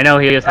what? know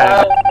he is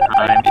having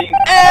time.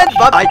 And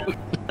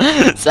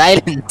bye-bye.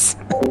 Silence.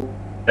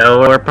 So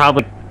we're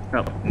probably.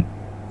 Oh.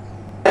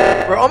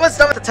 We're almost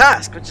done with the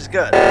task, which is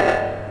good.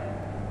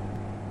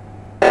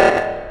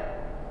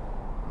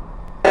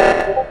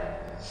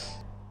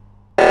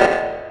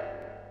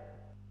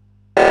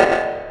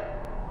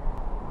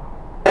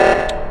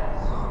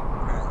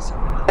 Alright, so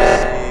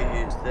let's see,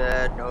 who's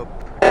there? Nope.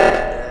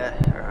 There.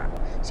 Alright.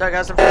 So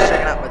guys, I'm just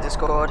checking out my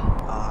Discord.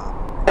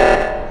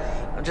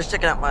 I'm just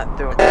checking out my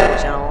Discord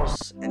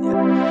channels. And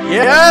yeah.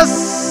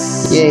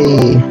 Yes!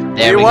 Yay!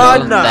 There we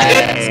won! go.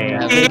 That's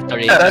a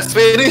victory. Yeah, that's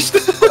finished.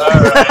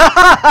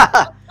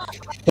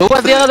 Who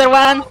was the other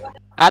one?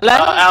 Alan?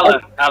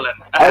 Alan.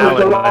 I was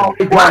the last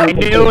one. I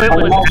knew it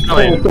was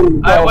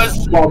Alan.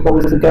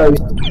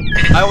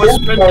 I was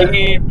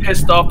pretty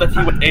pissed off that he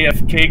went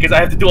AFK because I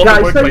have to do all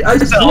the work Guys, I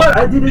myself. swear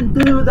I didn't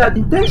do that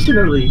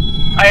intentionally.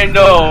 I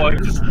know.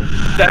 Just,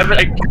 damn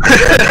it.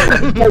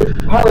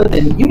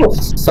 Paladin, you were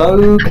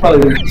so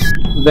close.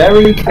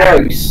 Very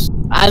close.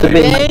 And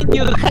then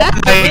you have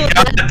to do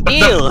that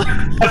kill.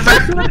 I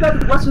swear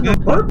that wasn't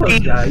on purpose,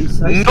 guys.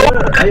 I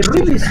swear. I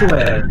really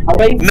swear. I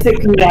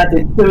basically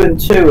added 2 and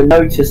 2 and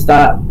noticed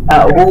that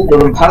out of all of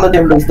them,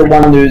 Paladin was the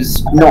one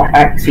who's not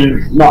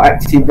acting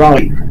right.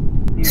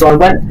 So I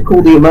went to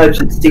call the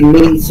emergency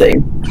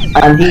meeting,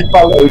 and he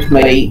followed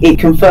me. It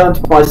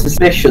confirmed my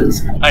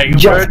suspicions. I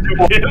Just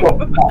murdered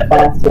before I him. got that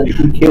bastard,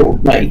 he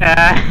killed me.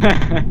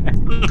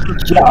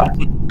 Just.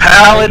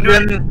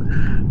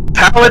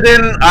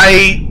 Paladin,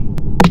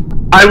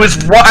 I was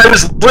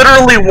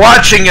literally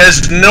watching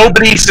as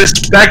nobody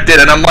suspected,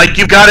 and I'm like,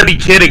 you gotta be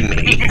kidding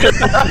me.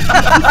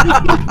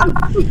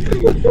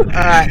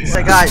 Alright,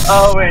 so guys.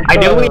 Oh wait. I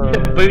knew we had to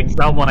boot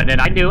someone, and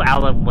I knew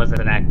Alan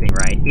wasn't acting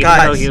right. Even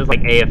though he was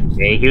like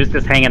AFK, he was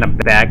just hanging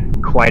back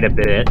quite a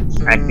bit,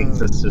 acting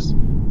suspicious.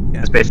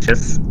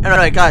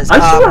 Anyway, guys. I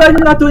swear I'm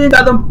not doing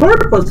that on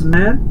purpose,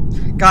 man.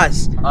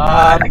 Guys.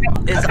 I think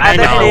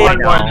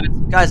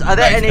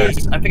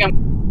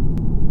I'm.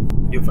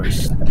 You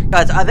first.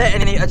 Guys, are there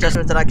any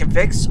adjustments that I can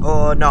fix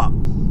or not?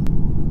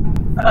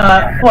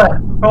 What?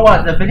 For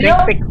what? The video?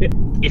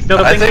 You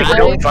still I think think we're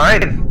doing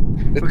fine.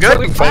 It's good?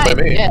 working fine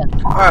by me. Yeah.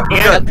 Alright, we're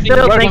Yeah, good.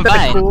 still Working think that the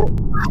fine. cool.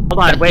 Hold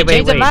on, wait.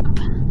 Change the map?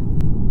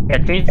 Yeah,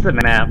 change the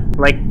map.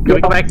 Like, can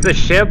we go back to the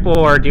ship,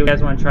 or do you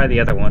guys want to try the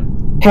other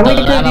one? Can we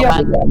do the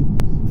other one?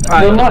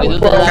 Alright, We do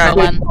the lava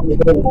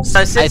one. So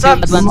I since think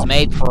I'm that one's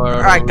made for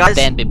Alright, guys.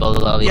 10 people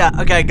lobby. yeah,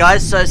 okay,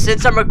 guys. So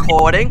since I'm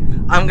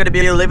recording, I'm gonna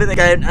be leaving the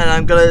game, and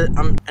I'm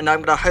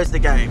gonna host the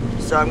game.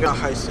 So I'm gonna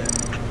host it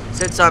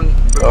since I'm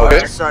recording.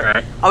 Okay. So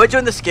Alright. are we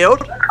doing the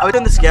skilled? Are we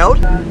doing the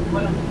skilled?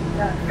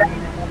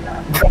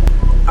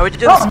 Are we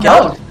doing the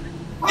skilled?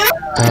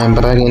 I'm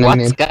bragging on What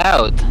it.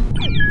 scout?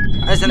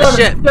 As in the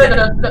ship,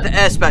 the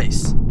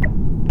airspace.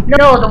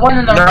 No, the one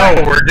in the No,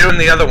 right. we're doing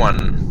the other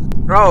one.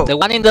 Bro. The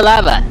one in the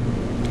lava.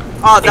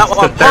 Oh, that It's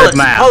one. the third Polis.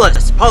 map.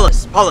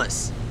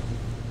 Polis.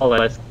 Hold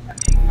on.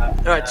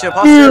 Alright, 2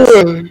 imposters.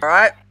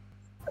 Alright.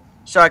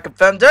 So I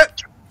confirmed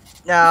it.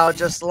 Now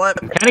just let.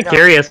 Kind of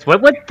curious,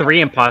 what would 3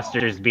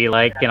 imposters be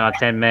like in a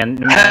 10-man?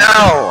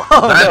 Hell!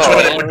 That's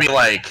what it would be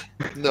like.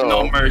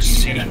 No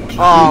mercy.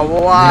 Oh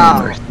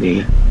wow.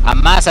 A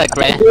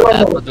massacre.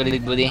 That would be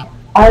goody.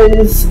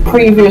 as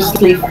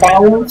previously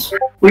found,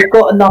 we've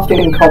got enough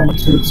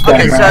incompetence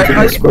going Okay, so around in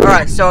this group.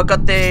 alright, so I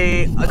got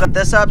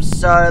this up.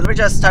 So let me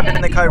just type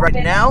in the code right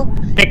now.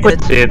 Pick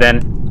with 2 then.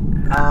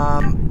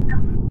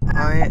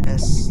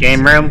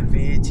 Game room.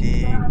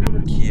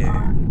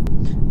 ISVTQ.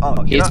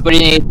 Oh, He's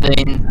putting it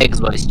in text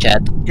voice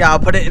chat. yeah, I'll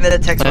put it in the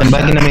text. I'm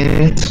back in a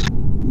minute.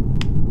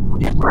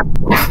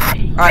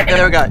 Alright,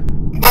 there we go.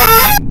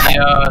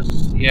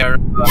 Sierra,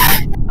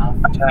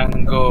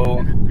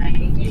 Tango,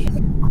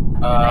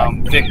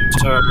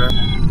 Victor,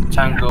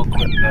 Tango,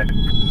 Quebec.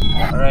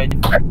 Alright.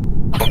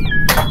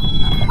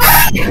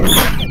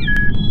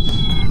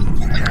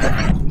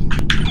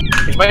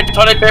 Is my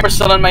toilet paper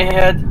still on my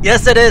head?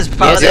 Yes, it is,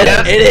 Paladin.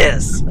 Yes, it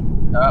is.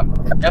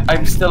 Yep,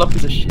 I'm still a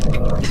piece of shit.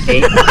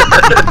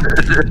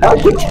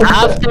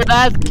 After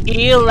that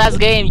kill last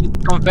game, you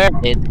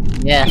confirmed it.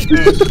 Yeah.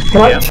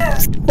 Can I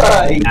just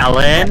say,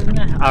 Alan.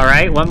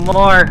 Alright, one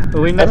more. Who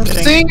are we I'm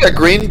missing? seeing a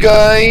green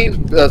guy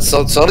that's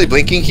suddenly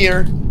blinking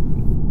here.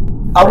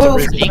 I will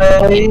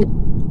say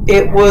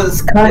it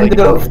was kind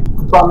of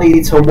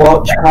funny to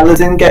watch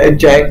Paladin get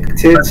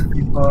ejected.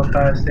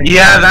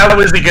 Yeah, that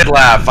was a good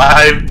laugh.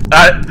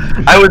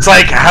 I was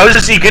like, how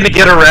is he gonna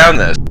get around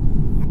this?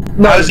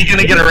 How is he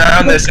gonna get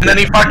around this? And then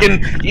he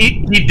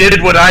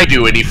did what I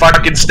do, and he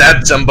fucking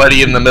stabbed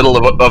somebody in the middle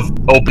of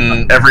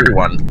open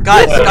everyone.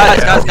 Guys,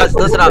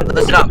 listen up.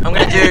 I'm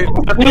gonna do.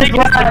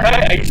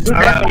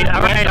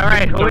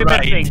 Alright. Who are we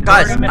missing?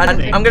 Guys,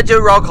 I'm gonna do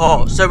a roll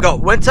call. So we've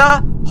got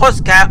Winter,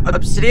 Horsecat,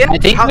 Obsidian. I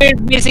think we're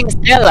missing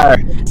Stellar.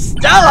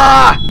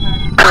 Stella!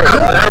 There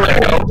we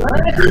go.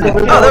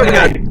 Oh, there we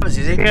go. That was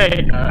easy.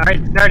 Good.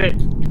 Alright, start it.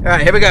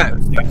 Alright, here we go.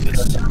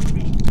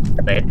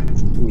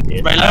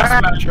 My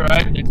last match,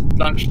 right? It's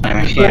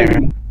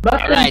lunchtime.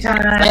 Alright,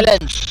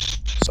 silence.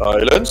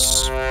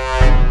 Silence.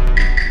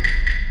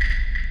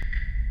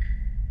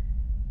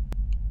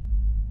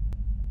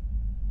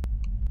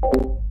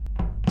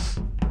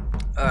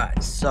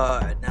 Alright, so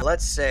now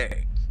let's see.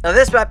 Now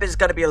this map is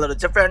gonna be a little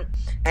different,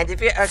 and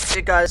if you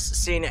actually guys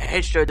seen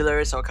H2O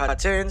Delirious or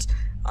cartoons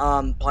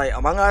play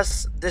Among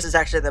Us, this is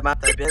actually the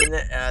map they've been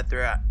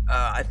throughout.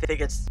 I think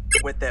it's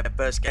with their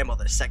first game or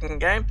their second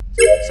game.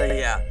 So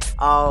yeah,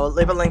 I'll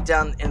leave a link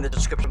down in the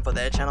description for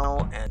their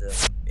channel, and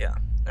yeah.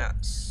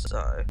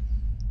 So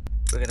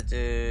we're gonna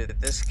do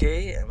this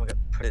key, and we're gonna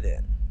put it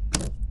in.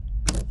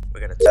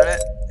 We're gonna turn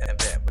it, and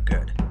there, we're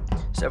good.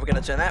 So we're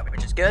gonna turn that,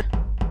 which is good.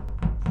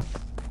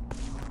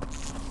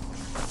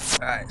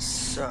 Alright,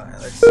 so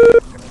let's see. We're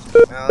gonna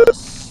do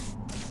mouse.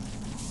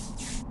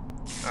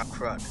 Oh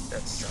crud,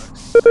 that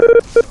sucks.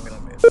 I'm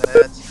gonna move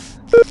that.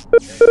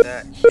 Move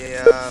that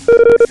here.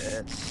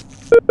 That.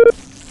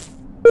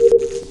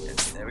 And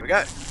there we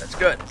go. That's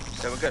good.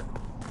 So we're good.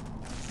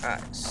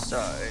 Alright, so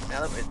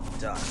now that we're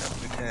done,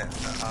 we can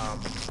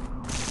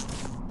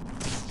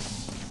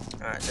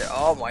alright, so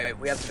oh wait,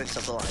 we have to fix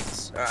up the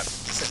lights. Alright,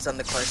 since I'm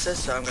the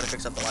closest, so I'm gonna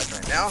fix up the lights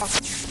right now. On.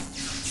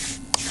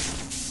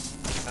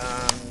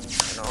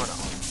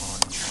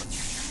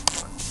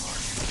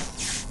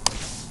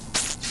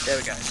 There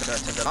we go, so that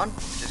turns it on,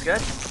 which is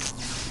good.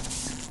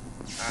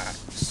 Alright,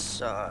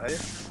 so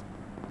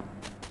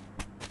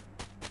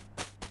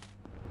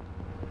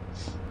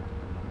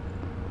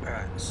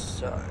alright,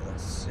 so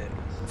let's see.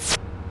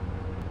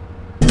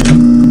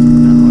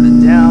 Hold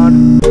it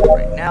down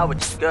right now,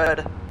 which is good.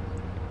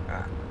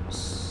 Alright,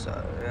 so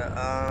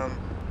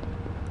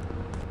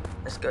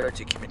let's go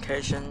to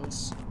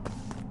communications.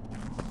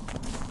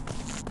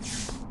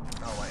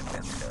 Oh wait, we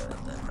have to go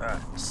to that.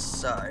 Alright,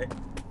 so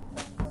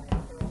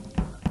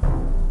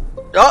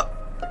oh!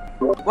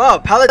 Wow,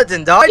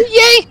 Paladin died?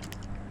 Yay!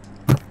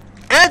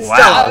 And Wow.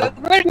 Stella!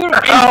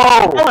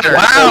 Oh,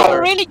 wow!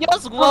 You're really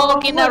just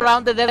walking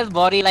around the dead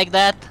body like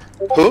that?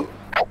 Who?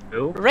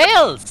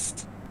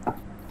 Rails!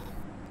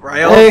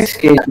 Rails?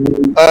 excuse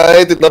me.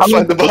 I did not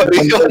find the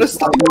body,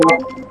 honestly.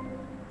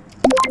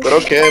 But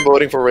okay, I'm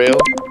voting for Rail.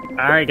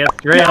 Alright, guess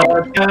Rail.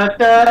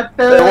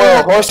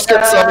 Well,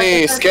 Horsecat saw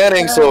me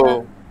scanning,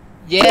 so...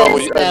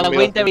 Yes,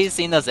 Winter is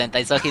innocent.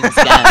 I saw him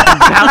scan.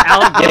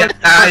 Alan Yeah, votes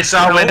I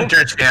saw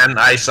Winter scan.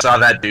 I saw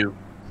that too.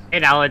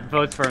 and Alan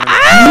votes for him.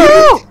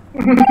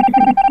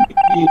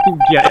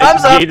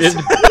 Thumbs up!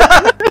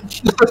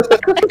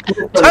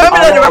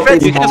 Terminator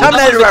reference!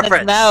 Terminator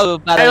reference! Now,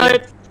 I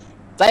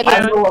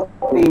don't know what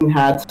Team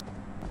had.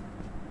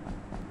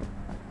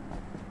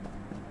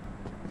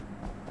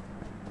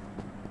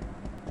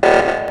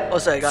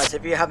 Also, guys,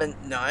 if you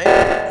didn't know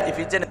that, if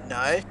you didn't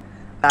know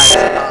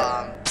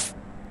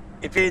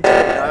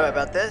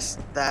about this,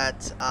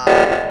 that,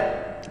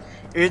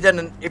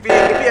 if you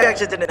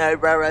actually didn't know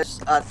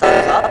RailRaves,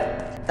 thumbs up,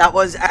 that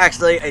was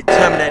actually a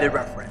Terminator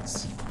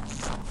reference.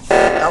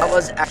 That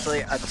was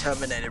actually a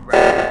Terminator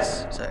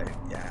reference. So,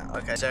 yeah,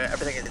 okay, so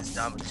everything is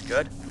done, which is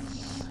good.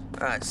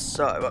 Alright,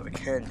 so what we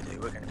can do,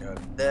 we're gonna go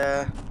over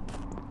there.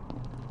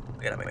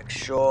 We're gonna make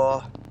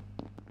sure.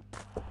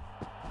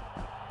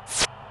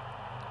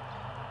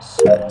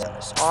 So, turn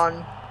this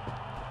on.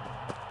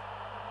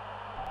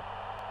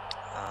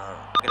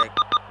 We're gonna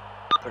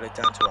put it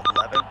down to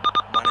 11,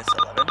 minus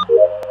 11.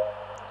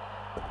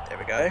 There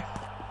we go.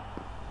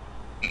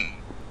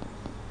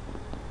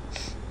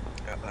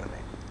 Oh, pardon me.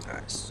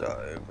 Alright, so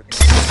we can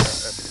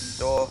open the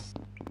door.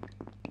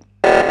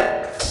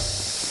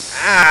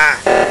 Ah!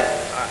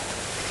 Alright,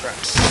 crap.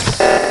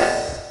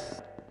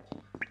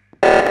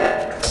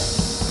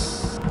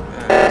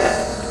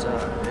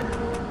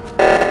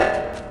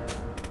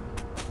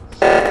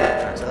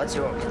 So let's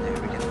see what we can do.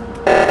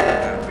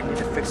 We need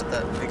to fix it.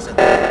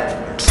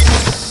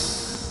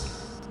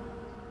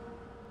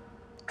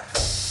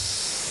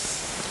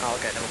 Oh,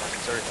 okay, never mind.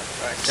 It's already done.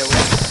 Alright, so we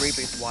have to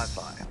reboot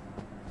Wi-Fi.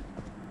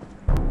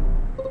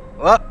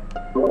 What?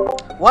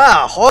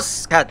 Wow,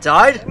 Horsecat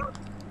died?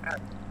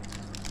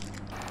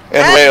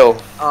 And Rail.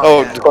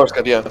 Oh, yeah. the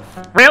Horsecat, yeah.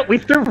 Rail, we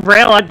threw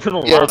Rail onto the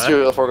lava. Yeah, that's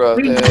true, I forgot.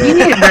 We need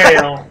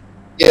Rail.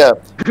 Yeah,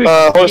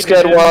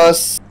 Horsecat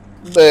was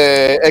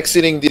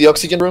exiting the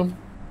oxygen room.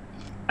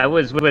 I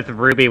was with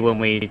Ruby when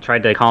we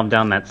tried to calm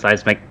down that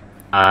seismic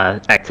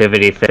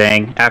activity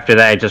thing. After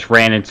that, I just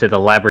ran into the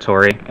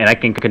laboratory, and I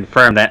can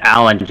confirm that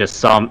Alan just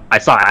saw. I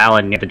saw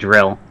Alan near the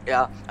drill.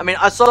 Yeah, I mean,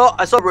 I saw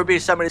Ruby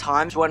so many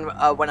times when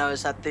I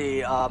was at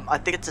the I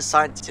think it's a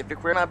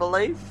scientific room, I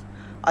believe.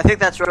 I think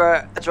that's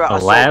where I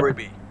saw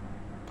Ruby.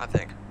 I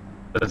think.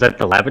 Was that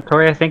the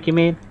laboratory? I think you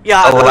mean?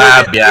 Yeah, a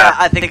lab. Yeah,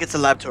 I think it's a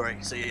laboratory.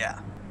 So yeah.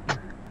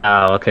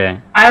 Oh, okay.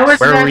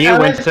 Where were you,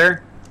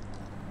 Winter?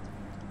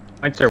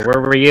 Winter, where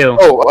were you?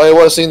 Oh, I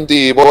was in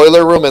the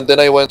boiler room, and then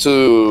I went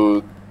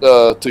to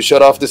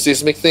shut off the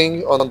seismic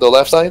thing on the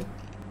left side.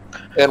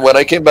 And when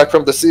I came back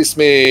from the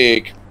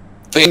seismic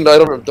thing, I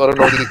don't know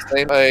the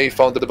name, I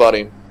found the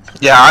body.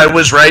 Yeah, I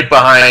was right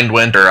behind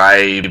Winter.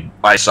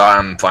 I saw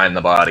him find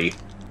the body.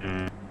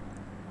 Can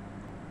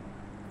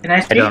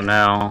I speak? I don't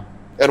know.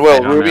 And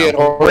well, Ruby and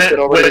Horsecat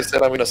already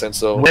said I'm innocent,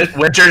 so...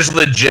 Winter's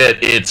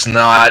legit, it's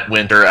not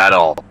Winter at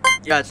all.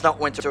 Yeah, it's not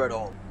Winter at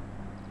all.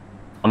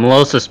 I'm a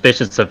little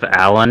suspicious of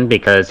Alan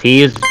because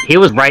he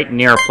was right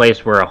near a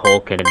place where a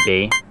hole could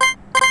be.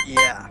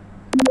 Yeah.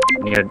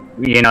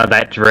 You know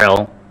that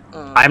drill.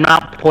 I'm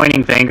not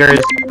pointing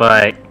fingers,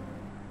 but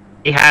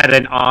he had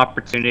an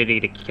opportunity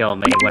to kill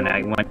me when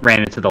I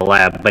ran into the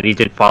lab, but he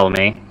did follow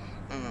me.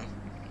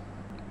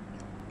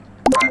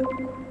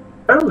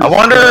 I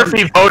wonder if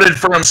he voted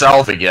for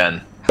himself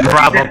again.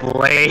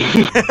 Probably.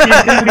 He's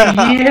gonna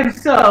be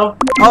himself.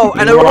 Oh,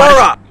 and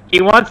Aurora!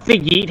 He wants to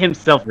yeet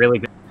himself really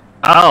good.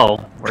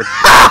 Oh, we're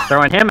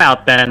throwing him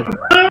out then.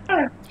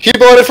 He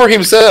voted for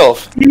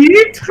himself!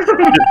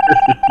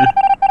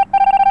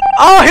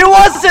 Oh, he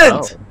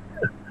wasn't! Oh.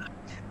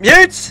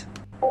 Mute!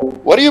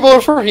 What do you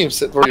vote for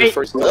himself?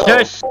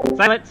 Shush!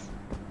 Silence!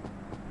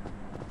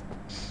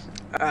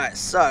 Alright,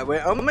 so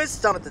we're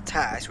almost done with the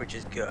task, which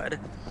is good.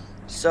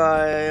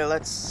 So,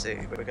 let's see.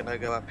 We're gonna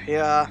go up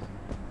here.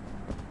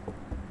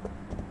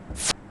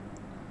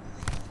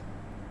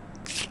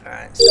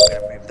 Alright, so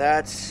we're gonna move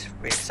that.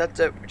 We accept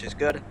it, which is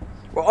good.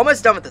 We're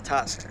almost done with the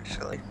task,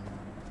 actually.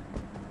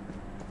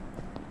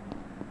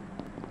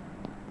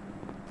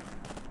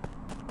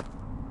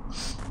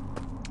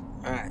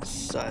 Alright,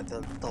 so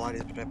the light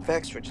has been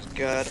fixed, which is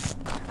good.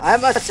 I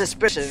have my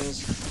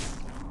suspicions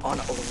on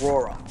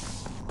Aurora.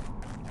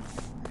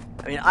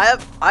 I mean, I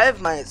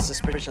have my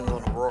suspicions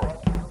on Aurora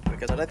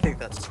because I don't think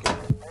that's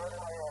good.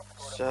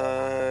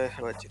 So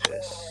how do I do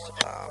this?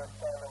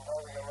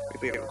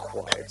 We've been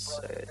quiet,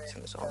 so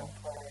turn this on.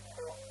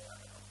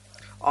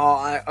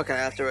 Oh, okay, I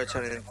have to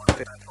return it in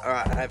 50.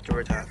 Alright, I have to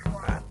return.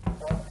 Alright,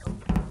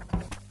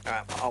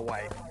 I'll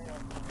wait.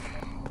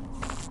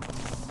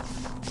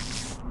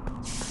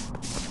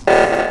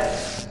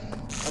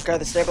 Okay,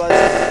 the stabilizer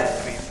needs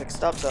to be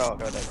fixed up, so I'll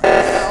go there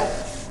right now.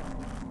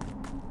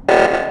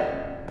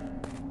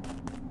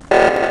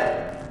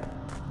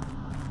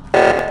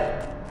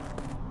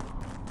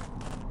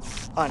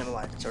 Oh, never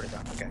mind, it's already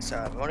done. Okay, so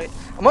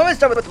I'm almost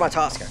done with my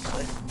task,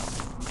 actually.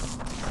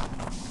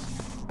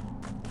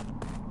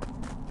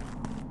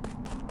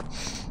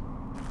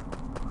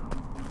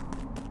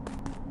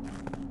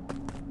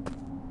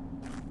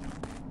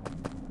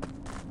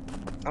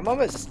 I'm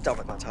almost done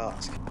with my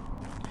task.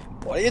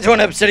 What are you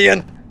doing,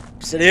 Obsidian?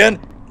 Obsidian?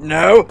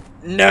 No!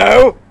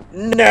 No!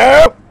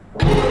 No!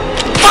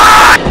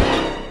 Fuck!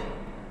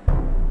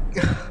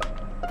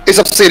 It's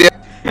Obsidian.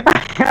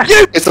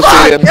 You It's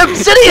fuck! Obsidian.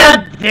 Obsidian!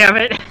 God damn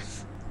it!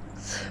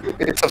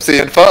 It's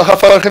Obsidian. How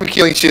far him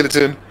killing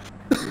Shinatun?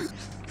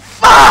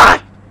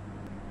 Fuck!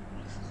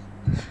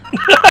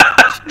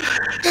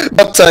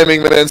 Bad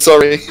timing, man.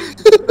 Sorry.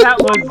 That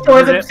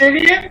was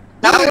Obsidian?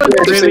 that was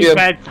really Obsidian.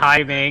 bad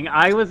timing.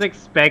 I was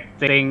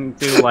expecting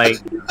to like.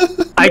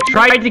 I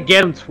tried to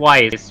get him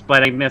twice,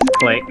 but I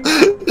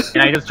misclicked,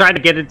 and I just tried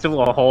to get into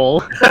a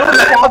hole.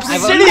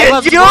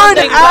 Obsidian, you're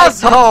an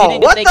asshole!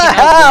 What the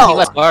hell? He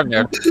was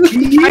cornered.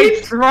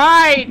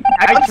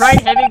 I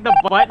tried hitting the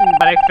button,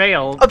 but I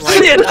failed.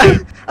 Obsidian,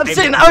 Like,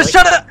 Obsidian, I was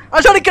trying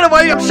to get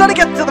away. I was trying to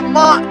get to the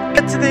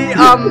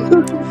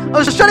I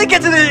was trying to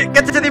get to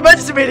the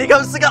emergency meeting. I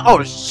was like,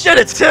 oh shit,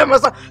 it's him. I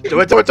was like, do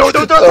it.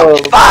 Oh.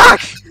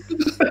 Fuck!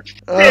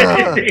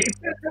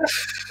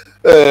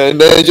 And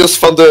then I just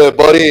found the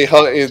body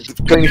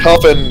cutting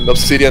half and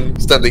Obsidian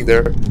standing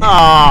there. Oh,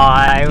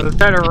 I was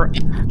trying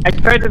to. I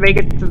tried to make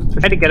it.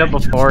 Try to get up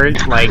before.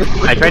 Like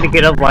I tried to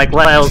get up like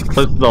when I was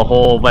close to the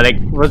hole, but I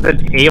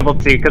wasn't able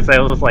to because I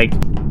was like,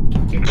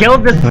 kill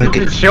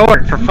this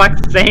short for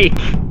fuck's sake.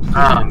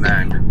 Oh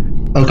man.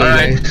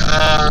 Okay, guys.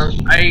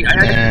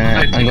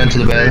 I'm going to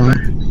the bed.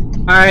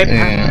 All right.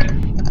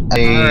 I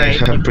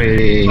had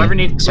pretty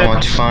so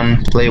much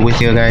fun play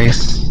with you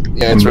guys.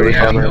 Yeah, it's really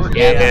fun.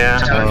 Yeah.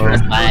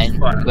 That's fine.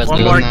 It was One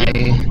good. more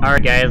game. All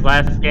right, guys.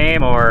 Last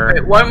game or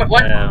Wait,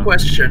 one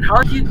question.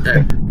 How do you?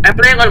 I'm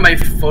playing on my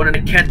phone and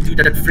I can't do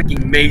that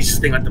freaking maze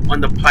thing on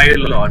the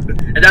pylon,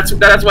 and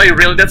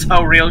that's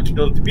how Rail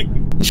killed me.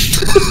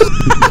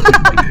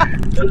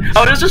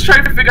 I was just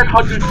trying to figure out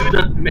how to do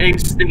that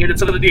maze thing, and then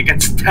suddenly I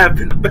get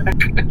stabbed in the back.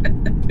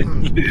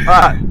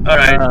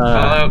 Alright.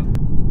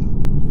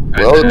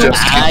 Well, just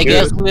I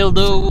guess we'll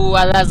do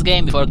a last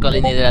game before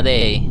calling it a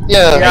day.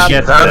 yeah. I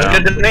guess Sounds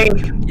good to me.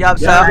 Yeah,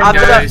 so Yeah,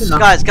 after guys.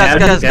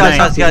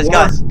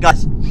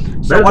 guys.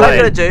 So what I'm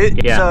gonna do,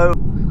 Yeah.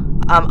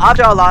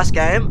 after our last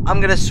game, I'm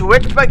gonna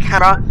switch my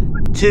camera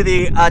to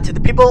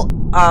the people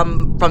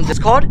from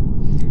Discord,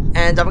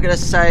 and I'm gonna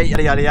say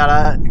yada yada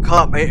yada, call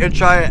up my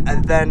intro,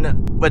 and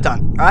then we're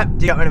done. Alright?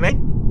 Do you get what I mean?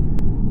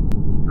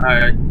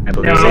 Alright. I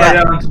believe. So,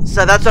 yeah.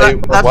 So that's what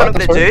I'm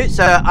gonna Sorry? do.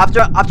 So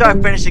after I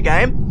finish the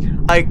game,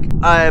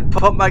 I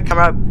put my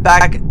camera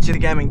back to the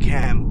gaming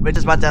cam, which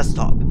is my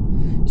desktop.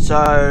 So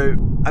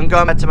I'm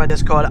going back to my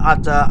Discord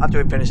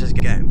after we finish this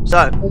game.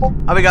 So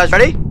are we guys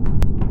ready?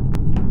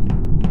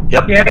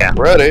 Yep. Yeah.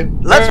 Ready?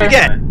 Let's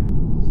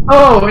begin.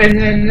 Oh,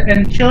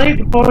 and Chili,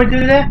 before we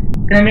do that,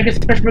 can I make a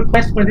special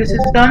request when this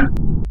is done?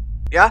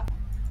 Yeah.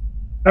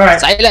 Alright.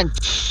 Silent.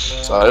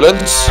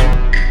 Silence.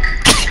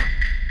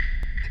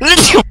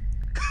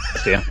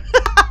 Yeah.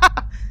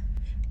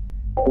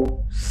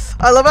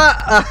 I love it.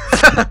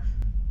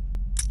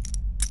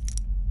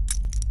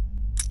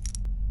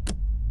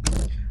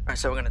 Alright,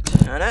 so we're gonna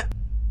turn it.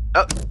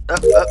 Oh, there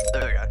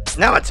we go.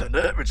 Now I turned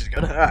it, which is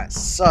good. Alright,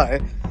 so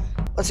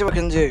let's see what we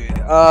can do.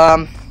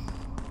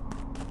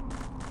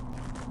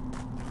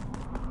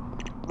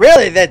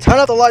 Really? They turn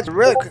off the lights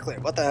really quickly.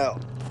 What the hell?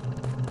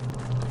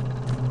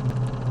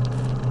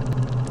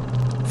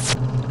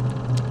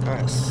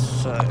 Alright,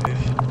 so alright,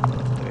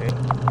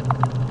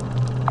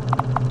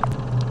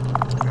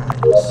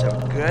 so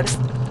good.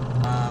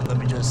 Let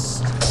me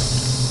just.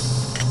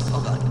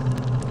 Oh god,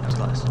 that was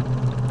close.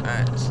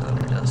 Alright, so let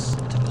me just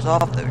turn this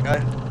off. There we go.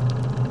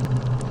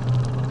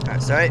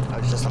 Alright, sorry, I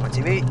was just on my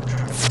TV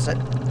trying to fix it.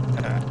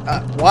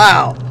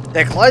 Wow,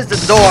 they closed the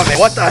door on me.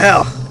 What the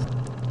hell?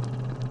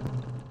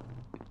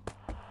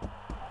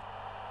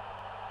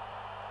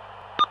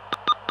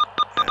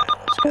 Alright,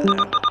 let's go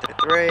down to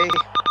 33.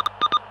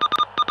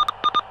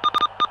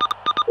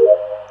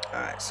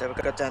 Alright, so we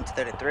got down to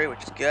 33,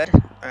 which is good.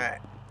 Alright.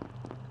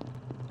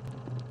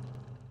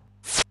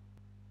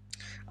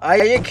 Are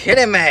you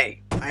kidding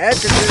me? I had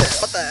to do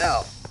this. What the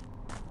hell?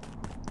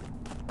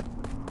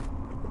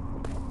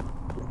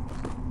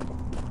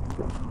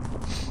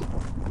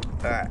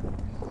 Alright.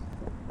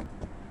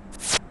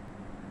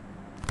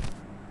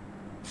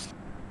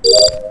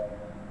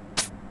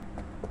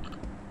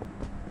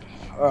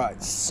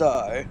 Alright,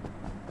 so.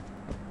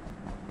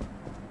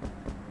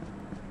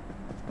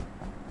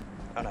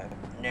 Oh no.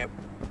 Nope.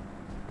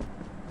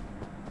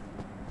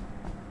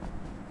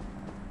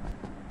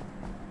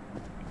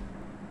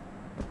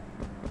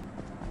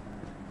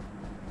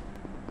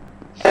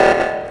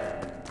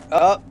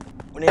 Oh,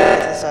 we need to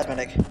get to the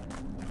seismic. So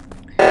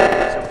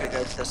we're gonna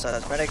go to the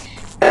seismic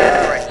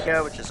right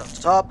here, which is on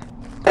top.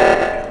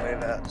 We're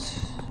gonna move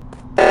it.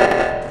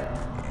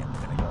 And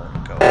we're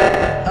gonna go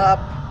up.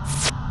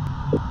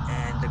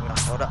 And then we're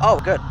gonna hold it. Oh,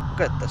 good,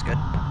 that's good.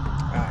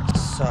 Alright,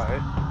 so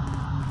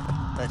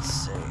let's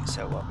see.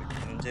 So what we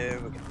can do,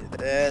 we're gonna do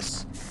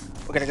this.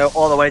 We're gonna go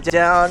all the way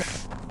down.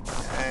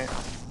 Alright.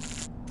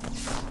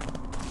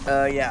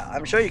 Yeah,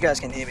 I'm sure you guys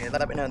can hear me.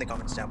 Let me know in the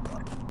comments down below.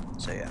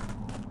 So yeah.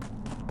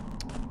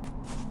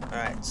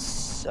 Alright,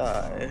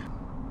 so.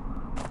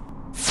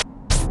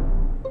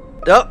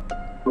 Oh!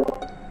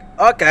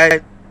 Okay.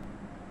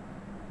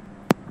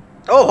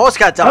 Oh,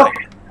 Horsecat died!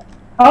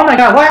 Oh my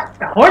god, what?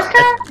 The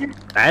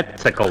Horsecat? That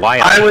took a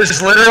while. I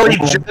was literally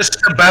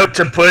just about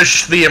to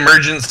push the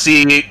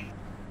emergency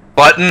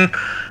button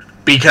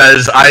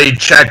because I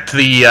checked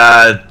the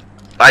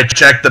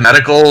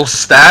medical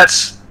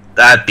stats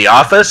at the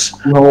office,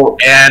 No.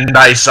 and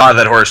I saw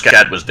that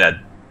Horsecat was dead.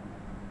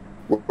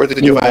 Where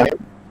did you find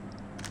him?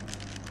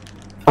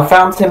 I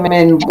found him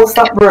in, what's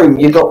that room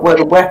you got where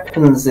the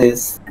weapons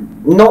is?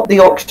 Not the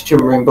oxygen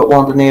room, but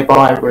one of the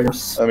nearby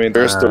rooms. I mean,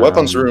 there's the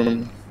weapons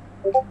room.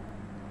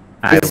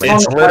 It's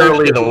It's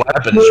literally the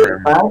weapons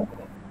room.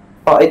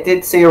 But I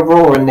did see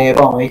Aurora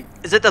nearby.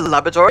 Is it the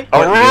laboratory?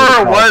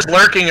 Aurora was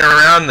lurking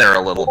around there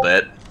a little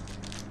bit.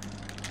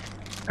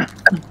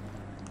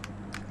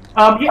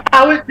 Yeah,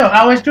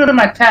 I was doing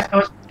my test. I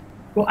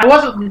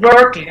wasn't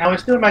working. I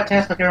was doing my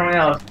test like everyone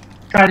else.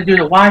 Trying to do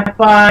the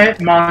Wi-Fi,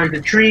 monitor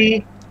the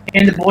tree,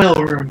 and the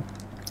boiler room.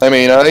 I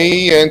mean, I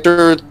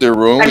entered the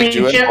room with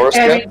you and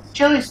Horsecat.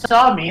 Chili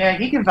saw me.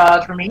 He can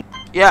vouch for me.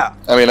 Yeah.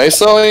 I mean, I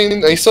saw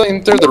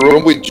enter the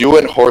room with you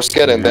and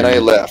Horsecat, and then I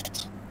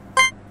left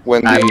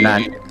when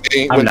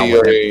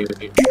the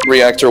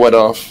reactor went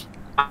off.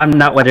 I'm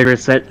not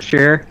 100%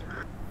 sure.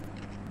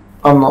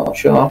 I'm not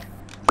sure.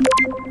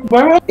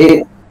 Where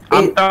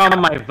I'm throwing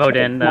my vote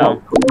in,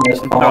 though. I'm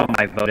throwing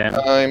my vote in.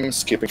 I'm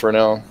skipping for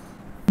now.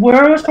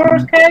 Where was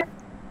Horsecat?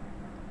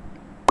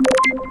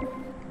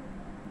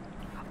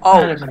 Oh,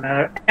 That doesn't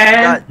matter.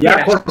 And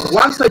Yeah, for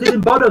once I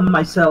didn't vote on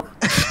myself.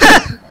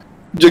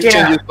 You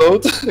exchange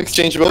vote?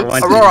 Exchange votes?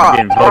 Once Aurora, he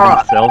didn't vote Aurora.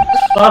 himself.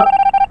 fuck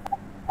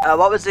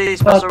what was the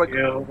special?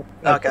 you.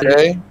 Okay,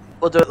 Okay.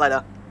 we'll do it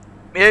later.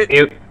 Mute.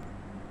 Mute.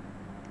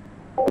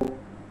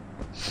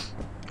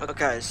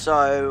 Okay,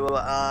 so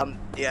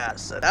yeah,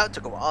 so that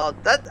took a while.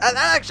 That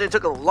actually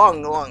took a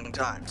long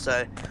time.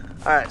 So,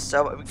 all right,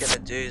 so what we're gonna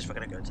do is we're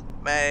gonna go to the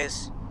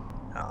maze.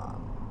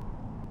 All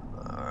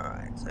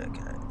right,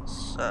 okay,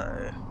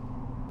 so.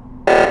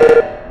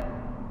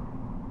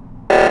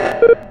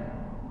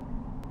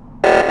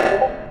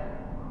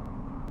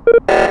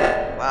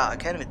 Wow, I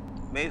can't even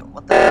move.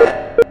 What the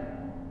hell?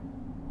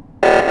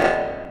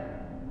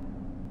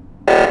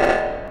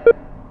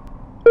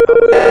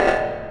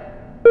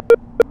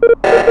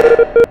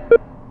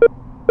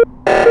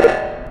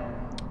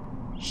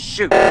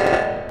 Shoot.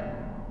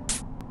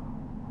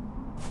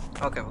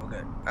 Okay, we're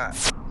good.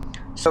 Alright.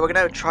 So we're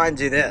gonna try and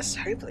do this.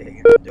 Hopefully I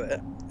can do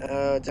it.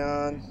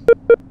 Down.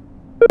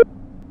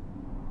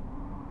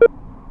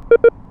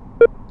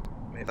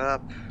 Move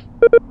up.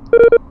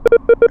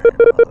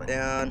 All the way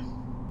down.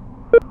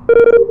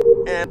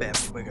 And bam,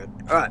 we're good.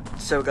 Alright,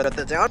 so we got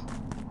that down.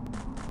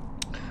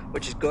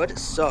 Which is good.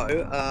 So,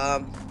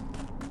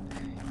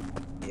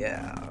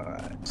 yeah,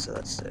 alright. So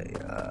let's see,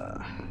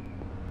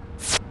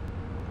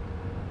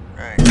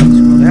 alright,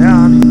 scroll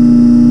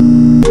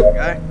down. There we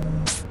go.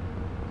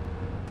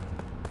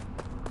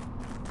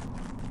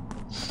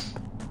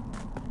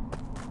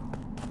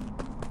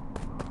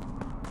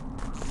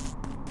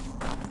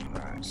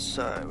 Alright,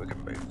 so we can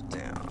move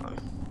down.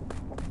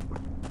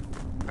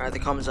 Alright, the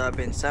comms have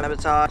been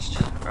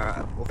sabotaged.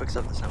 Alright, we'll fix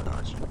up the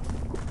sabotage.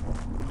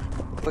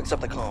 We'll fix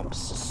up the comms.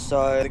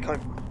 So the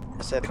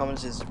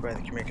comms is where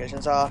the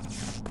communications are.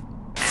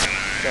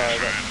 So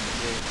that's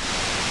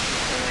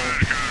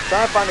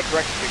try to find the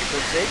correct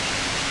frequency.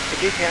 If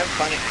you can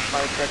find the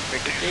correct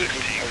frequency,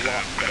 it's a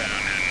lot better.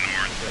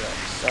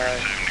 So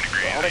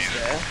we're almost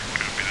there.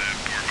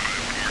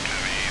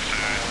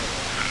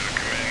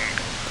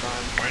 Try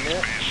and find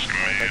it.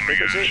 Find the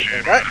frequency. There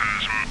we go.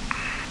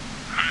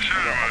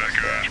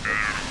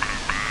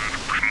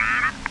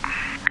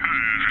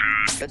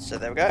 Good, so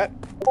there we go.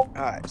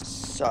 Alright,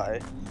 so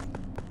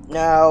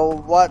now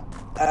what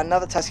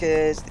another task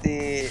is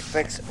the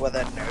fix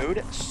weather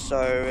node,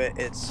 so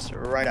it's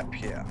right up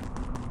here.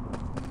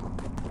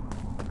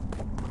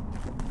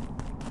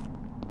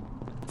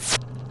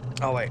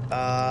 Oh wait,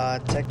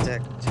 turn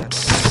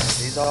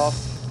these off.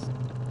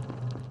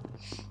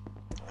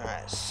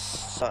 Alright,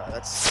 so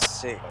let's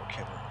see.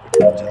 Okay, we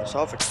can turn this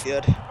off, it's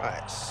good.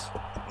 Alright,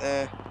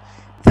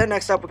 then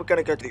next up we're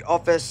gonna go to the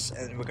office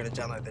and we're gonna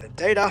download the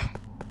data.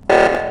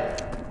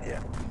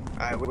 Yeah.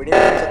 Alright, we need to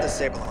fix up the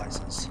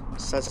stabilizers.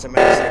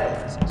 Systematic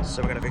stabilizers.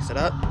 So we're gonna fix it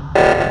up.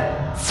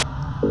 So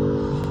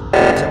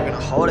we're gonna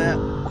hold it.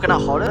 We're gonna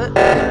hold it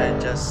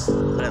and just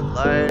let it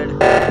load.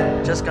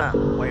 Just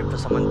gonna wait for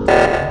someone to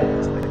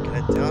get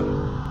it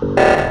done.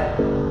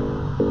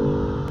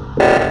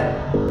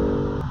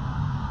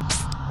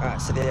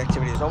 Alright, so the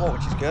activity is normal,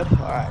 which is good.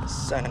 Alright,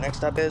 so the next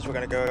step is we're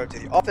gonna go to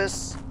the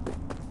office.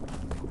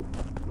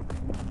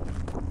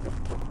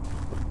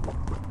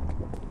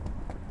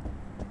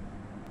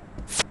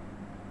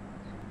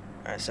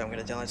 Alright, so I'm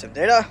gonna download some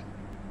data.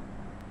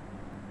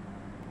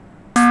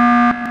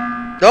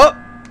 Oh!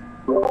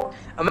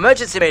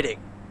 Emergency meeting!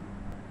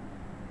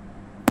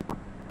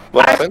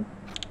 What happened?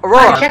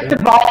 Aurora! I checked the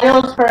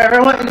vitals for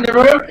everyone in the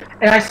room,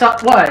 and I saw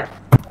what?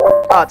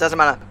 Oh, it doesn't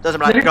matter. Doesn't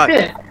matter. Go.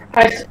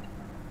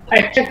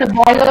 I checked the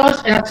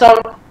vitals, and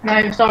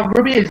I saw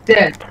Ruby is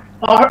dead.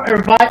 All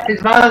his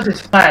vitals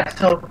is flat.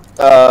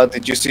 So.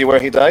 Did you see where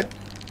he died?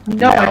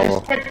 No, I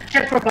No. just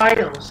check for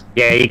vitals.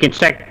 Yeah, you can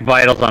check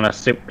vitals on a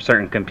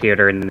certain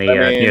computer in the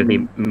near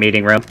the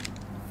meeting room.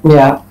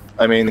 Yeah.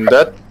 I mean,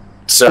 that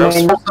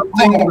serves for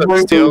something, but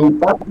still...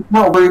 That's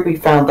how Ruby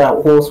found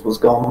out Horse was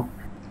gone.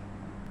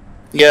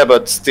 Yeah,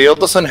 but still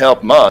doesn't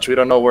help much. We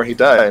don't know where he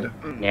died.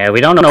 Yeah, we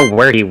don't know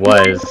where he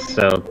was,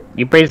 so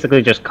you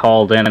basically just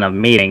called in a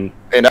meeting.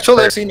 And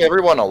actually, I've seen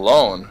everyone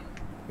alone.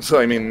 So,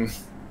 I mean...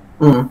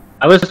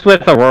 I was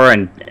with Aurora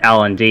and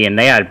AlanD, and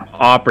they had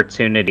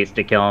opportunities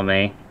to kill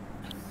me.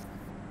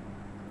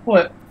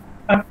 What?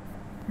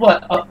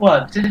 What?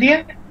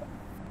 Obsidian?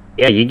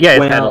 Yeah, you guys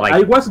had Well, like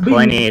I was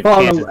plenty being of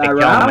chances followed to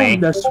kill me.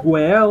 around as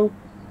well.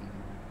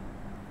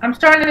 I'm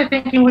starting to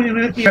think you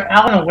would be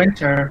Alan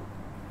Winter.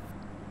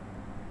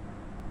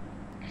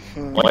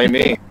 Why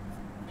me?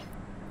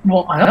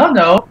 Well, I don't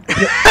know.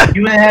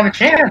 You didn't have a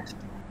chance.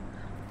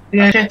 You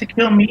had a chance to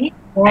kill me?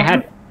 Or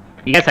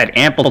You guys had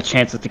ample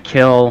chances to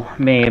kill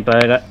me,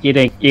 but you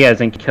guys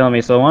didn't kill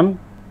me, so I'm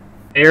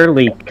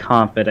fairly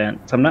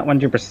confident. So I'm not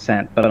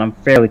 100%, but I'm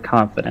fairly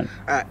confident.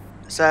 Alright,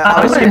 so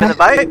are we skipping the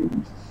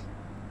vote?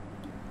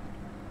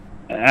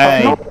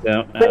 I don't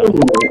know.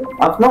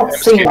 I've not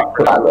seen that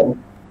Paladin.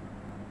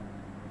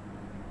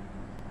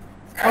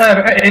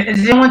 whatever.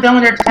 Is anyone done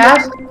with their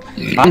task?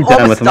 I'm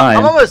done with mine.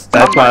 I'm almost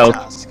done That's why with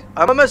my task.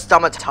 I'm almost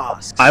done with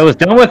tasks. I was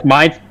done with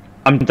my.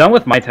 I'm done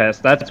with my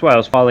test. That's why I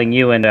was following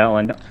you and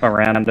Alan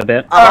around a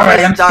bit. Alright,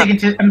 I'm sticking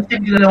to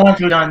the ones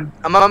who are done.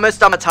 I'm almost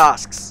done with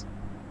tasks.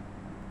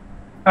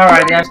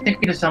 Alright, yeah, I'm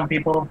sticking to some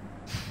people.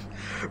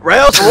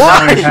 Rails,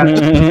 why?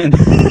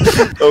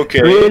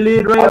 Okay. Really,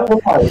 I Rail?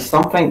 don't know,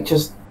 something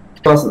just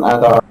doesn't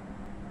add up.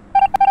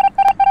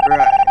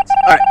 Right.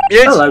 Alright,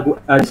 Well,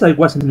 at least I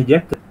wasn't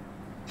ejected.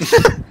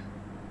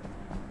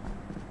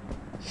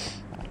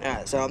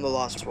 Alright, so I'm the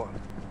last one.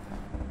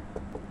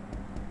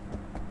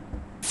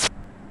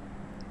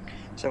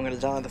 So I'm going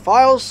to download the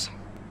files.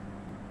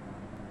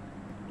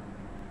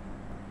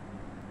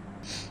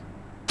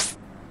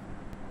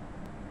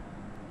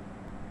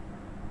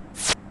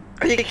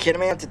 Are you kidding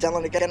me? I have to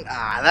download it again?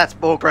 Ah, that's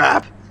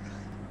bullcrap.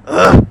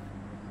 Ugh.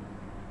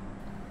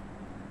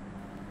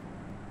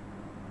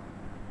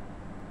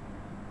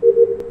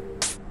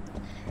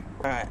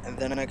 Alright, and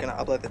then I'm going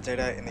to upload the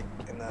data in the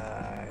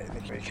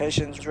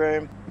communications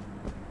room.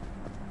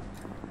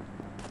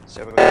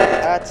 So we're going to do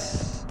that.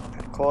 And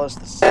of course,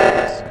 the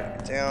server is going to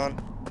go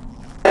down.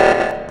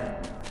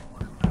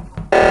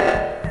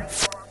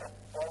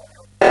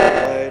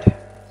 Load.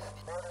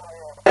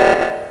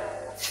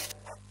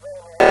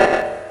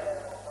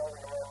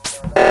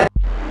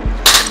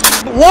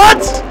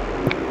 What?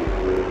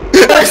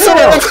 What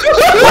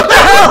the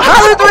hell? How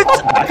did we?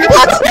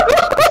 What?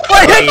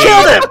 Wait, who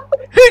killed him?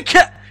 Who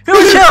killed him?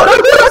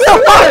 What the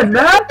fuck?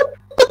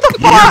 What the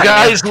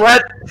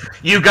fuck?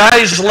 You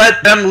guys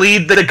let them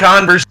lead the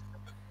conversation.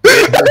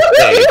 What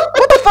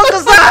the fuck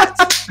is that?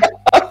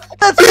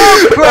 That's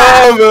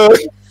bullcrap!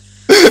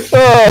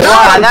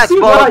 Wow, that's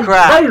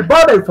bullcrap. Why you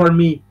bother for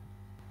me?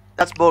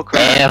 That's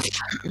bullcrap.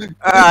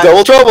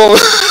 Double trouble.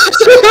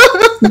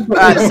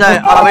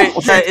 Alright,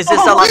 so is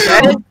this the last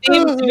game?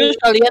 Teams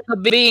usually end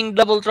up being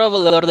double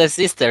trouble or the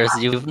sisters.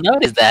 You've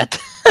noticed that.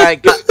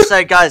 Alright,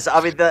 so guys,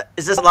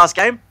 is this the last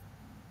game?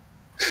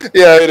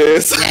 Yeah, it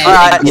is.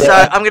 Alright, so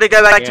I'm gonna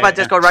go back to my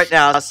Discord right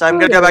now. So I'm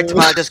gonna go back to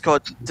my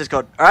Discord.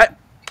 Alright?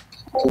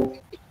 So,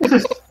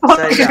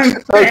 yeah.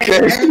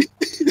 Okay.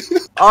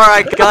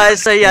 Alright,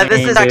 guys, so yeah,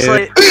 this is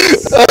actually...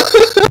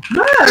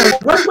 Man,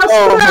 what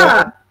was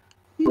that?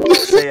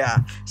 So yeah.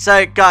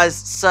 So guys,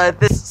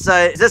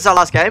 is this our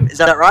last game? Is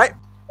that right?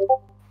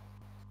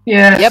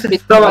 Yeah. Yep,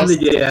 it's Probably,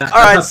 yeah. I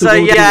Alright, have to so go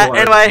yeah, to work.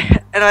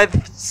 anyway,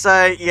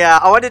 so yeah,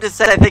 I wanted to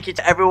say thank you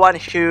to everyone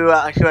who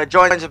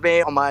joined with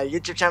me on my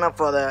YouTube channel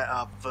for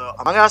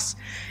Among Us,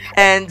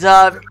 and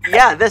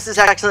yeah, this is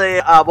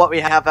actually what we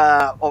have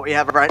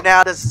right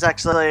now. This is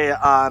actually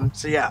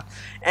so yeah,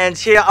 and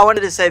here I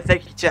wanted to say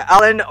thank you to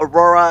Alan,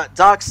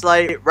 AuroraDusk,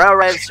 Slate,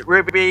 RailRaves,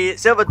 Ruby,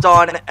 Silver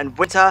Dawn, and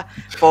Winter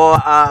for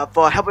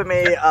helping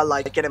me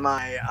getting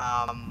my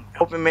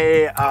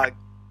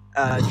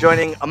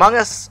joining Among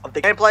Us of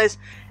the gameplays.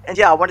 And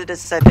yeah, I wanted to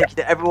say thank you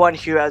to everyone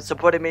who has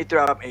supported me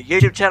throughout my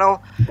YouTube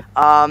channel.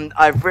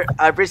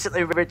 I've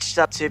recently reached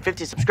up to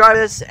 50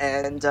 subscribers,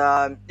 and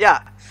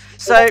yeah.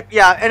 So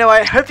yeah,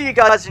 anyway, hopefully you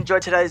guys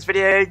enjoyed today's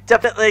video.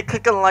 Definitely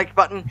click on the like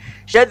button,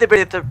 share the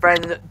video with a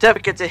friend, don't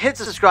forget to hit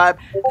subscribe,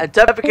 and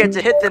don't forget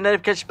to hit the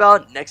notification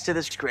bell next to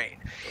the screen.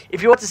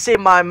 If you want to see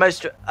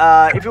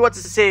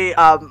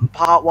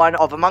part 1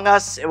 of Among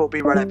Us, it will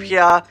be right up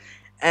here.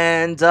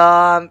 And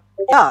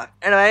yeah,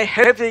 anyway,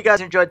 hopefully you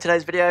guys enjoyed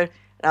today's video, and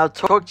I'll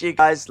talk to you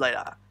guys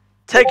later.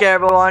 Take care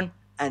everyone,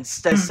 and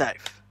stay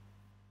safe.